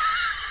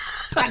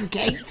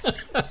 Pancakes.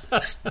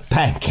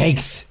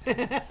 Pancakes.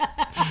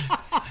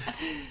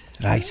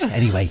 Right,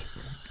 anyway,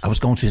 I was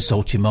going to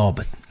insult you more,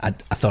 but I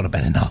thought I'd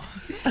better not.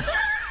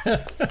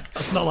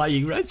 That's not like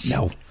you, Reg.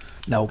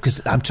 No,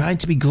 because I'm trying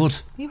to be good.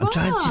 I'm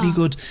trying to be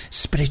good.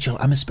 Spiritual.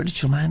 I'm a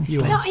spiritual man. Are you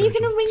going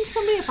to ring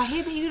somebody up? I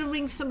hear that you're going to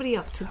ring somebody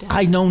up today.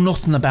 I know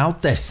nothing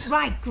about this.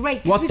 Right,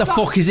 great. What the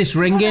fuck is this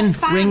ringing?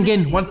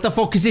 Ringing? What the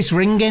fuck is this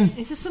ringing?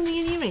 Is there something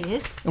in your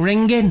ears?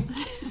 Ringing?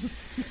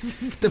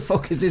 The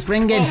fuck is this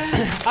ringing?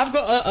 I've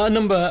got a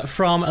number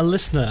from a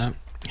listener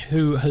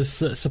who has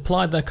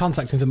supplied their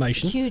contact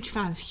information. Huge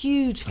fans.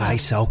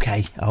 Right,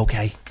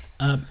 okay.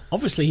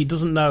 Obviously, he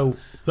doesn't know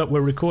that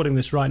we're recording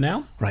this right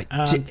now. Right.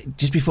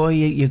 Just before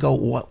you go,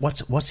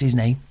 what's his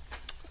name?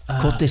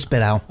 Cut this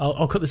bit out.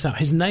 I'll cut this out.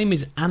 His name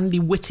is Andy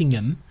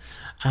Whittingham,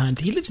 and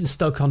he lives in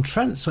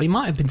Stoke-on-Trent, so he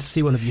might have been to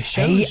see one of your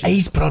shows.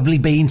 He's probably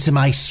been to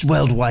my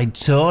worldwide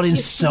tour in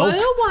Stoke.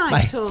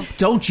 Worldwide tour?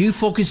 Don't you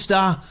fucking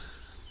start.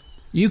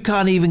 You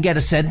can't even get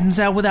a sentence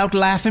out without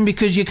laughing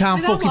because you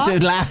can't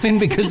laughing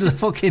because of the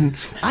fucking...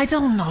 I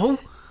don't know.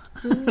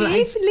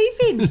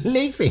 Leaving.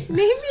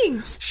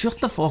 Shut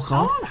the fuck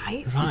up. All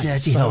right.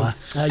 Dirty whore.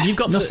 You've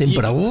got nothing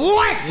but a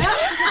whack.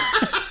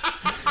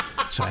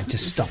 Trying to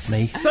stop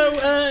me. So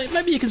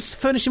maybe you can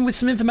furnish him with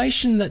some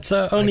information that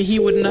only he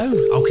would know.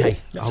 Okay.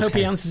 Let's hope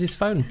he answers his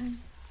phone.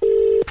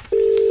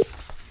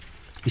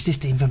 Is this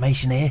the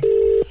information here?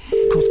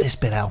 Cut this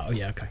bit out. Oh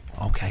yeah.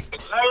 Okay.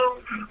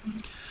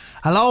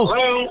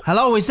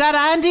 Hello. Is that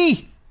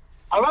Andy?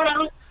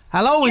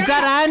 Hello. Is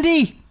that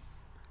Andy?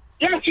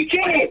 Yes, it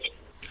is.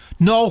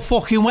 No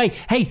fucking way.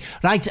 Hey,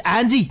 right,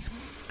 Andy.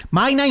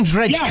 My name's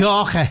Reg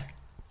Corker.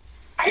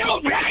 Hello,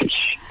 Reg.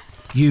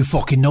 You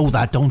fucking know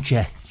that, don't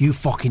you? You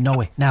fucking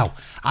know it. Now,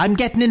 I'm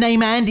getting the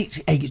name Andy.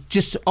 Hey,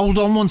 just hold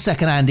on 1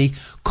 second, Andy.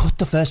 Cut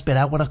the first bit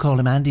out when I call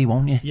him Andy,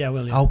 won't you? Yeah,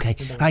 will you? Okay,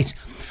 right.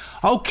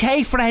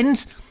 Okay,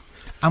 friend.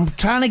 I'm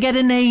trying to get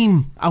a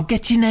name. I'll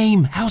get your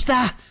name. How's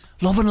that?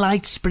 Love and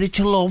light,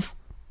 spiritual love.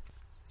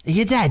 Are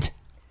you dead?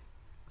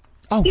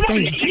 Oh, you there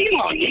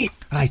you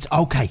Right,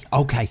 okay.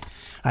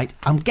 Right,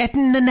 I'm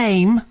getting the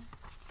name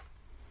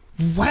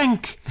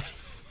Wank.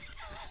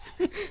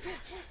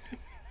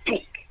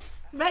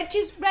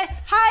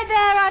 Hi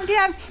there, Andy.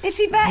 It's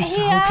Yvette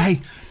here.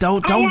 Okay,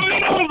 don't. Does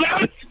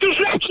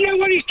Reg know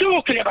what he's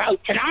talking about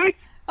tonight?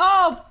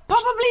 Oh,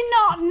 probably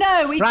not.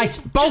 No. Right,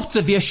 both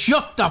of you,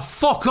 shut the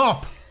fuck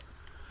up.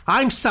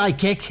 I'm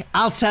psychic.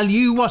 I'll tell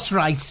you what's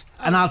right,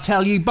 and I'll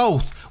tell you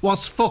both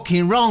what's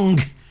fucking wrong.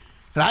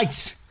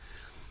 Right?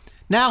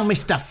 Now,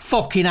 Mr.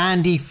 fucking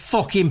Andy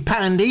fucking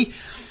Pandy,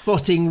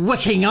 fucking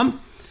Wickingham,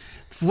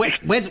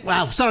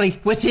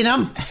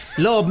 Whittingham,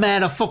 Lord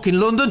Mayor of fucking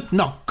London,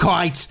 not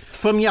quite,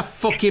 from your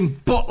fucking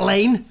butt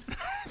lane.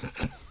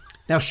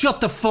 Now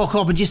shut the fuck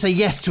up and just say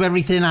yes to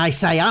everything I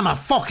say. I'm a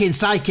fucking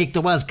psychic, the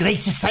world's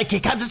greatest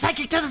psychic. I'm the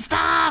psychic to the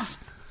stars.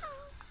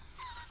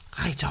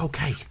 Right,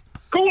 okay.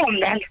 Go on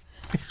then.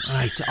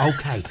 Right,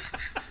 okay.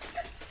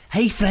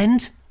 Hey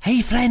friend,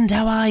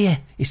 how are you?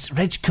 It's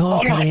Reg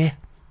Corker here.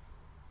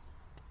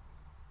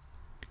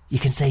 You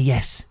can say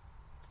yes.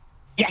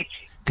 Yes.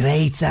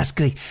 Great, that's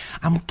great.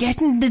 I'm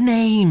getting the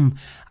name.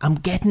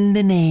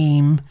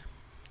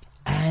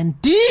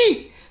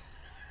 Andy!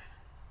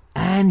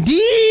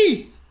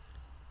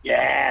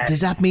 Yeah.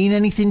 Does that mean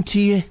anything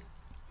to you?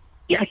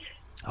 Yes.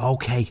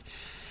 Okay.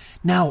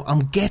 Now,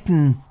 I'm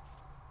getting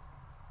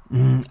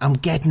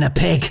a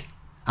pig.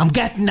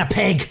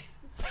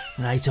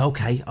 Right,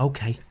 okay.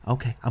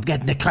 I'm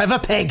getting a clever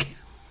pig.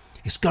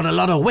 It's got a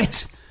lot of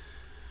wit.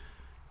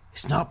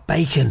 It's not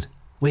bacon.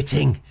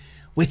 Whitting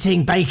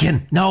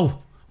bacon.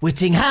 No.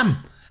 Whittingham.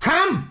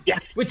 Ham.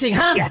 Yes.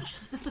 Whittingham. Yes.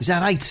 Is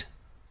that right?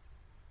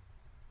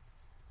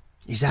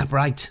 Is that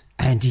right,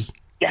 Andy?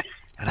 Yes.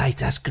 Right,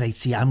 that's great.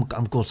 See, I'm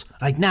good.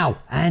 Right now,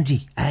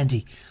 Andy.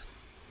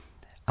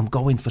 I'm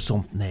going for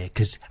something there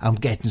because I'm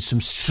getting some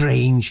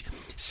strange...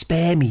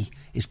 Spare Me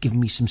is giving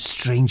me some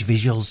strange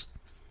visuals.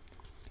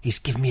 He's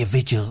giving me a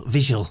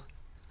visual.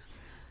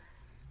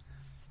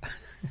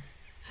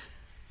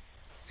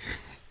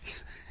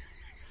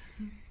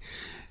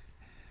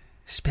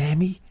 Spare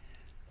me?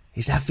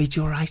 Is that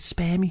visual right?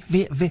 Spare me?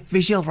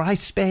 Visual right?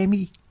 Spare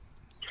me?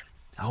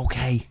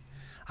 Okay.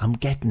 I'm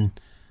getting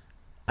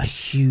a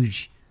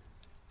huge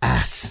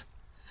ass.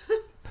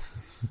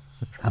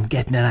 I'm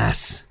getting an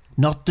ass.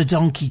 Not the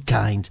donkey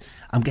kind.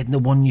 I'm getting the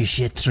one you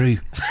shit through.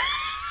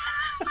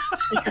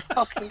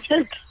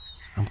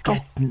 I'm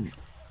getting...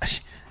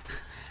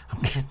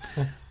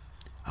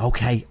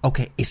 Okay.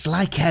 It's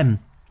like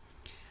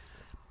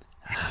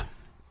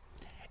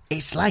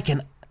it's like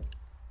an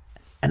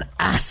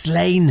ass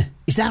lane.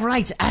 Is that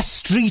right? Ass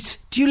Street.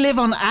 Do you live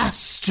on Ass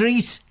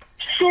Street?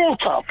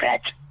 Sort of,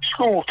 Ed.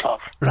 Sort of.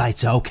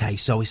 Right. Okay.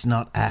 So it's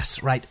not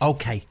ass. Right.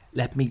 Okay.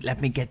 Let me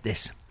get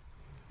this.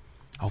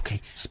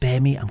 Okay.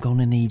 Spare me. I'm going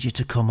to need you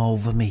to come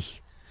over me.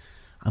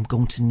 I'm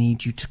going to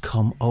need you to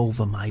come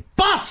over my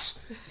butt.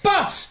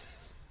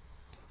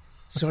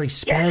 Sorry,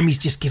 spermy's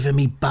just giving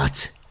me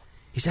butt.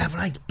 Is that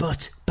right?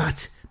 Butt.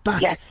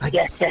 Yes,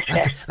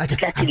 Like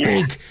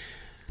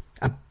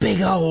a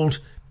big old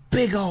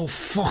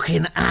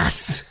fucking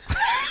ass.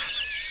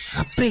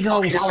 A big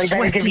old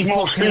sweaty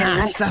fucking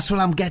ass. That's what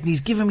I'm getting. He's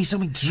giving me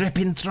something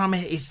dripping from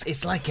it. It's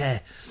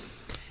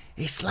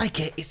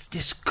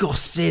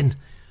disgusting.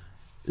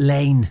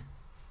 Lane.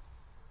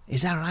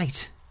 Is that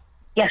right?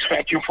 Yes,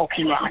 Reg, you're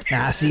fucking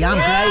right. See, I'm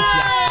great.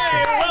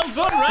 Yeah. Well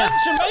done, Reg.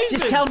 Amazing.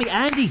 Just tell me,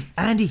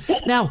 Andy.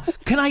 Now,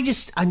 can I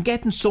just? I'm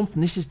getting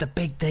something. This is the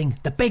big thing.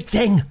 The big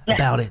thing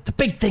about it. The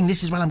big thing.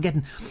 This is what I'm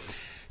getting.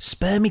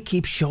 Spermy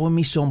keeps showing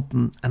me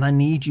something, and I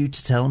need you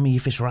to tell me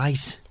if it's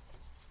right.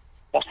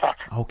 What's that?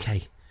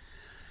 Okay.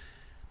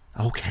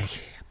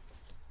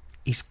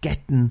 He's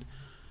getting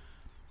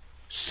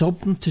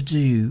something to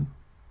do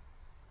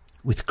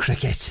with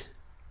cricket.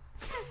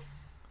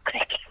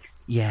 Cricket?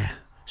 Yeah.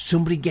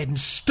 Somebody getting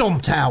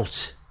stumped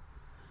out.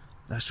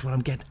 That's what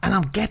I'm getting. And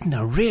I'm getting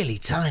a really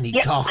tiny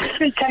cock. I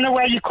think I know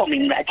where you're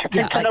coming, Reg.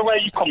 I know where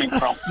you're coming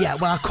from. Yeah,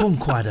 well, I come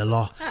quite a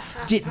lot.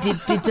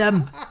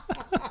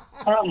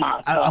 Oh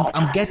my God.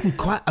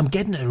 I'm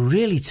getting a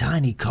really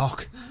tiny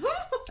cock.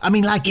 I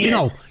mean, like, you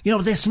know,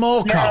 they're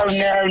small cocks.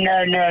 No.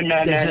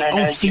 There's an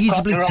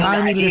unfeasibly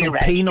tiny little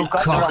peanut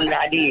cock.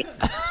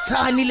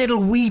 Tiny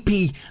little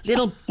weepy,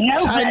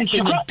 tiny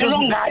thing that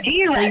doesn't...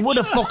 They would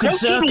have fucking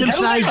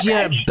circumcised you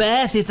at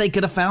birth if they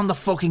could have found the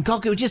fucking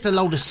cock. It was just a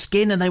load of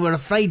skin and they were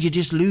afraid you'd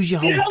just lose your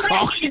whole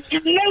cock. You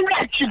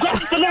got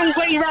the wrong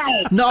way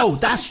round. No,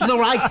 that's the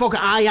right fucker.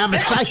 I am a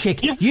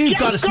psychic. You've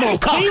got a small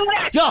cock.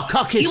 Your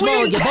cock is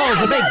small, your balls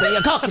are big, but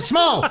your cock is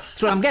small.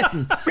 That's what I'm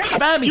getting.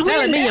 Spermy's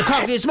telling me your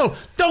cock is small.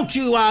 Don't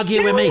you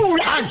argue with me.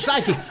 I'm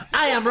psychic.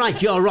 I am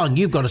right, you're wrong.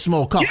 You've got a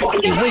small cock.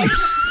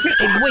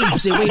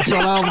 It weeps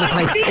all over the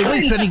place. It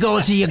weeps when you go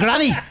and see your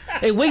granny.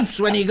 It weeps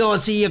when you go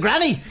and see your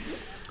granny.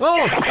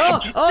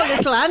 Oh,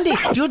 little Andy,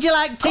 would you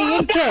like tea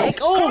and cake?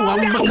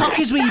 My cock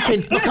is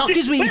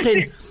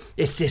weeping.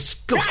 It's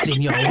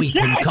disgusting, your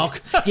weeping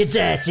cock. You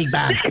dirty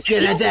man.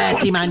 You're a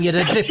dirty man. You're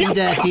a dripping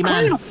dirty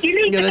man.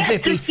 You're a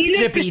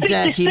drippy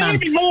dirty man.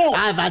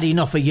 I've had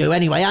enough of you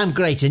anyway. I'm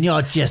great and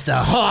you're just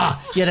a whore.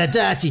 You're a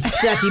dirty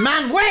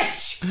man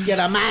witch. You're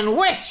a man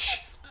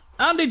witch.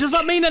 Andy, does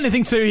that mean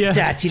anything to you?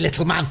 Dirty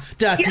little man.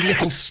 Dirty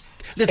little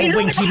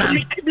winky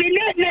man.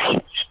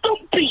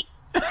 Stumpy.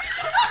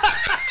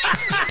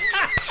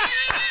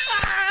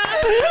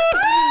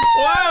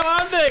 Wow,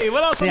 Andy!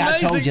 Well, that's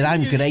amazing. I told you,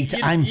 I'm great.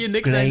 I'm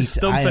great.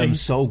 Stumpy. I am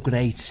so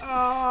great.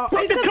 But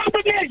the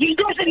problem is, he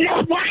doesn't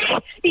know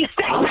why. He says,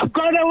 I've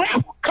got a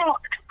left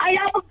cock. I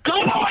haven't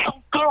got a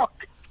left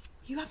cock.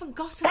 You haven't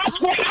got a cock?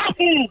 That's what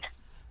happened.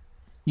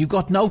 You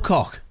got no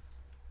cock?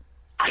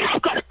 I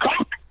have got a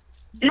cock.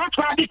 That's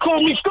why they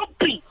call me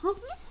Stumpy.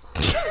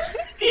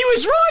 He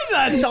was right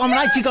then. So I'm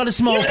right, you got a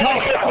small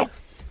cock. No,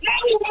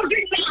 he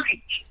wasn't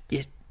right.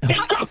 Yes.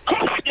 He's got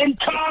cock and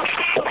cock.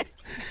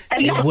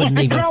 It wouldn't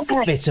even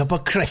fit up a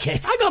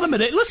cricket. Hang on a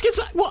minute. Let's get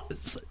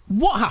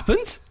what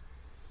happened?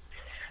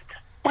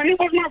 When it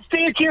was my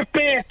 30th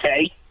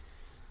birthday,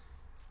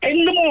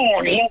 in the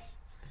morning,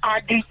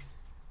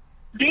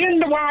 me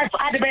and the wife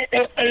had a bit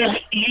of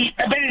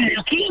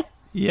looky.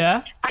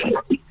 Yeah. And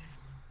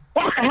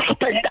what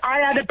happened, I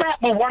had a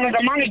bet with one of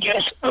the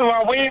managers who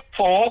I work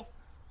for,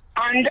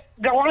 and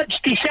the lads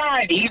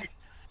decided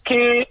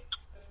to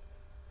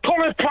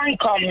pull a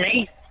plank on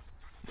me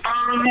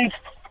and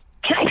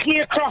take me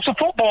across a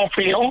football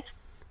field,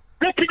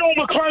 ripping all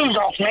my clothes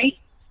off me,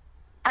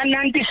 and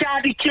then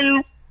decided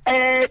to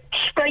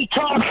spray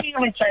tar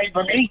sealant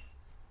over me,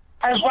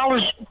 as well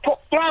as put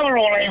flour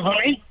all over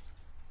me.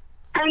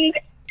 And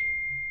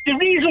the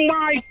reason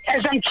why,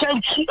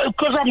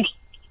 because I'm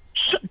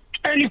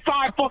only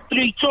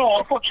 5'3"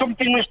 tall, I thought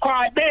something was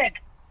quite big,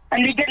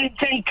 and they didn't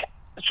think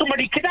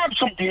somebody could have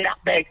something that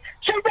big.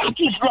 So that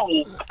is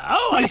wrong.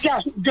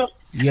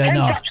 You're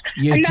not.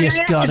 You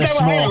just got a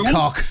small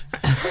cock.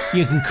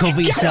 You can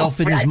cover yourself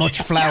in as much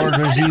flour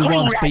as you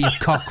want, but your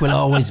cock will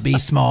always be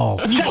small.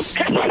 So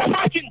can you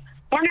imagine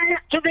when I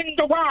had to ring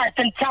the wife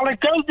and tell her,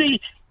 go to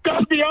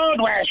the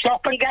hardware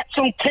shop and get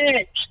some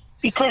tapes,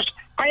 because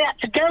I had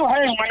to go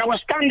home when I was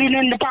standing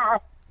in the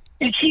bath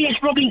and she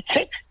is rubbing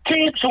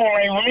tapes all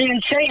over me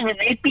and shaving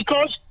me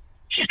because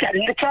she's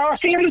getting the tar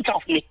sealant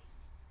off me.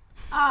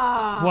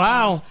 Oh,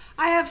 wow.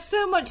 I have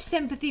so much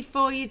sympathy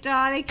for you,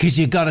 darling. Because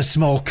you got a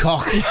small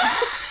cock. I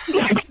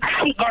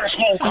haven't got a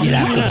small cock. You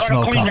have got a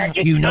small cock.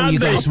 You know you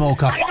got a small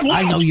cock.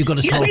 I know you got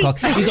a small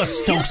cock. You got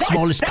Stoke's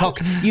smallest cock.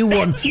 You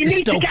won the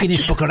Stoke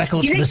Guinness Book of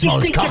Records for the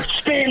smallest cock. You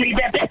spare me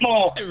a bit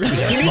more. You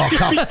got a small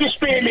cock. You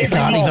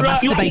can't even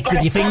masturbate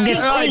with your fingers.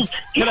 Right.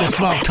 You got a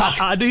small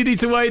cock. I do need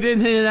to wade in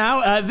here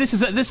now. This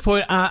is at this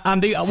point,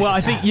 Andy. Well,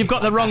 I think you've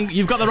got the wrong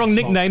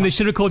nickname. They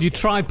should have called you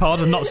Tripod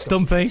and not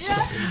Stumpy.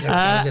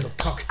 Little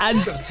cock.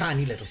 He's got a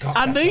tiny little cock.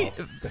 Andy,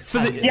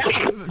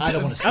 I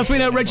don't want to. as we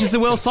know, Reg is the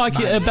world's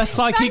best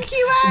psychic. Thank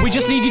you, Andy. We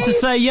just need you to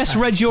say yes,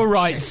 Reg, you're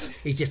right.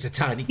 He's just a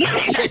tiny.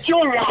 Yes,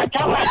 you're right.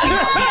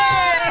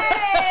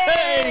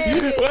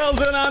 Well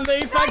done,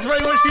 Andy. Thanks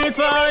very much for your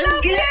time.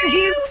 Love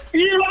you.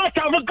 You lot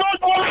have a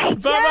good one.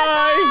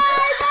 Bye-bye.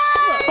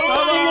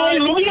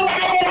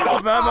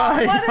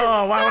 Bye-bye.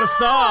 Oh, wow, what a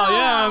star.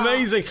 Yeah,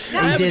 amazing.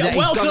 He did it.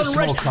 Well He's got a done,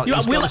 small Reg. cock. You-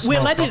 He's got a We'll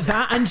small edit cock.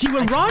 that, and you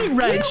were right,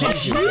 Reg,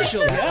 as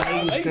usual.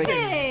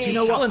 Yeah, Do you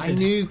know what?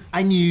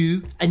 I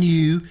knew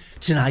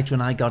tonight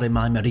when I got in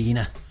my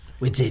marina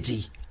with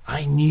Diddy.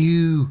 I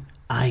knew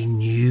I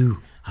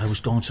was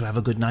going to have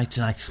a good night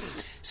tonight.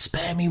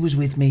 Spare Me was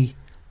with me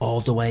all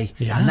the way.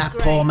 Yeah. And that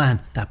poor man,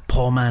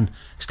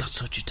 has got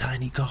such a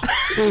tiny cock.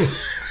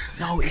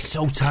 No, it's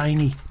so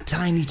tiny.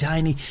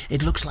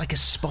 It looks like a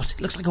spot.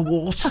 It looks like a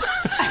wart.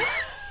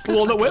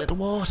 Walnut whip? A little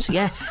wart,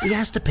 yeah. He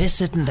has to piss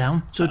sitting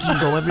down so it doesn't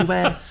go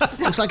everywhere.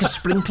 Looks like a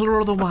sprinkler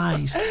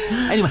otherwise.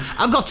 Anyway,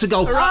 I've got to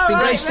go. Right, Been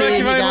great thank seeing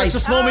you very guys. much. The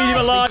small, medium,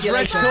 and large. Speak to you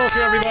Reg later.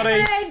 Corker,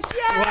 everybody.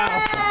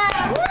 Wow.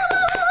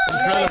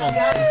 Incredible.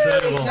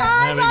 There we go.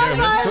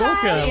 Reg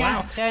Corker.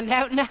 Wow. Turned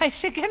out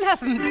nice again,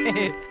 hasn't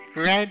it?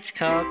 Reg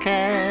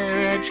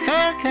Corker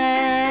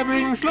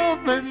brings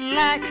love and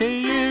light to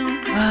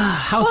you.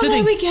 How's Diddy?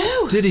 There we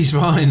go. Diddy's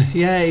fine.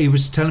 Yeah, he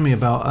was telling me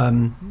about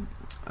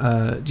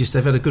just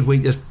they've had a good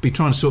week. They'll be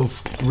trying to sort of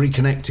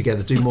reconnect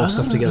together, do more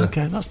stuff together.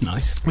 Okay, that's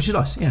nice. Which is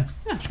nice. Yeah.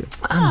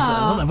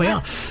 Well, there we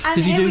are.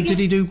 Did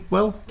he do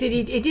well? Did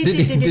he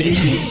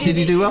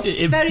do well?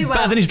 Very well.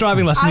 Better than his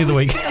driving lesson the other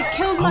week. I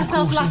killed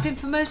myself laughing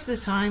for most of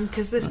the time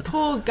because this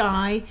poor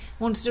guy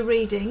wanted a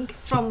reading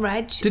from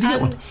Reg. Did he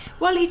get one?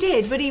 Well, he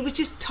did, but he was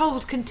just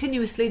told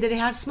continuously that he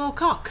had small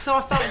cock, so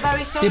I felt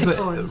very sorry Yeah, for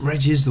but him.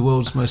 Reg is the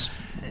world's most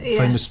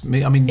famous.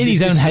 I mean, In his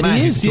this own head man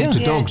he who is, can talk to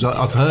yeah. dogs.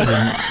 I've heard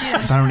him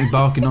apparently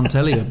barking on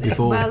telly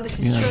before. Well, this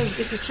is true.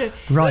 This is true.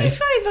 Right. Well, it's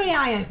very, very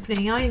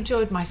eye-opening. I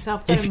enjoyed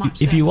myself very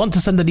much. If you want to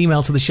send an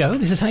email to the show,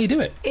 this is how you do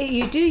it.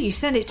 You do. You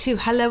send it to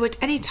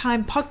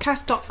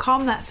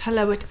hello@anytimepodcast.com. That's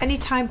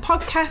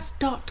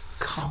hello@anytimepodcast.com.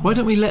 Why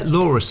don't we let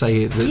Laura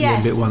say it the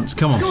end bit once?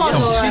 Come on. Go on,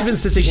 come Laura. She's been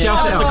sitting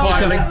Shout it so out.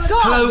 quietly. Go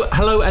on.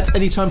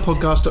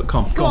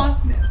 Hello@anytimepodcast.com. Go on.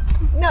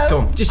 No. Go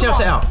on. Just shout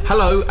it out.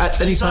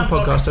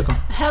 Hello@anytimepodcast.com.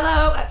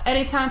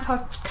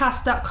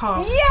 hello@anytimepodcast.com.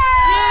 Yay!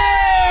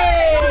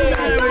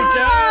 There we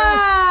go.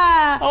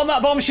 On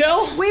that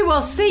bombshell. We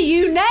will see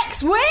you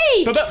next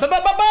week. Bye-bye.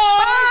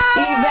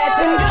 Yvette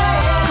and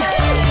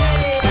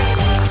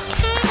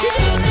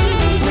Glenn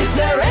with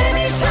their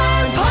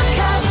Anytime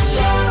Podcast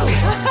Show.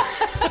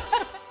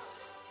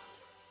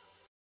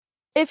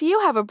 If you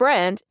have a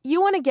brand, you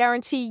want to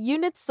guarantee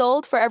units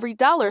sold for every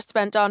dollar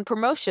spent on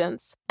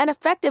promotions. An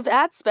effective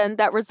ad spend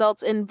that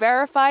results in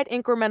verified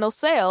incremental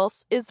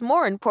sales is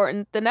more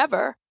important than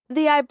ever.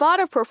 The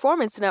Ibotta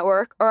Performance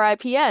Network, or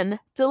IPN,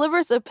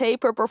 delivers a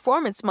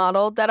pay-per-performance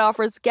model that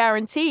offers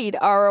guaranteed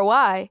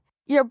ROI.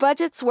 Your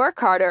budgets work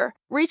harder,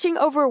 reaching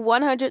over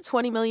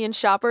 120 million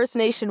shoppers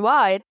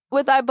nationwide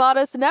with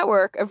Ibotta's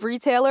network of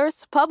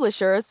retailers,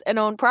 publishers, and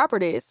owned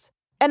properties.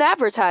 And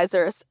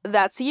advertisers,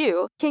 that's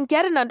you, can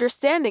get an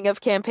understanding of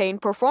campaign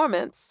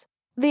performance.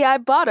 The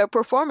Ibotta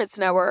Performance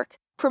Network.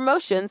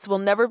 Promotions will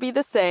never be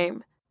the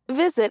same.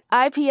 Visit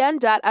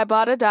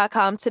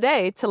ipn.ibotta.com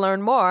today to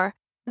learn more.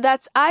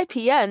 That's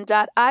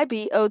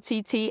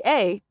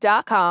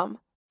ipn.ibotta.com.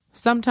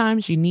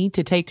 Sometimes you need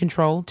to take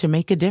control to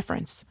make a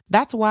difference.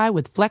 That's why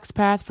with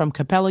FlexPath from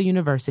Capella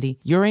University,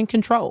 you're in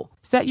control.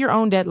 Set your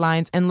own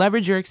deadlines and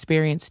leverage your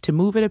experience to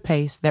move at a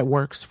pace that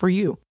works for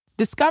you.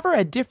 Discover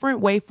a different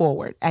way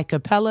forward at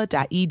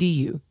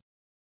capella.edu.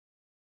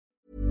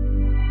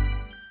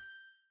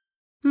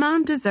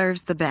 Mom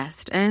deserves the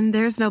best, and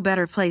there's no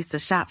better place to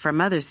shop for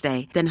Mother's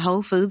Day than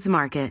Whole Foods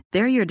Market.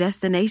 They're your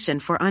destination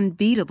for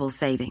unbeatable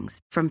savings,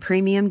 from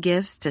premium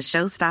gifts to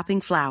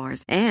show-stopping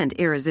flowers and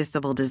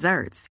irresistible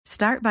desserts.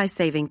 Start by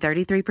saving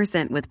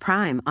 33% with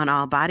Prime on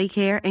all body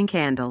care and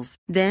candles.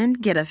 Then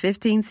get a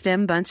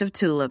 15-stem bunch of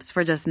tulips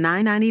for just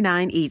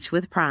 $9.99 each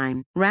with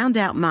Prime. Round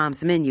out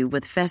Mom's menu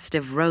with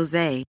festive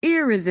rosé,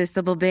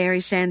 irresistible berry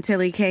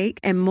chantilly cake,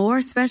 and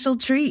more special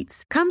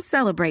treats. Come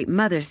celebrate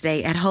Mother's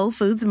Day at Whole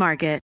Foods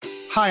Market.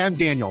 Hi, I'm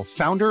Daniel,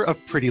 founder of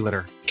Pretty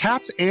Litter.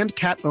 Cats and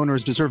cat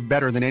owners deserve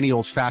better than any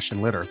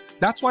old-fashioned litter.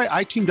 That's why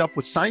I teamed up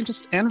with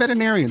scientists and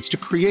veterinarians to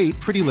create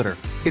Pretty Litter.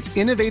 Its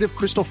innovative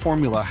crystal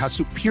formula has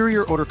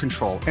superior odor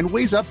control and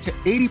weighs up to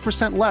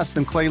 80% less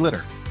than clay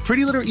litter.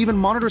 Pretty Litter even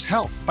monitors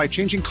health by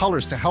changing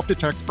colors to help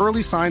detect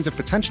early signs of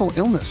potential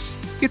illness.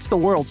 It's the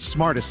world's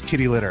smartest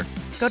kitty litter.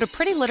 Go to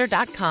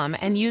prettylitter.com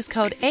and use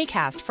code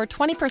ACAST for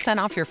 20%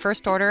 off your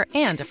first order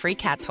and a free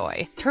cat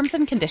toy. Terms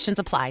and conditions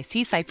apply.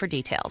 See site for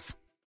details.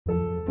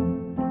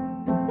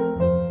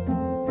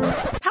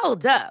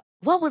 Hold up.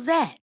 What was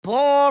that?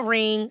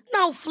 Boring.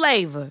 No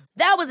flavor.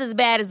 That was as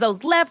bad as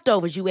those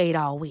leftovers you ate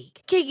all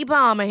week. Keke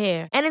Palmer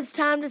here, and it's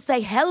time to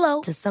say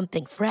hello to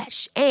something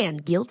fresh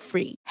and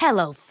guilt-free.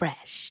 Hello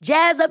Fresh.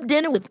 Jazz up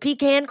dinner with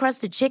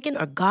pecan-crusted chicken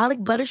or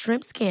garlic butter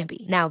shrimp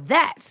scampi. Now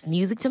that's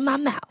music to my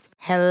mouth.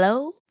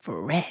 Hello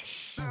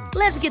Fresh.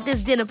 Let's get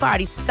this dinner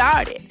party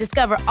started.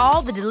 Discover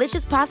all the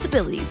delicious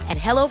possibilities at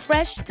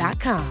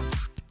HelloFresh.com.